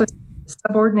are complicit in the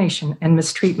subordination and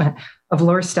mistreatment of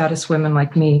lower status women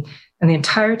like me. And the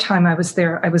entire time I was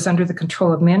there, I was under the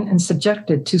control of men and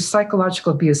subjected to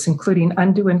psychological abuse, including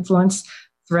undue influence,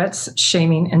 threats,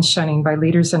 shaming, and shunning by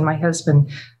leaders and my husband.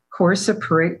 Coercive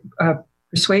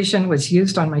persuasion was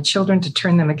used on my children to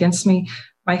turn them against me.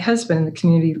 My husband and the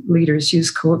community leaders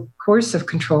used coercive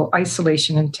control,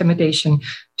 isolation, intimidation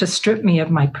to strip me of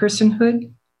my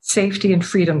personhood, safety, and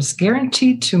freedoms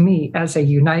guaranteed to me as a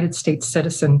United States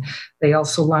citizen. They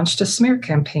also launched a smear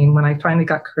campaign when I finally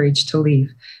got courage to leave.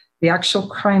 The actual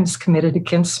crimes committed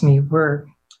against me were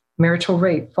marital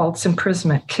rape, false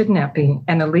imprisonment, kidnapping,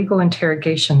 and illegal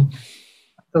interrogation.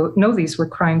 Though no, these were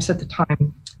crimes at the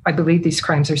time. I believe these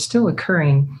crimes are still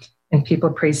occurring in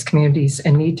People Praise communities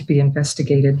and need to be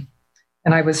investigated.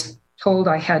 And I was told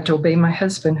I had to obey my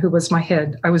husband, who was my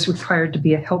head. I was required to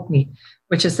be a helpmeet,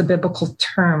 which is the biblical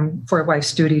term for a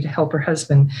wife's duty to help her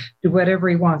husband do whatever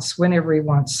he wants, whenever he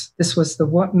wants. This was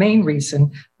the main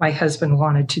reason my husband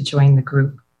wanted to join the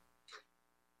group.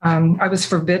 I was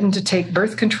forbidden to take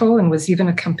birth control and was even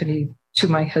accompanied to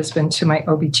my husband to my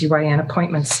OBGYN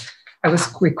appointments. I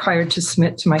was required to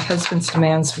submit to my husband's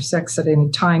demands for sex at any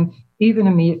time, even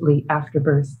immediately after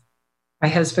birth. My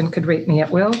husband could rape me at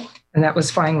will, and that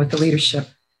was fine with the leadership.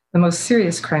 The most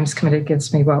serious crimes committed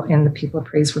against me while in the People of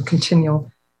Praise were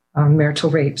continual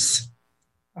marital rapes.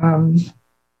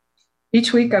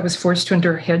 Each week, I was forced to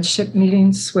endure headship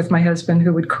meetings with my husband,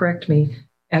 who would correct me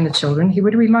and the children. He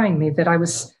would remind me that I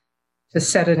was to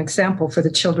set an example for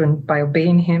the children by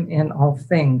obeying him in all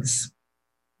things.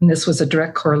 And this was a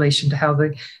direct correlation to how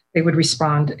they would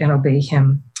respond and obey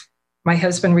him. My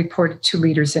husband reported to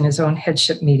leaders in his own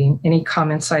headship meeting any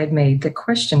comments I had made that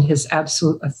questioned his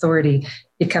absolute authority.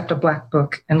 He kept a black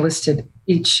book and listed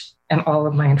each and all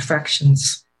of my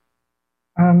infractions.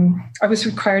 I was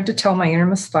required to tell my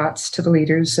innermost thoughts to the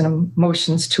leaders and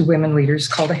emotions to women leaders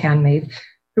called a handmaid,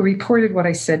 who reported what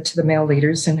I said to the male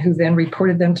leaders and who then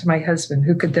reported them to my husband,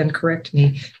 who could then correct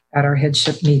me at our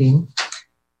headship meeting.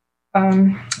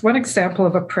 One example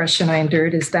of oppression I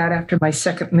endured is that after my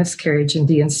second miscarriage and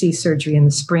DNC surgery in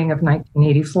the spring of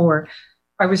 1984,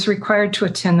 I was required to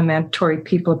attend the mandatory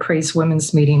People Appraise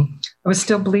Women's meeting. I was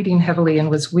still bleeding heavily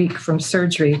and was weak from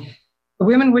surgery. The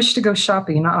women wished to go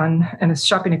shopping on a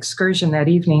shopping excursion that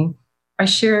evening. I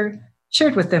shared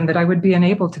with them that I would be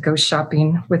unable to go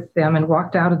shopping with them and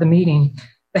walked out of the meeting.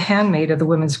 The handmaid of the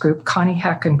women's group, Connie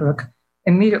Hackenbrook,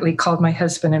 immediately called my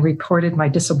husband and reported my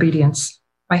disobedience.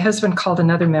 My husband called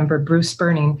another member, Bruce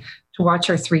Burning, to watch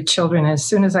our 3 children. As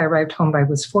soon as I arrived home, I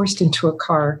was forced into a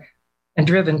car and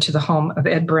driven to the home of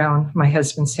Ed Brown, my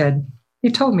husband's head.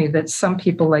 He told me that some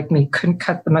people like me couldn't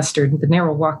cut the mustard, the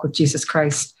narrow walk with Jesus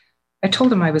Christ. I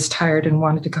told him I was tired and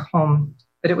wanted to go home,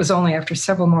 but it was only after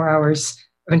several more hours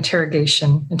of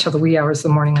interrogation until the wee hours of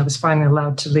the morning I was finally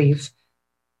allowed to leave.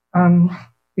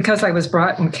 Because I was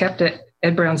brought and kept at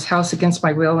Ed Brown's house against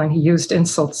my will, and he used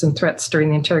insults and threats during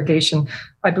the interrogation,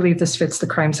 I believe this fits the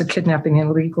crimes of kidnapping and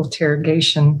illegal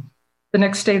interrogation. The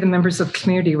next day, the members of the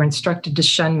community were instructed to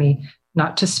shun me,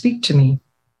 not to speak to me.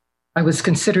 I was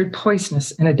considered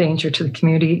poisonous and a danger to the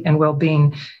community and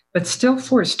well-being, but still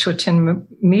forced to attend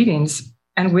meetings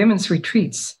and women's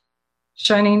retreats.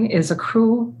 Shunning is a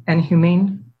cruel and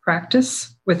humane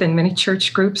practice within many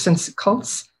church groups and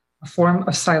cults, a form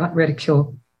of silent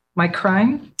ridicule. My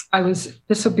crime, I was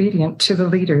disobedient to the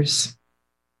leaders.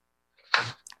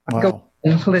 Wow. I go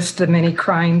and list the many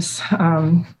crimes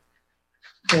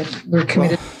that were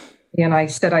committed. And I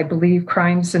said, I believe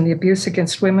crimes and the abuse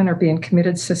against women are being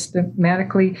committed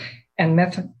systematically and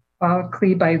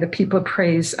methodically by the people of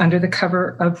praise under the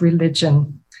cover of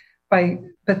religion.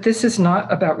 But this is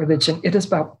not about religion. It is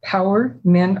about power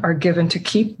men are given to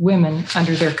keep women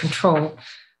under their control.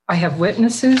 I have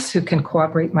witnesses who can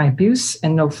corroborate my abuse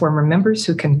and know former members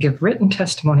who can give written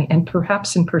testimony and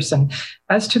perhaps in person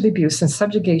as to the abuse and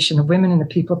subjugation of women in the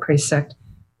People of Praise sect.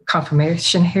 The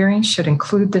confirmation hearing should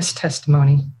include this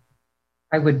testimony.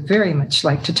 I would very much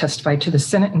like to testify to the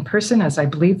Senate in person, as I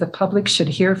believe the public should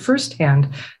hear firsthand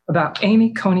about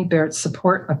Amy Coney Barrett's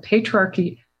support of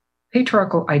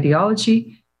patriarchal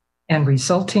ideology and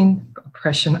resulting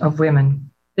oppression of women.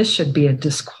 This should be a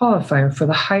disqualifier for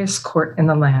the highest court in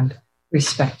the land,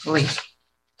 respectfully.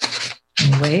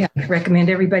 Anyway, I recommend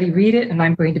everybody read it, and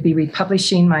I'm going to be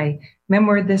republishing my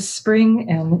memoir this spring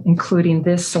and including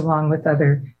this along with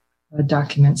other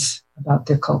documents about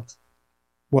the cult.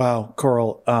 Wow,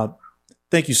 Coral,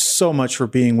 thank you so much for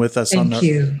being with us on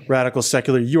the Radical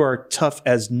Secular. You are tough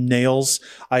as nails.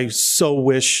 I so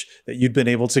wish that you'd been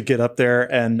able to get up there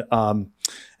and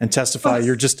testify.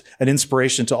 You're just an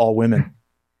inspiration to all women.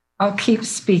 I'll keep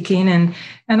speaking.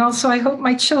 And also, I hope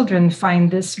my children find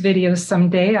this video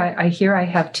someday. I hear I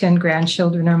have 10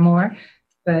 grandchildren or more,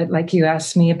 but like you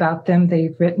asked me about them,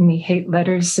 they've written me hate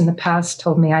letters in the past,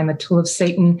 told me I'm a tool of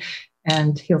Satan,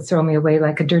 and he'll throw me away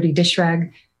like a dirty dish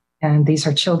rag. And these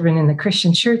are children in the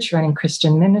Christian church running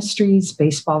Christian ministries,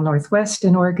 Baseball Northwest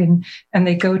in Oregon, and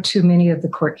they go to many of the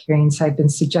court hearings I've been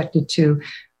subjected to,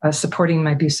 supporting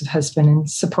my abusive husband and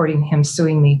supporting him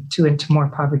suing me into more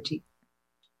poverty.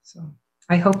 So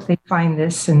I hope they find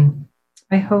this, and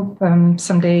I hope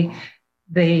someday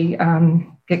they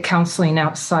get counseling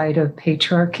outside of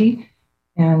patriarchy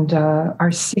and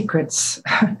our secrets.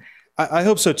 I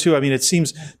hope so too. I mean, it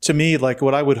seems to me like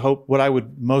what I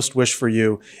would most wish for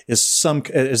you is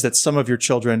that some of your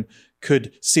children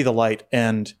could see the light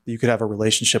and you could have a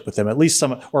relationship with them, at least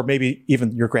some, or maybe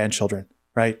even your grandchildren,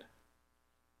 right?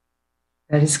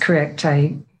 That is correct.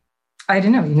 I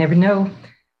don't know. You never know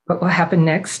what will happen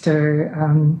next. Or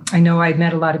I know I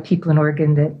met a lot of people in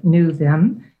Oregon that knew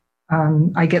them.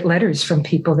 I get letters from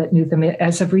people that knew them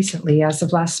as of recently, as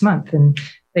of last month, and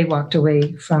they walked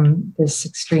away from this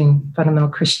extreme fundamental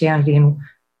Christianity and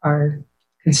are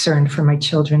concerned for my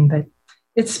children. But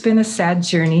it's been a sad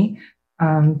journey.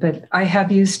 But I have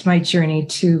used my journey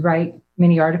to write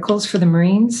many articles for the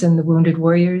Marines and the Wounded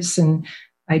Warriors. And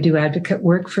I do advocate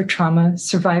work for trauma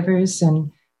survivors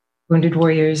and wounded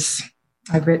warriors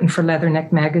I've written for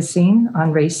Leatherneck Magazine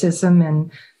on racism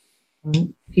and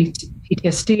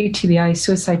PTSD, TBI,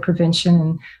 suicide prevention.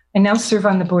 And I now serve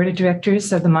on the board of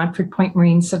directors of the Montford Point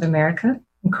Marines of America,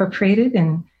 Incorporated.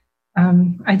 And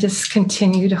I just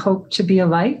continue to hope to be a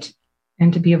light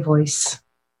and to be a voice.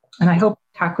 And I hope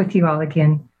to talk with you all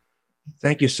again.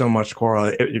 Thank you so much,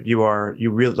 Coral.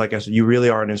 You really, like I said, you really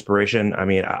are an inspiration. I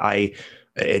mean,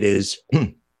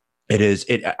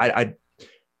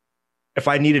 if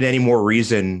I needed any more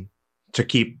reason to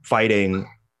keep fighting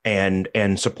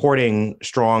and supporting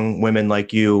strong women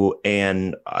like you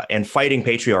and fighting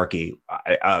patriarchy,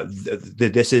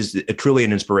 this is truly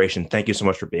an inspiration. Thank you so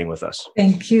much for being with us.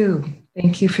 Thank you.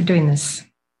 Thank you for doing this.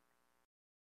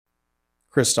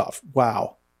 Christoph,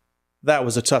 wow. That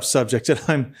was a tough subject. And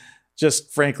I'm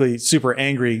just frankly super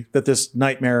angry that this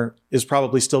nightmare is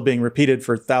probably still being repeated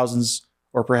for thousands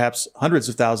or perhaps hundreds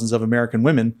of thousands of American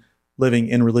women living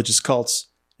in religious cults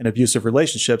and abusive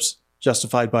relationships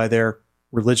justified by their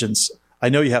religions. I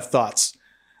know you have thoughts.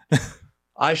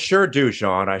 I sure do,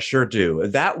 Sean. I sure do.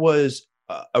 That was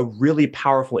a really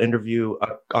powerful interview.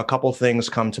 A couple things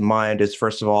come to mind is,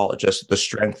 first of all, just the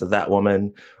strength of that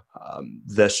woman,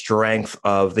 the strength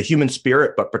of the human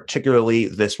spirit, but particularly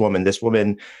this woman. This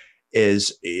woman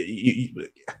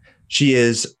she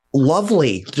is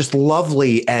lovely, just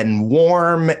lovely and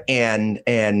warm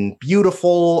and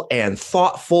beautiful and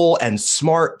thoughtful and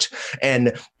smart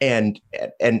and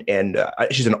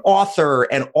she's an author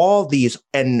and all these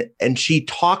and she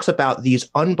talks about these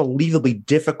unbelievably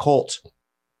difficult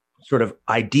sort of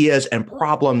ideas and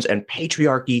problems and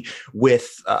patriarchy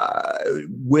with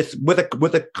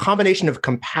a combination of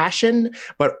compassion,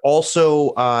 but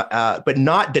also but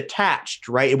not detached,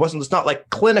 right? It's not like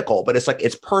clinical, but it's like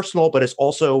it's personal, but it's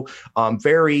also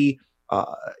very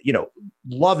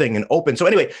loving and open. So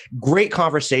anyway, great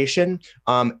conversation.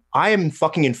 I am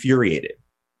fucking infuriated.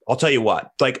 I'll tell you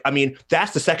what,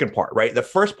 that's the second part, right? The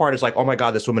first part is like, oh my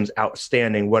God, this woman's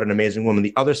outstanding. What an amazing woman.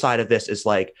 The other side of this is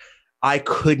like, I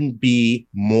couldn't be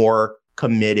more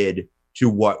committed to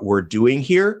what we're doing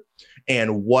here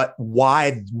and why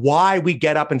we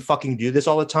get up and fucking do this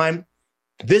all the time.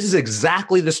 This is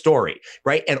exactly the story,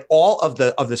 right? And all of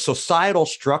the societal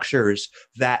structures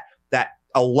that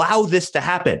allow this to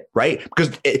happen, right?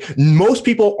 Because most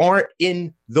people aren't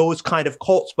in those kind of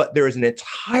cults, but there is an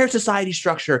entire society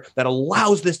structure that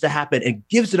allows this to happen and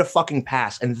gives it a fucking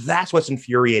pass. And that's what's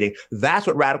infuriating. That's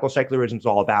what radical secularism is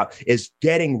all about, is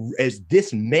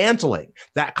dismantling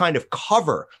that kind of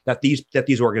cover that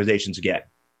these organizations get.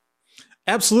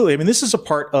 Absolutely. I mean, this is a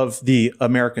part of the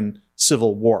American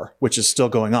Civil War, which is still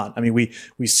going on. I mean, we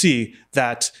see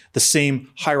that the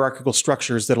same hierarchical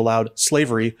structures that allowed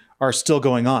slavery are still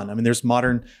going on. I mean, there's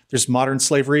modern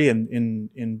slavery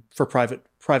in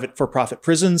for-profit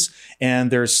prisons, and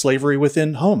there's slavery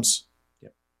within homes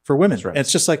for women. Right. And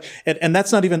it's just like, and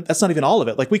that's not even all of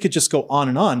it. Like, we could just go on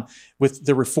and on with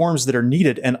the reforms that are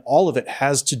needed, and all of it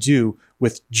has to do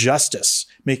with justice,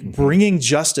 bringing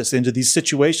justice into these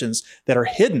situations that are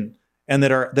hidden and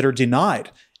that are denied,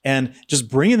 and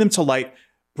just bringing them to light,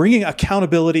 bringing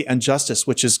accountability and justice,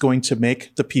 which is going to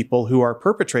make the people who are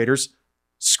perpetrators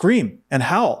scream and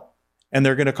howl, and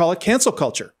they're going to call it cancel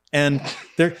culture. And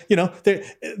they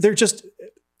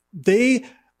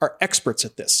are experts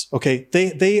at this. Okay.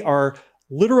 They are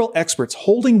literal experts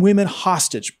holding women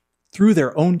hostage through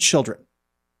their own children.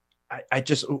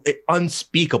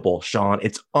 Unspeakable, Sean.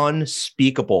 It's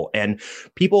unspeakable. And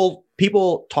people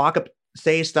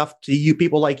say stuff to you,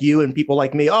 people like you and people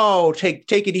like me. Oh,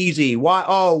 take it easy. Why?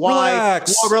 Oh, why?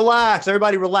 Relax. Oh, relax.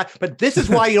 Everybody relax. But this is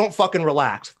why you don't fucking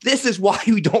relax. This is why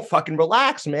we don't fucking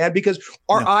relax, man, because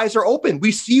our eyes are open.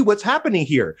 We see what's happening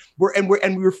here.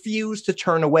 We refuse to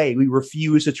turn away. We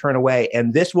refuse to turn away.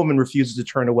 And this woman refuses to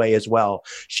turn away as well.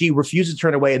 She refuses to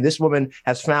turn away. And this woman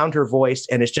has found her voice.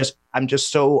 And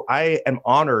I am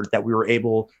honored that we were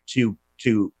able to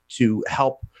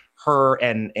help her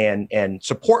and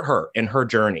support her in her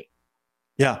journey.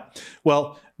 Yeah.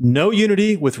 Well, no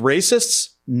unity with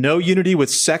racists, no unity with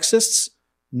sexists,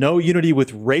 no unity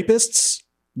with rapists,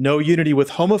 no unity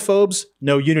with homophobes,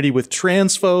 no unity with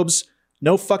transphobes,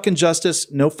 no fucking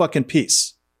justice, no fucking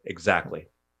peace. Exactly.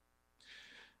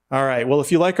 All right. Well,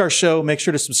 if you like our show, make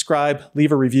sure to subscribe,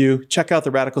 leave a review, check out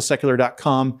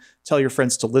theradicalsecular.com, tell your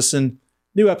friends to listen.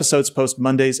 New episodes post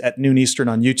Mondays at noon Eastern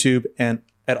on YouTube and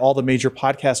at all the major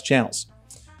podcast channels.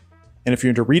 And if you're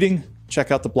into reading,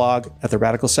 check out the blog at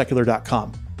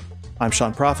theradicalsecular.com. I'm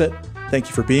Sean Prophet. Thank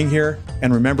you for being here.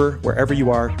 And remember, wherever you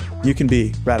are, you can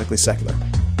be radically secular.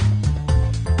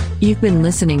 You've been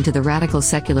listening to the Radical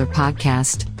Secular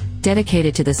Podcast,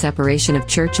 dedicated to the separation of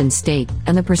church and state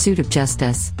and the pursuit of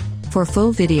justice. For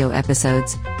full video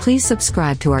episodes, please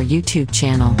subscribe to our YouTube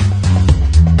channel.